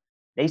receiver.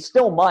 They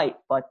still might,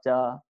 but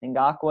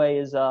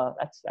Ngakoue is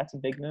that's a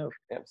big move.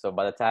 Yeah, so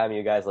by the time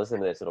you guys listen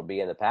to this, it'll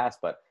be in the past.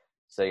 But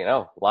so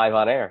live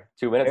on air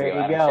 2 minutes there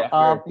ago. You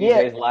go.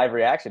 PJ's live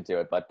reaction to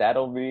it, but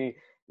that'll be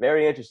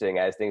very interesting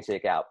as things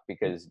shake out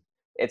because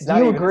it's. Do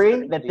you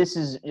agree that this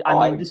is?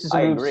 This is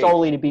a move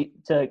solely to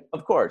beat to.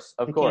 Of course,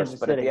 but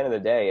City. At the end of the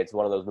day, it's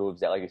one of those moves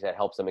that, like you said,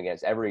 helps them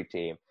against every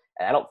team.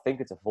 And I don't think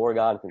it's a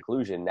foregone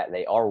conclusion that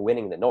they are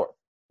winning the North.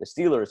 The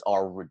Steelers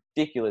are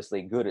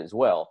ridiculously good as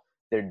well.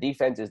 Their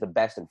defense is the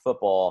best in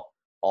football.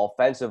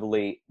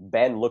 Offensively,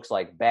 Ben looks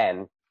like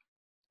Ben.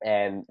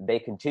 And they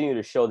continue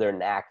to show their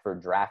knack for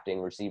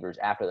drafting receivers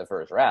after the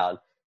first round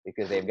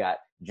because they've got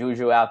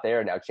Juju out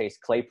there. Now Chase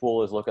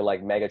Claypool is looking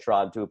like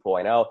Megatron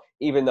 2.0,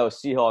 even though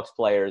Seahawks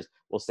players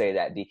will say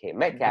that DK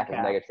Metcalf is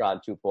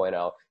Megatron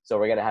 2.0. So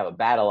we're going to have a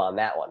battle on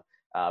that one.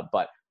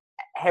 But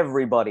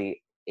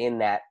everybody in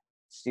that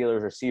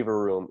Steelers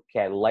receiver room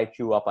can light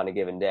you up on a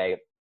given day.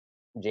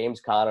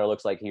 James Conner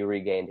looks like he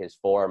regained his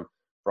form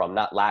from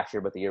not last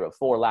year, but the year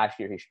before. Last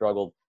year he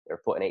struggled.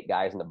 They're putting 8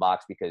 guys in the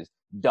box because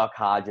Duck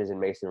Hodges and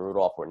Mason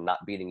Rudolph were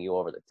not beating you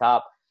over the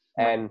top.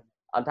 And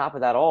on top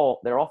of that all,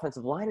 their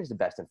offensive line is the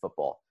best in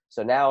football.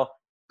 So now,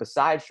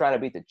 besides trying to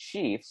beat the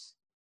Chiefs,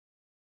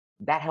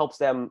 that helps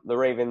them, the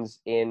Ravens,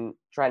 in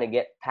trying to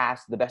get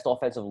past the best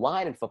offensive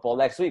line in football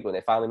next week when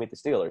they finally meet the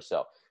Steelers.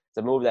 So it's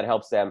a move that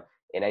helps them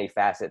in any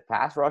facet.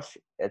 Pass rush,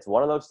 it's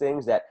one of those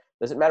things that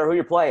doesn't matter who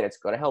you're playing, it's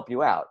going to help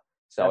you out.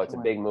 So Definitely. It's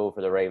a big move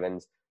for the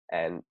Ravens.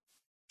 And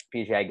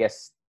PJ, I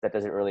guess that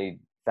doesn't really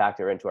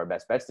factor into our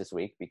best bets this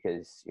week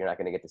because you're not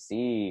going to get to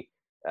see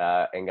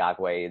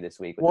Ngakoue this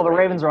week. Well, the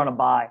Ravens are on a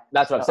bye.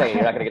 That's what I'm saying.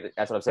 You're not going to get.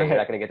 That's what I'm saying. You're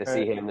not going to get to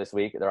see him this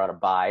week. They're on a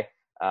bye.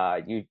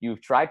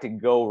 You've tried to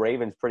go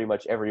Ravens pretty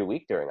much every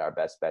week during our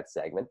best bet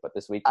segment, but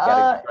this week you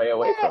got to stray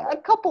away from it.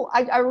 A couple.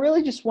 I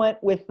really just went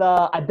with.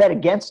 I bet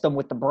against them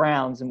with the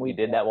Browns, and we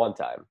did that one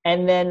time.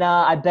 And then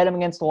I bet them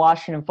against the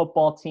Washington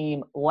football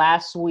team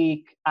last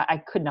week. I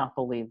could not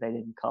believe they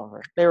didn't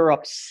cover. They were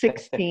up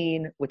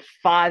 16 with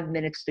 5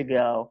 minutes to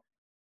go.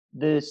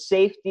 The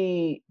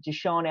safety,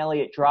 Deshaun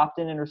Elliott, dropped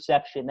an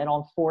interception. Then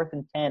on 4th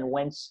and 10,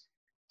 Wentz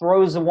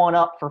throws the one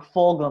up for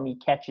Fulgham. He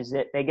catches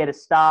it. They get a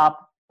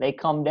stop. They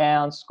come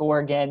down, score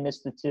again,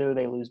 miss the 2.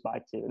 They lose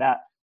by 2.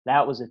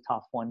 That was a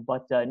tough one.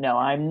 But, no,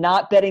 I'm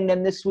not betting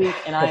them this week,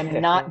 and I'm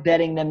not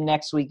betting them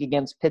next week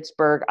against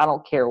Pittsburgh. I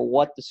don't care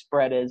what the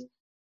spread is.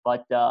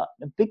 But a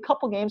big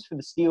couple games for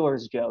the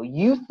Steelers, Joe.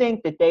 You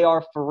think that they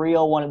are, for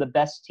real, one of the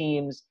best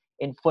teams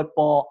in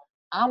football.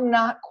 I'm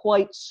not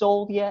quite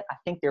sold yet. I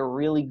think they're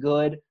really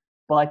good.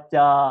 But,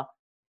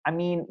 I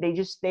mean,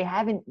 they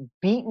haven't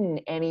beaten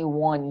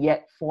anyone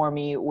yet for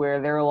me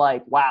where they're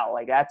like, wow,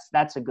 like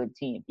that's a good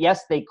team.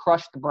 Yes, they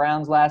crushed the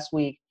Browns last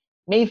week.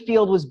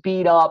 Mayfield was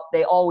beat up.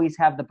 They always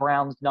have the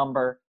Browns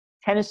number.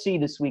 Tennessee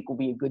this week will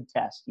be a good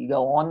test. You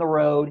go on the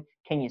road.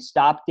 Can you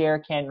stop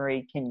Derrick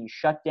Henry? Can you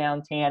shut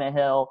down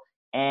Tannehill?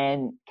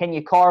 And can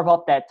you carve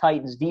up that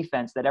Titans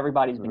defense that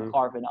everybody's been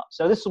carving up?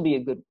 So this will be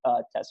a good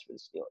test for the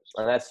Steelers.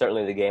 And that's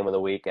certainly the game of the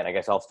week. And I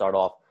guess I'll start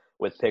off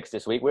with picks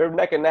this week. We're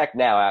neck and neck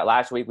now.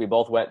 Last week we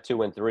both went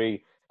 2 and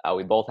 3.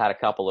 We both had a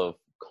couple of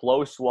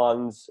close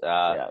ones.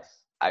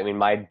 Yes. I mean,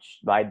 my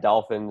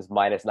Dolphins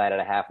minus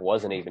 9.5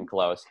 wasn't even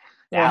close.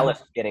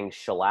 Dallas getting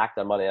shellacked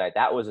on Monday night.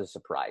 That was a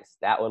surprise.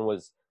 That one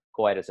was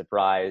quite a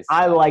surprise.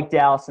 I liked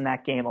Dallas in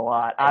that game a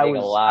lot. I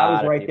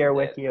was right there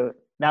with you.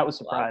 That was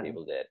surprising. A lot of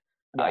people did.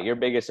 Your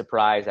biggest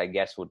surprise, I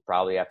guess, would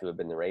probably have to have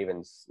been the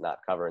Ravens not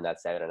covering that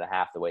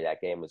 7.5 the way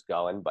that game was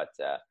going. But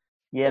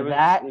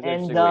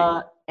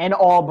and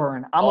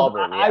Auburn.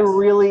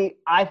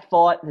 I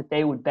thought that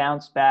they would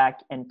bounce back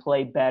and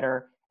play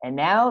better. And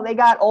now they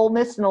got Ole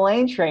Miss in the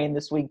lane train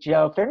this week,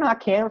 Joe. If they're not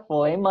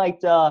careful, they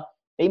might drop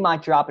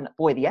it.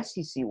 Boy, the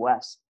SEC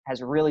West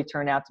has really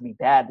turned out to be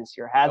bad this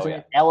year, hasn't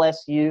it?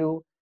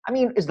 LSU. I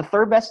mean, is the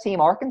third best team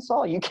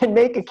Arkansas? You can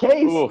make a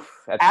case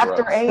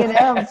after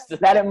A&M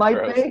that it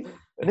might be.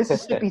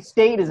 Mississippi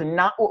State is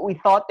not what we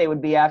thought they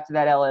would be after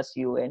that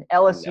LSU win.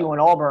 LSU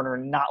and Auburn are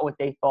not what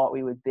they thought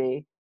we would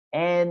be.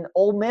 And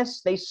Ole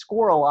Miss, they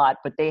score a lot,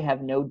 but they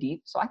have no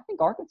deep. So I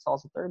think Arkansas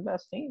is the third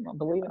best team. I'm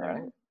believing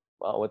it.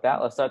 Well, with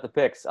that, let's start the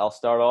picks. I'll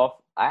start off.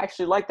 I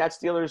actually like that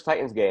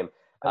Steelers-Titans game.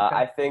 Okay.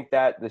 I think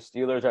that the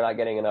Steelers are not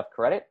getting enough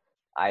credit.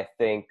 I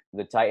think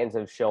the Titans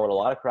have shown a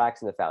lot of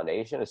cracks in the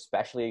foundation,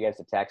 especially against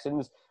the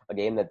Texans, a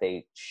game that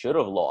they should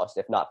have lost,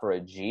 if not for a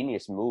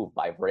genius move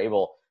by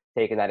Vrabel,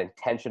 taking that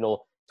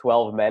intentional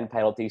 12-men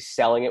penalty,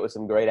 selling it with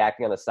some great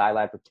acting on the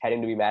sideline,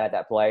 pretending to be mad at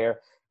that player.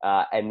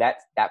 And that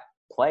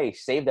play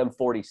saved them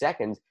 40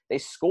 seconds. They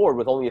scored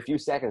with only a few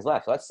seconds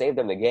left, so that saved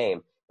them the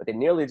game. But they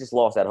nearly just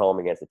lost at home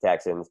against the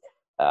Texans.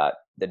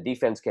 The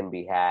defense can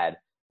be had.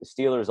 The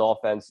Steelers'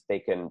 offense, they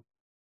can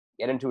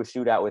get into a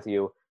shootout with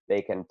you.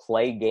 They can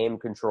play game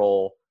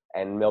control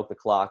and milk the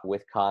clock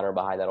with Connor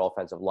behind that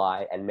offensive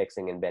line and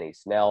mixing in Benny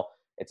Snell.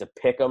 It's a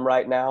pick 'em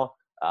right now.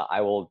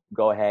 I will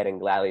go ahead and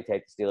gladly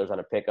take the Steelers on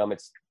a pick 'em.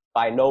 It's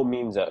by no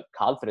means a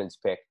confidence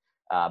pick,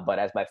 but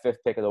as my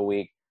 5th pick of the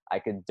week, I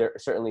could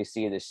certainly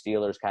see the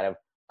Steelers kind of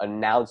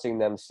announcing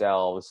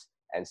themselves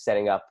and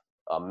setting up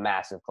a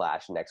massive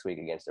clash next week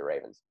against the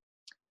Ravens.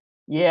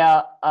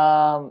 Yeah,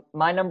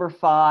 my number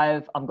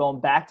 5, I'm going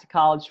back to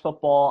college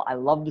football. I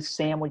love the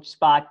sandwich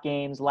spot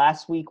games.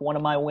 Last week, one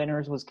of my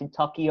winners was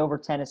Kentucky over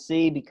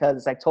Tennessee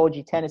because I told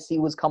you Tennessee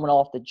was coming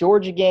off the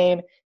Georgia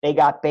game. They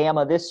got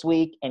Bama this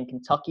week, and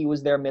Kentucky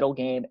was their middle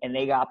game, and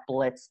they got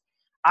blitzed.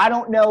 I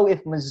don't know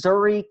if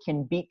Missouri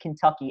can beat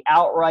Kentucky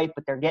outright,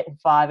 but they're getting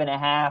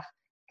 5.5.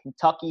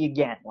 Kentucky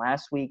again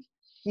last week,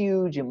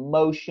 huge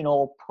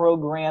emotional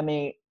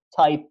programming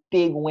type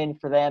big win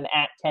for them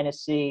at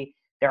Tennessee.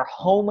 They're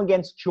home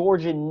against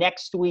Georgia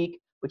next week,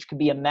 which could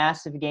be a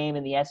massive game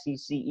in the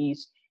SEC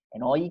East.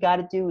 And all you got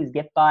to do is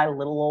get by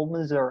little old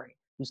Missouri,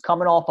 who's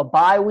coming off a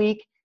bye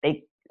week.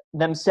 They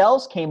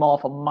themselves came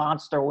off a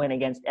monster win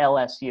against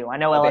LSU. I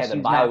know They LSU's had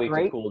the bye not week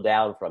great. to cool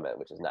down from it,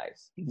 which is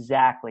nice.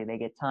 Exactly. They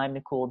get time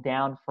to cool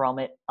down from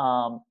it.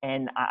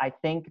 And I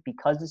think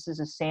because this is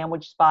a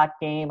sandwich spot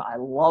game, I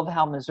love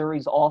how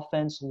Missouri's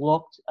offense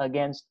looked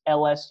against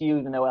LSU,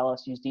 even though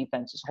LSU's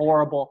defense is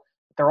horrible.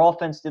 Their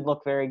offense did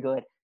look very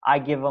good. I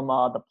give them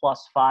the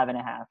plus 5.5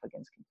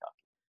 against Kentucky.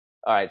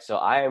 All right, so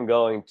I am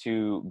going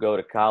to go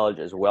to college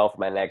as well for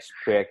my next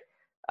pick.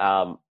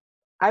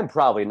 I'm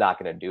probably not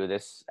going to do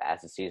this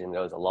as the season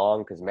goes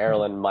along because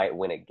Maryland might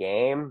win a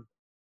game,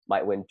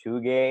 might win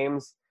 2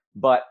 games.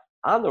 But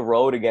on the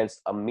road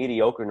against a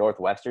mediocre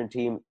Northwestern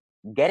team,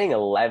 getting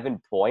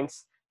 11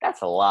 points,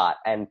 that's a lot.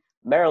 And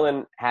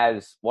Maryland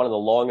has one of the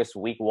longest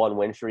week 1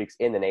 win streaks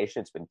in the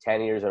nation. It's been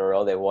 10 years in a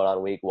row they won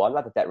on week 1.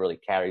 Not that that really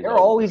carries over.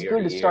 They're always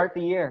good to start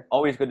the year.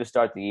 Always good to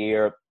start the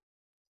year.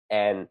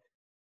 And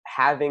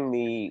having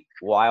the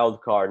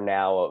wild card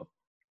now of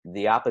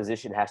the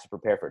opposition has to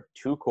prepare for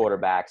 2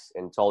 quarterbacks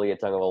in Taulia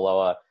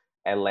Tagovailoa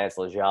and Lance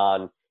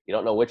LeJean. You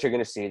don't know what you're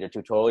going to see. They're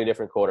 2 totally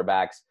different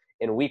quarterbacks.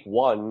 In week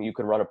 1, you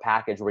can run a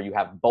package where you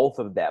have both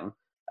of them.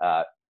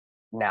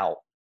 Now,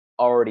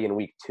 already in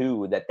week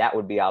 2, that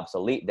would be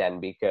obsolete then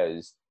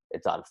because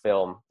it's on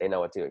film. They know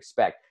what to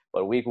expect.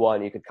 But week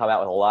 1, you could come out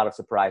with a lot of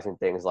surprising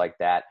things like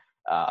that.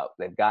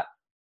 They've got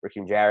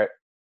Raheem Jarrett,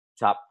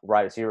 top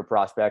wide receiver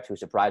prospect, who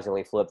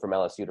surprisingly flipped from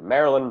LSU to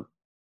Maryland.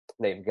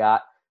 They've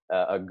got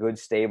a good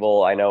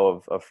stable, I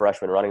know, of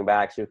freshman running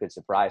backs who could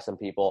surprise some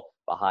people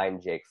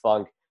behind Jake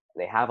Funk.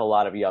 And they have a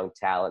lot of young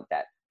talent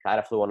that kind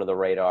of flew under the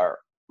radar.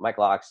 Mike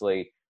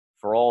Locksley,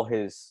 for all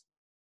his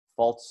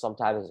faults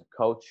sometimes as a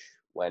coach,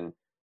 when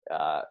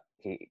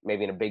he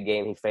maybe in a big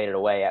game he faded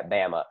away at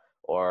Bama,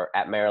 or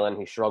at Maryland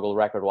he struggled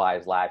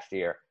record-wise last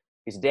year.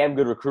 He's a damn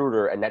good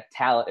recruiter, and that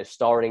talent is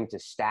starting to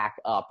stack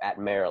up at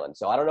Maryland.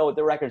 So I don't know what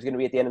the record's going to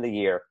be at the end of the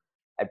year.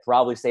 I'd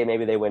probably say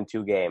maybe they win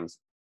 2 games.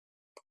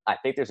 I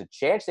think there's a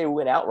chance they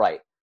win outright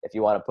if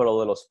you want to put a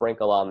little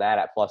sprinkle on that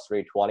at plus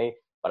 320.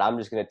 But I'm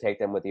just going to take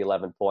them with the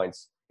 11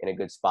 points in a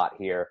good spot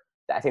here.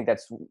 I think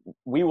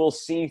we will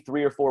see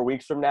 3 or 4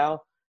 weeks from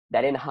now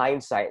that in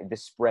hindsight,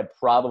 this spread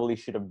probably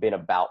should have been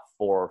about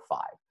 4 or 5.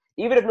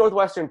 Even if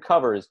Northwestern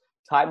covers,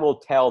 time will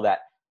tell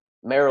that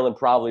Maryland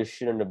probably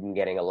shouldn't have been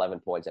getting 11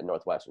 points at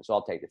Northwestern. So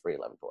I'll take the free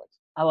 11 points.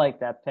 I like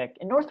that pick.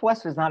 And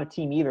Northwestern's not a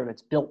team either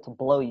that's built to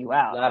blow you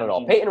out. Not at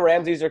all. Peyton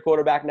Ramsey's their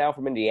quarterback now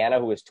from Indiana,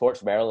 who has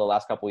torched Maryland the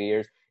last couple of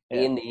years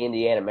in the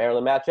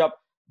Indiana-Maryland matchup.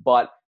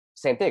 But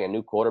same thing, a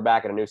new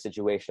quarterback and a new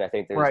situation. I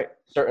think there's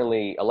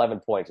certainly 11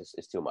 points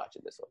is too much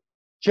in this one.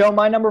 Joe,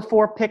 my number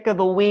 4 pick of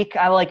the week,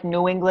 I like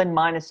New England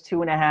minus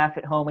 2.5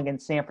 at home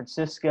against San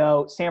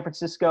Francisco. San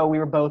Francisco, we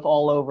were both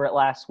all over it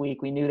last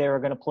week. We knew they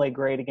were going to play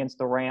great against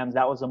the Rams.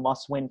 That was a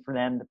must-win for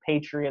them. The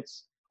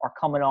Patriots are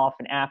coming off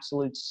an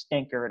absolute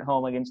stinker at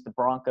home against the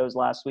Broncos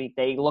last week.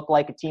 They look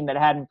like a team that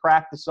hadn't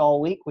practiced all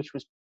week, which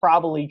was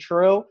probably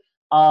true.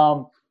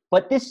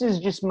 But this is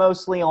just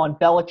mostly on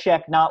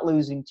Belichick not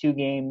losing 2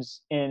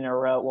 games in a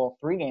row. Well,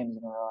 3 games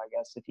in a row, I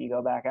guess, if you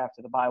go back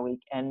after the bye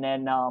week. And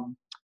then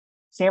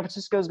San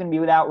Francisco is going to be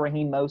without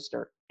Raheem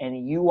Mostert.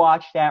 And you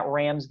watch that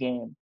Rams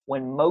game.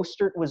 When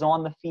Mostert was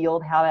on the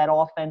field, how that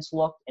offense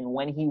looked, and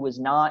when he was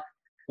not,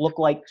 looked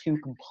like 2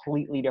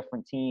 completely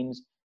different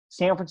teams.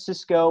 San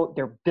Francisco,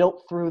 they're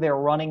built through their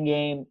running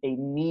game. They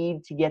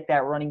need to get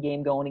that running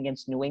game going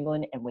against New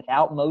England. And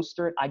without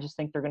Mostert, I just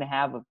think they're going to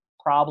have a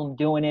problem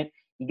doing it.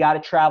 You got to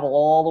travel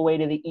all the way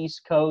to the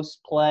East Coast,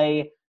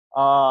 play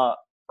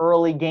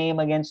early game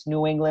against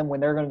New England when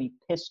they're going to be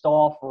pissed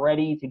off,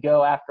 ready to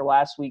go after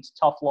last week's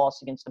tough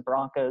loss against the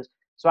Broncos.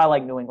 So I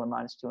like New England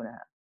minus 2.5.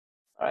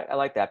 All right, I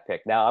like that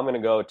pick. Now I'm going to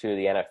go to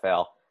the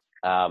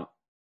NFL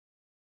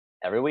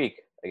every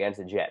week against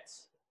the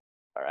Jets.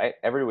 All right,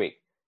 every week.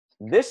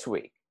 This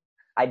week,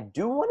 I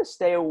do want to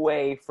stay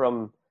away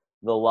from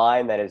the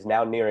line that is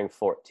now nearing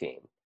 14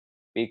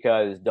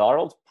 because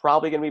Darnold's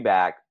probably going to be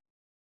back.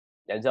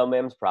 Denzel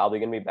Mims probably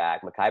going to be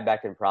back. Mekhi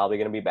Becton probably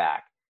going to be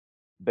back.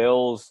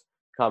 Bills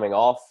coming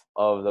off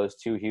of those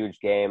 2 huge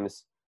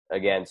games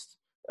against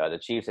the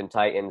Chiefs and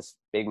Titans,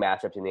 big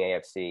matchups in the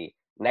AFC.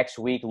 Next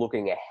week,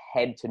 looking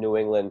ahead to New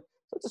England.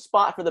 So it's a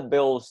spot for the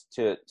Bills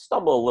to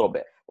stumble a little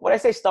bit. When I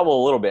say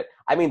stumble a little bit,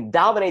 I mean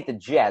dominate the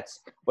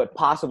Jets, but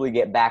possibly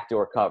get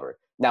backdoor covered.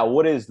 Now,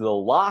 what is the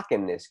lock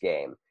in this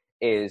game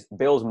is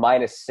Bills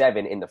minus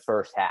 7 in the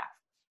first half.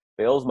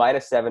 Bills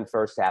minus 7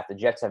 first half. The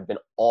Jets have been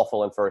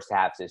awful in first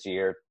halves this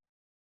year.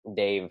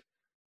 They've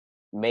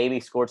maybe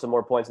scored some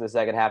more points in the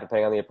second half,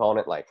 depending on the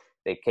opponent. Like,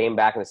 they came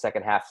back in the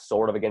second half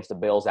sort of against the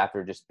Bills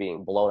after just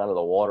being blown out of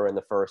the water in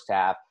the first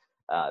half.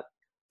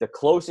 The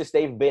closest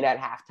they've been at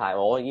halftime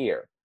all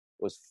year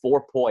was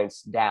 4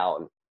 points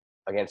down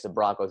against the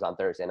Broncos on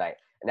Thursday night.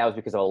 And that was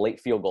because of a late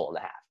field goal in the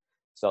half.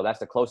 So that's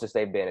the closest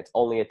they've been. It's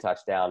only a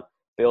touchdown.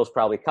 Bills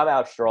probably come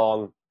out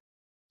strong,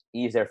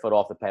 ease their foot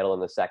off the pedal in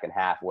the second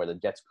half where the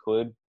Jets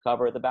could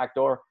cover at the back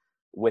door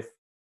with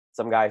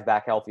some guys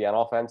back healthy on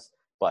offense,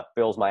 but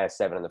Bills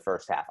 -7 in the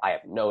first half. I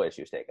have no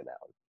issues taking that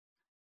one.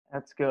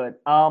 That's good.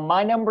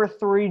 My number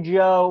 3,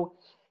 Joe,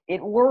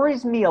 it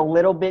worries me a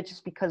little bit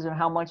just because of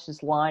how much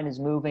this line is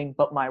moving,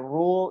 but my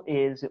rule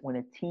is that when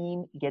a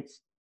team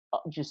gets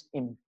just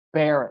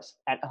embarrassed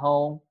at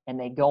home and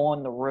they go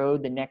on the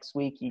road the next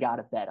week, you got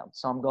to bet them.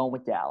 So I'm going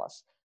with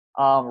Dallas.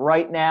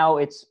 Right now,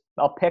 it's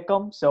a pick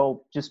 'em,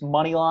 so just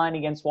money line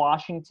against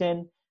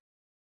Washington.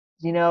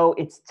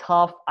 It's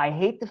tough. I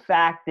hate the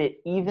fact that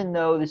even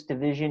though this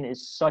division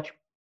is such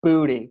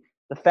booty,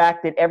 the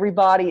fact that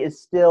everybody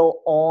is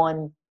still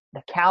on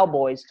the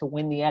Cowboys to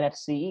win the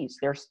NFC East.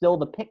 They're still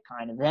the pick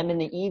kind of. Them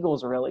and the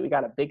Eagles, really. We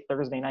got a big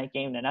Thursday night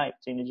game tonight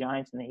between the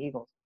Giants and the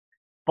Eagles.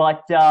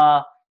 But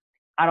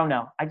I don't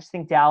know. I just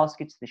think Dallas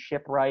gets the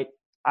ship right.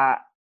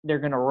 They're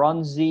going to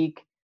run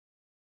Zeke.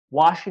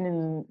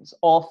 Washington's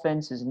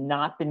offense has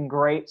not been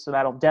great, so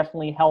that'll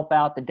definitely help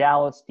out the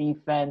Dallas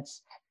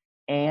defense.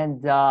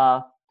 And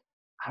I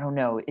don't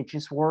know. It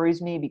just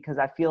worries me because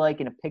I feel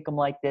like in a pick'em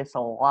like this, a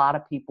lot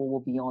of people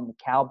will be on the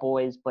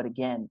Cowboys. But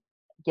again,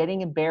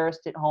 getting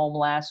embarrassed at home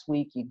last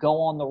week, you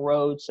go on the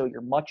road, so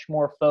you're much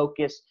more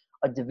focused.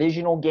 A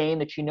divisional game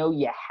that you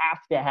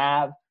have to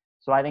have.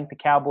 So I think the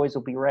Cowboys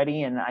will be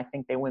ready, and I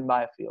think they win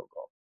by a field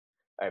goal.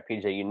 All right,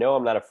 PJ,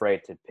 I'm not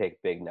afraid to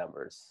pick big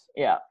numbers.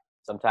 Yeah.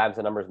 Sometimes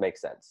the numbers make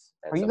sense.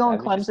 Are you going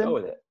Clemson? Just go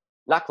with it.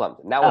 Not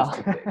Clemson. That one's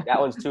too big. That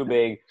one's too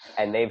big,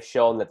 and they've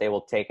shown that they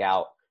will take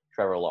out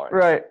Trevor Lawrence.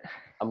 Right.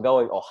 I'm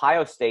going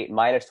Ohio State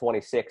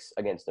 -26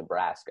 against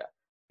Nebraska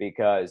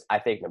because I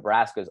think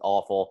Nebraska's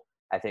awful.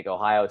 I think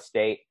Ohio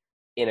State,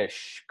 in a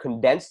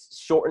condensed,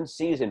 shortened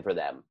season for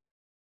them,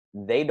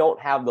 they don't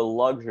have the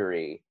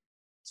luxury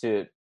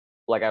to,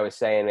 like I was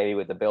saying, maybe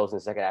with the Bills in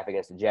the second half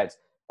against the Jets.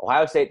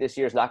 Ohio State this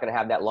year is not going to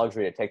have that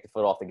luxury to take the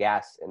foot off the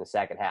gas in the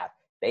second half.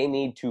 They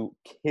need to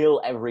kill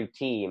every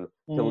team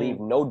to leave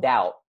no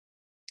doubt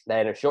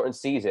that in a shortened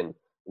season,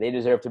 they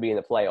deserve to be in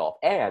the playoff.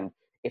 And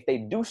if they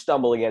do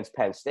stumble against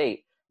Penn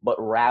State, but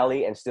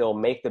rally and still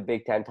make the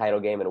Big Ten title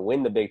game and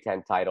win the Big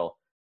Ten title,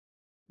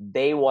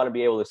 they want to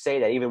be able to say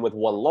that even with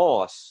one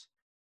loss,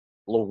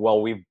 well,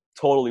 we've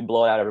totally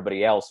blown out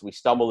everybody else. We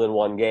stumbled in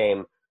one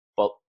game,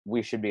 but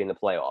we should be in the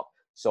playoff.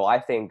 So I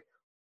think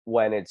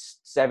when it's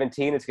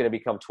 17, it's going to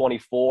become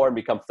 24 and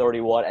become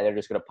 31, and they're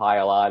just going to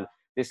pile on.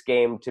 This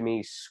game, to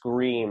me,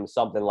 screams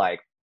something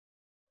like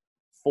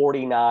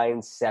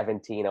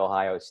 49-17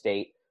 Ohio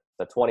State.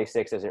 The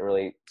 26 doesn't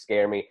really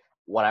scare me.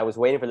 When I was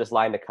waiting for this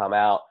line to come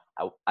out,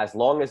 as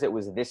long as it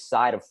was this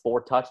side of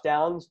 4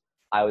 touchdowns,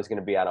 I was going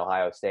to be on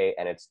Ohio State,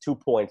 and it's 2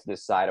 points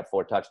this side of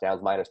 4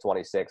 touchdowns,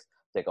 -26.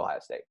 Take Ohio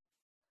State.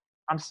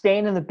 I'm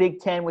staying in the Big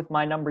Ten with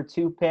my number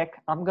 2 pick.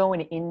 I'm going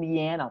to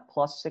Indiana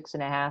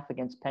 +6.5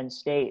 against Penn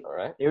State. All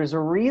right. There's a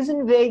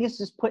reason Vegas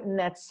is putting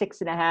that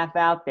 6.5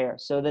 out there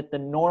so that the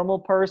normal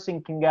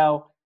person can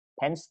go,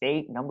 Penn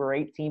State, number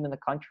 8 team in the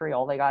country,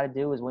 all they got to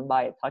do is win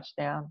by a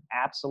touchdown?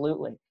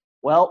 Absolutely.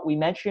 Well, we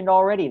mentioned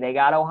already, they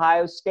got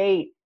Ohio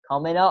State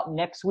coming up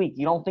next week.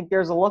 You don't think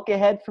there's a look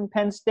ahead from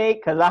Penn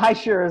State? Because I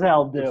sure as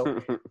hell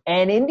do.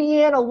 And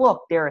Indiana,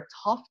 look, they're a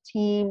tough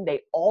team.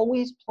 They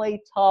always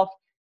play tough.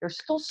 They're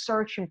still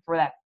searching for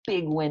that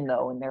big win,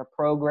 though, in their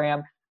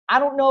program. I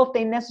don't know if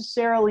they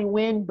necessarily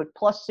win, but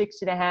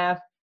 +6.5,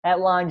 that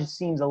line just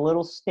seems a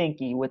little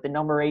stinky with the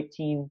number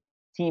 18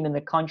 team in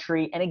the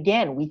country. And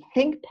again, we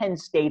think Penn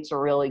State's a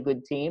really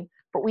good team,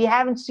 but we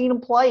haven't seen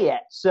them play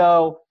yet.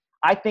 So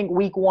I think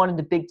week 1 in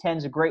the Big Ten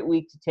is a great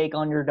week to take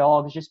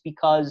underdogs just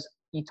because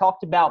you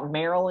talked about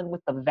Maryland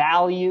with the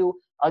value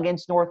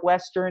against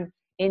Northwestern.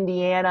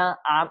 Indiana,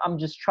 I'm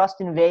just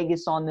trusting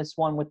Vegas on this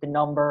one with the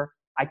number.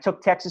 I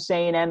took Texas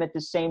A&M at the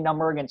same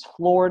number against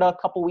Florida a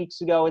couple weeks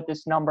ago at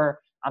this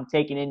number. I'm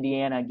taking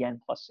Indiana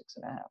again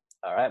 +6.5.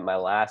 All right, my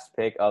last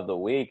pick of the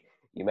week.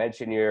 You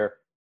mentioned you're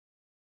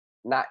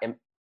not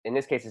 – in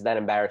this case, it's not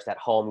embarrassed at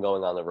home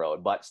going on the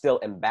road, but still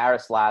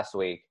embarrassed last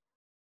week.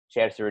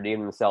 Chance to redeem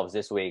themselves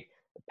this week.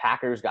 The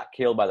Packers got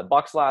killed by the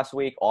Bucs last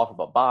week off of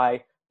a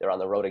bye. They're on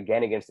the road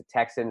again against the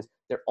Texans.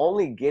 They're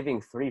only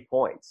giving 3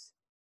 points,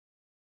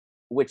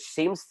 which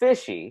seems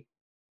fishy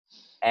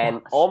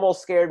and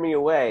almost scared me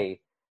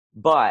away.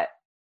 But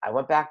I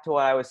went back to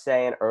what I was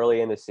saying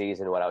early in the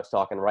season when I was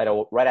talking right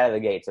out of the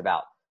gates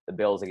about the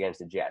Bills against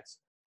the Jets.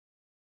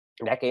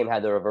 And that game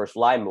had the reverse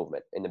line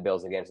movement in the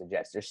Bills against the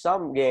Jets. There's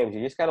some games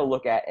you just got to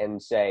look at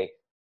and say,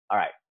 all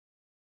right,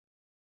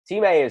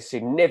 Team A is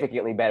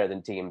significantly better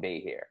than Team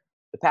B here.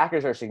 The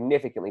Packers are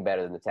significantly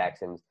better than the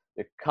Texans.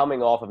 They're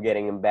coming off of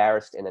getting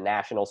embarrassed in the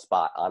national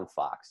spot on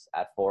Fox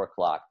at 4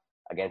 o'clock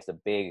against a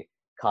big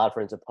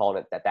conference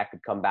opponent that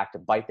could come back to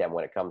bite them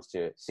when it comes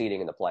to seeding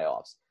in the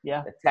playoffs.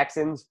 Yeah. The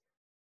Texans,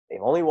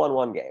 they've only won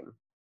 1 game.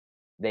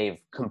 They've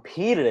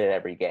competed in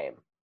every game.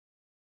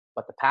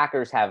 But the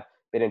Packers have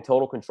been in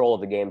total control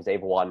of the games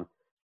they've won,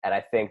 and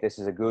I think this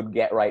is a good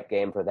get-right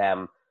game for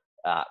them.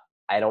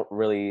 I don't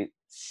really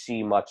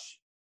see much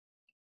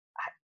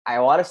 – I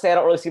want to say I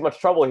don't really see much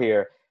trouble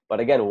here,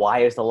 but again, why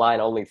is the line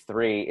only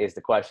 3 is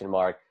the question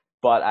mark.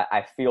 But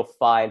I feel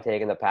fine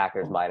taking the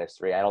Packers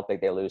 -3. I don't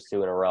think they lose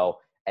 2 in a row.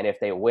 And if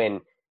they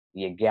win,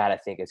 you got to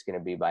think it's going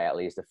to be by at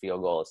least a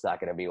field goal. It's not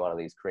going to be one of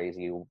these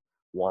crazy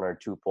 1 or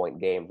 2 point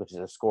games, which is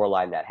a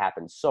scoreline that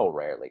happens so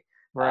rarely.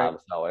 Right.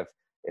 So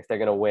if they're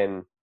going to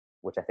win,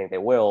 which I think they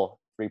will,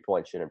 3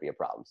 points shouldn't be a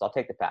problem. So I'll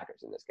take the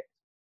Packers in this case.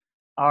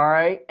 All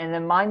right, and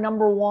then my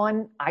number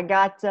one, I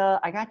got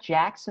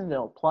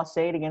Jacksonville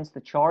 +8 against the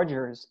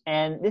Chargers,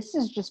 and this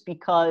is just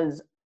because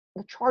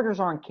the Chargers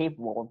aren't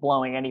capable of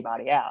blowing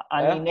anybody out.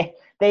 I mean,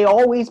 they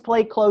always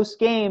play close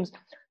games.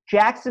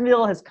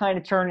 Jacksonville has kind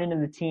of turned into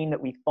the team that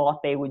we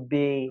thought they would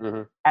be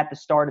at the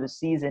start of the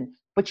season.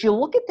 But you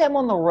look at them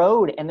on the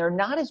road, and they're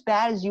not as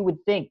bad as you would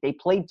think. They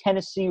played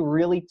Tennessee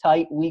really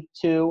tight week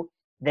 2.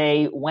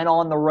 They went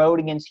on the road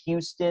against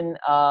Houston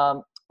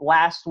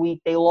last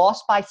week. They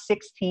lost by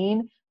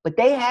 16, but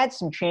they had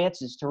some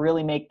chances to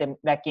really make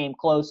that game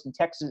close. And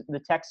the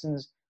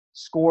Texans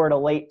scored a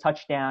late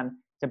touchdown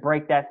to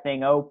break that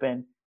thing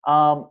open.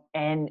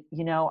 And,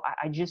 you know,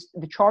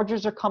 the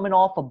Chargers are coming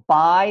off a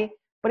bye.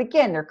 But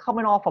again, they're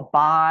coming off a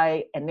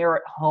bye, and they're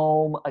at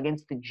home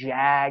against the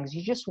Jags.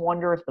 You just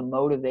wonder if the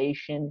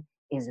motivation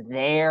is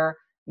there.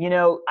 You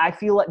know, I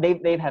feel like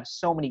they've have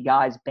so many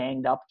guys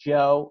banged up,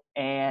 Joe,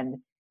 and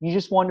you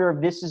just wonder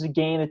if this is a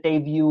game that they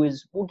view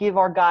as, we'll give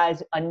our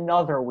guys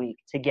another week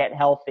to get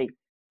healthy.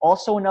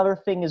 Also, another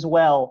thing as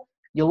well,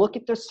 you look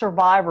at the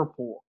survivor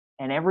pool,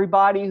 and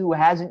everybody who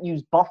hasn't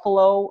used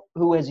Buffalo,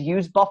 who has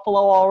used Buffalo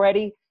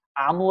already,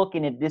 I'm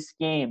looking at this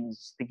game.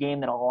 It's the game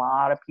that a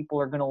lot of people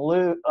are going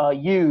to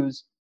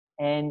use,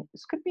 and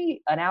this could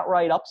be an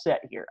outright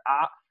upset here.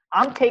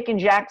 I'm taking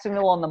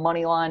Jacksonville on the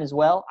money line as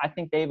well. I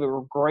think they have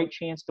a great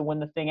chance to win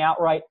the thing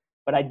outright,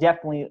 but I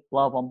definitely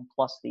love them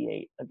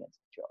 +8 against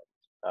the Chargers.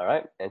 All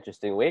right,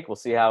 interesting week. We'll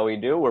see how we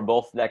do. We're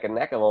both neck and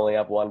neck. I'm only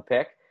up 1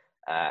 pick.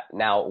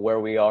 Now, where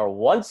we are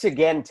once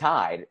again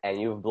tied,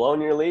 and you've blown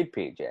your lead,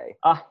 PJ,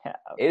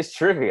 is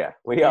trivia.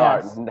 We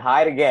are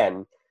tied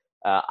again.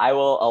 I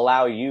will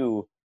allow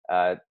you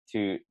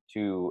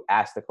to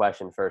ask the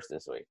question first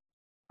this week.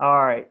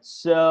 All right.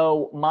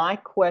 So my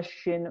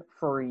question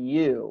for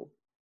you,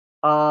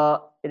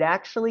 it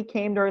actually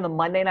came during the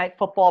Monday Night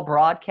Football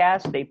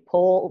broadcast. They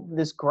pulled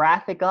this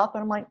graphic up,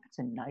 and I'm like, that's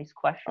a nice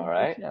question. All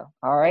right.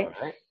 All right.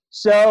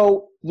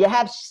 So you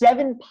have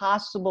 7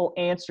 possible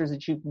answers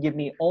that you can give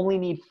me. Only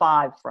need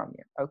 5 from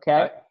you.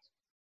 Okay. Right.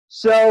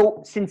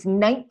 So since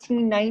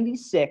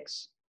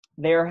 1996,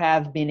 there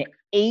have been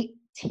 8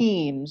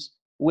 teams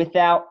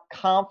without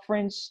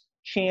conference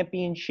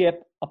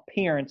championship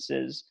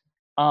appearances.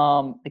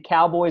 The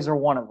Cowboys are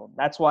one of them.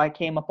 That's why I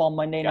came up on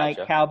Monday night,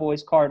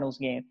 Cowboys-Cardinals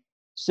game.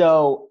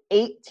 So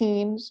 8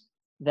 teams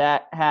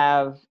that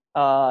have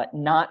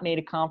not made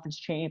a conference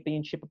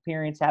championship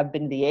appearance have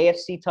been the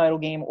AFC title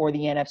game or the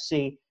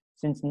NFC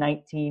since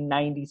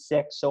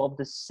 1996. So of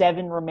the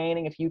 7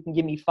 remaining, if you can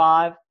give me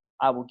 5,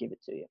 I will give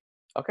it to you.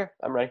 Okay,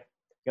 I'm ready.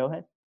 Go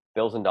ahead.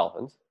 Bills and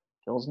Dolphins.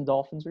 Bills and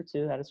Dolphins are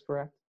 2. That is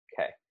correct.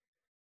 Okay.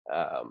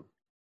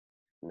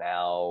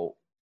 Now,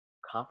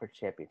 conference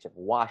championship,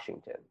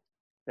 Washington.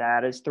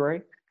 That is 3.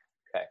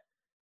 Okay.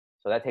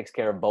 So that takes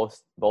care of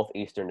both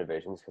Eastern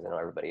divisions because I know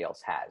everybody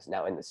else has.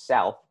 Now, in the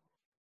South,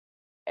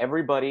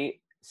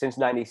 everybody since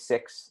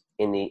 96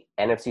 in the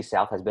NFC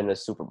South has been in a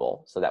Super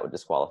Bowl, so that would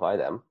disqualify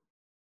them.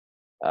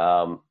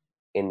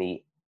 In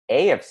the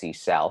AFC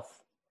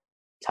South,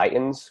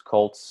 Titans,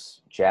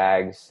 Colts,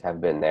 Jags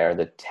have been there.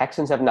 The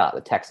Texans have not.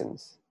 The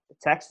Texans,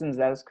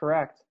 that is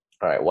correct.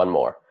 All right, one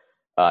more.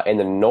 In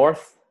the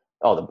North,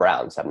 the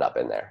Browns have not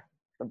been there.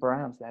 The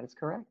Browns, that is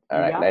correct. All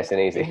right, nice and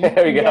easy.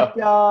 There we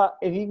go.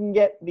 If you can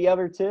get the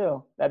other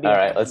 2, that'd be all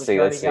right. Let's see.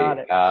 I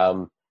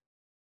don't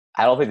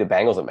think the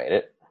Bengals have made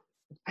it.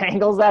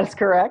 Bengals, that is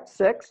correct.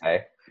 6.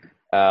 Okay.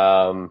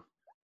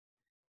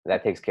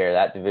 That takes care of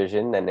that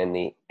division. And in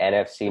the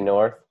NFC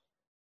North,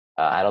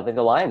 I don't think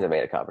the Lions have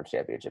made a conference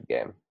championship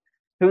game.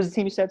 Who was the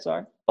team you said,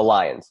 sorry? The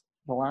Lions.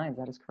 The Lions,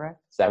 that is correct.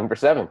 7 for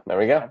 7. There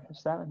we go. 7 for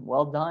 7.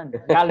 Well done.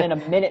 Got it in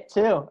a minute,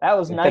 too. That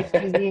was nice,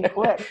 easy, and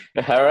quick.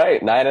 All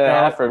right.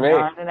 9.5 for me.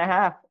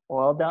 9.5.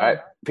 Well done. All right.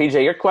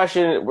 PJ, your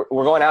question,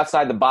 we're going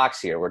outside the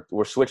box here.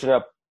 We're switching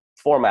up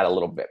format a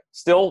little bit.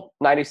 Still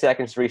 90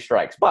 seconds, 3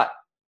 strikes. But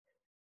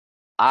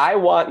I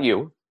want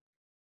you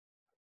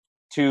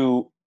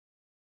to,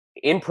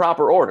 in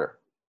proper order,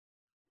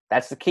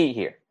 that's the key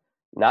here.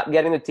 Not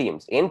getting the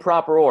teams. In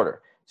proper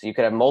order. So you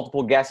could have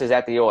multiple guesses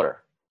at the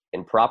order.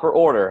 In proper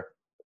order,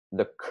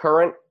 the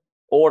current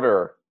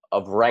order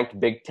of ranked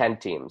Big Ten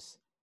teams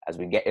as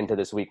we get into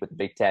this week with the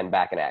Big Ten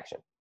back in action.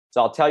 So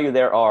I'll tell you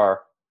there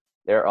are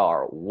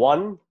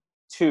 1,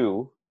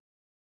 2,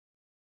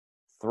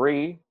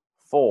 3,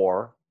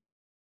 4,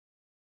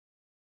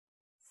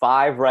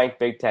 5 ranked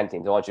Big Ten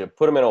teams. I want you to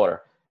put them in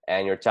order,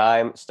 and your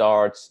time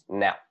starts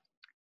now.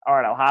 All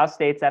right, Ohio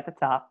State's at the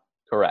top.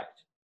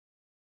 Correct.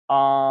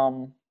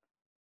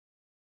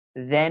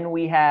 Then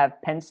we have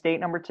Penn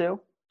State number 2.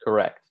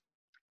 Correct.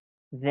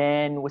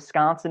 Then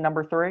Wisconsin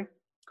number 3.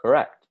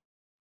 Correct.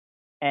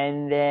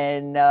 And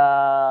then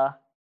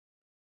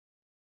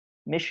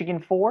Michigan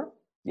 4.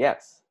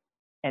 Yes.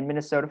 and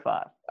Minnesota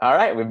 5. All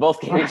right, we both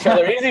gave each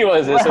other easy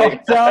ones this Well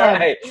week. done.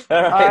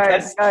 All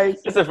right.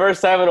 Nice. That's the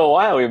first time in a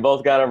while we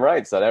both got them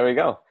right. So there we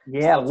go.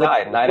 Yeah, Still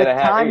tied, with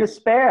 9.5 time to each.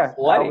 spare.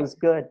 Plenty. That was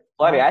good.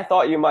 Plenty. I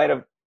thought you might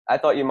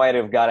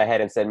have gone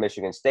ahead and said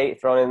Michigan State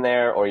thrown in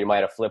there, or you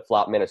might have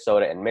flip-flopped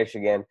Minnesota and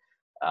Michigan,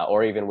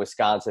 or even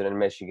Wisconsin and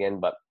Michigan.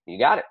 But you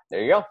got it.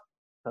 There you go.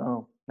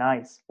 Oh,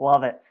 nice.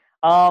 Love it.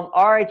 All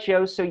right,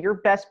 Joe. So your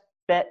best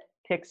bet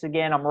picks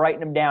again. I'm writing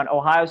them down.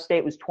 Ohio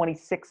State was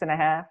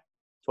 26.5.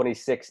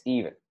 26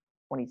 even.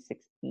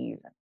 26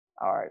 even.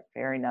 All right,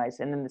 very nice.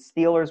 And then the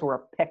Steelers were a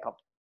pick 'em.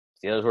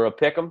 Steelers were a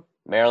pick 'em.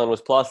 Maryland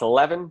was plus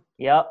 11.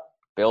 Yep.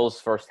 Bills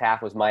first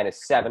half was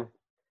 -7.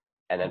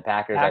 And then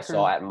Packers I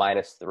saw at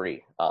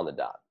 -3 on the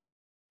dot.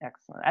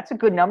 Excellent. That's a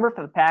good number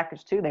for the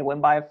Packers, too. They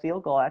win by a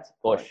field goal. That's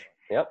Push.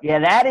 Yep. Yeah,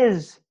 that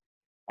is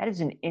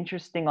an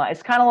interesting line.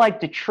 It's kind of like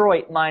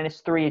Detroit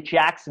 -3 at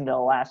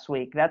Jacksonville last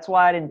week. That's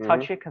why I didn't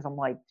touch it, because I'm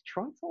like,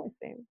 Detroit's only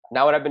favored.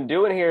 Now, what I've been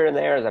doing here and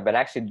there is I've been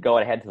actually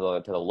going ahead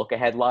to the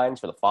look-ahead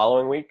lines for the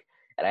following week.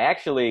 And I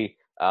actually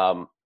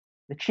the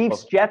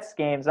Chiefs-Jets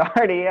game's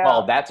already out.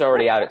 Well, that's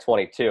already out at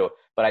 22.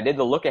 But I did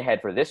the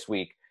look-ahead for this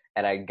week,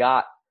 and I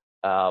got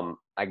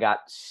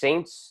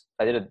Saints.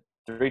 I did a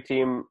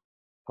 3-team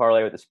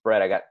parlay with the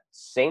spread. I got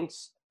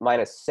Saints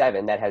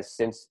 -7. That has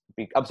since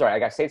I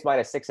got Saints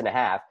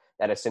 -6.5.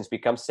 That has since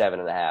become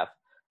 7.5.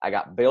 I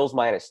got Bills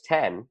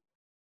 -10.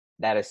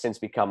 That has since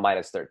become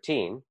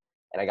 -13.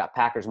 And I got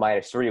Packers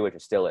 -3, which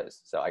it still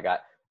is. So I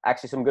got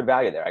actually some good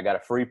value there. I got a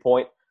free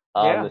point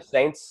on the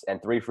Saints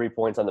and 3 free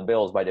points on the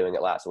Bills by doing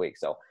it last week.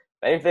 So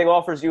if anything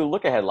offers you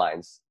look-ahead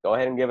lines, go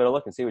ahead and give it a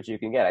look and see what you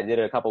can get. I did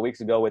it a couple weeks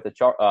ago with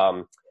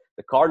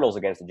the Cardinals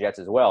against the Jets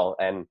as well,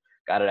 and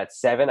got it at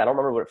 7. I don't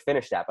remember what it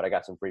finished at, but I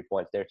got some free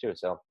points there too.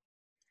 So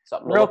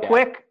something to real look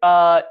quick,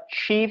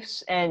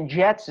 Chiefs and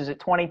Jets is at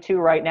 22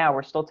 right now.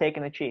 We're still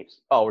taking the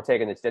Chiefs. Oh, we're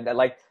taking this.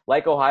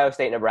 Like Ohio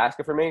State,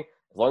 Nebraska for me.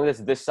 As long as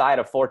it's this side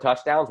of 4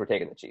 touchdowns, we're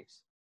taking the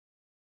Chiefs.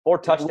 4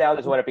 touchdowns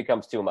is when it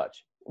becomes too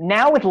much.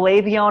 Now with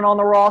Le'Veon on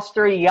the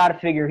roster, you got to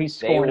figure he's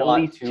scoring at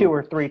least 2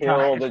 or 3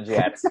 times. Kill the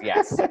Jets.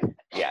 Yes.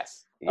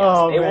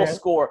 Oh, they man. will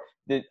score.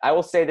 I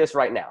will say this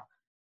right now.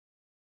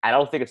 I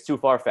don't think it's too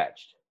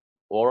far-fetched.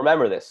 We'll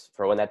remember this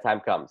for when that time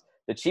comes.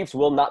 The Chiefs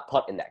will not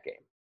punt in that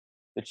game.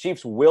 The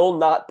Chiefs will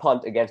not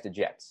punt against the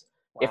Jets.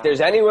 Wow. If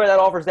there's anywhere that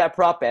offers that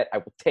prop bet, I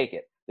will take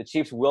it. The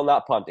Chiefs will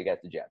not punt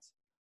against the Jets.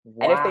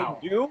 Wow.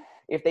 And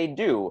if they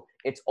do,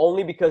 it's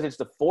only because it's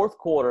the fourth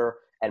quarter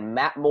and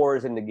Matt Moore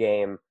is in the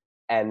game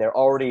and they're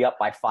already up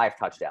by 5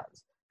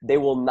 touchdowns. They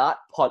will not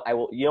punt.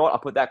 You know what? I'll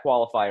put that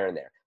qualifier in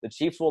there. The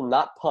Chiefs will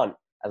not punt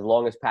as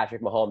long as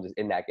Patrick Mahomes is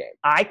in that game.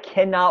 I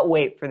cannot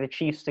wait for the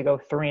Chiefs to go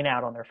 3 and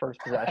out on their first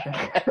possession.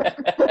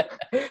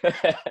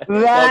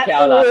 That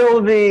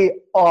will be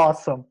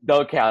awesome.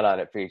 Don't count on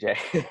it, PJ.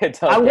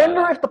 I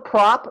wonder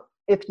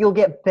if you'll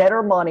get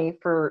better money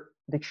for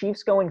the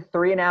Chiefs going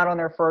 3 and out on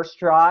their first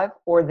drive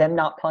or them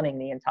not punting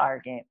the entire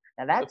game.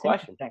 Now that's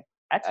interesting.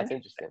 That's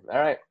interesting. All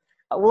right.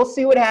 We'll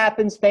see what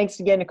happens. Thanks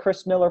again to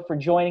Chris Miller for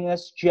joining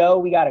us. Joe,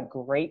 we got a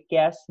great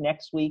guest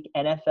next week,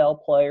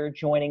 NFL player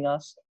joining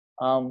us.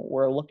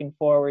 We're looking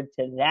forward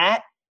to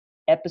that.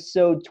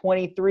 Episode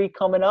 23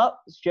 coming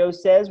up. As Joe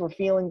says, we're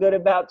feeling good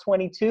about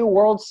 22.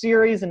 World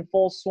Series in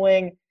full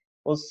swing.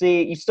 We'll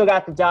see. You still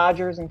got the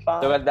Dodgers in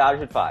 5? Still got the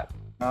Dodgers at 5.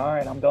 All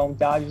right, I'm going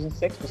Dodgers in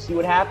 6. We'll see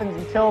what happens.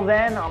 Until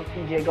then, I'm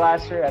PJ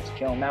Glasser. That's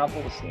Joe Malfa.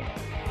 We'll see you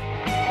next.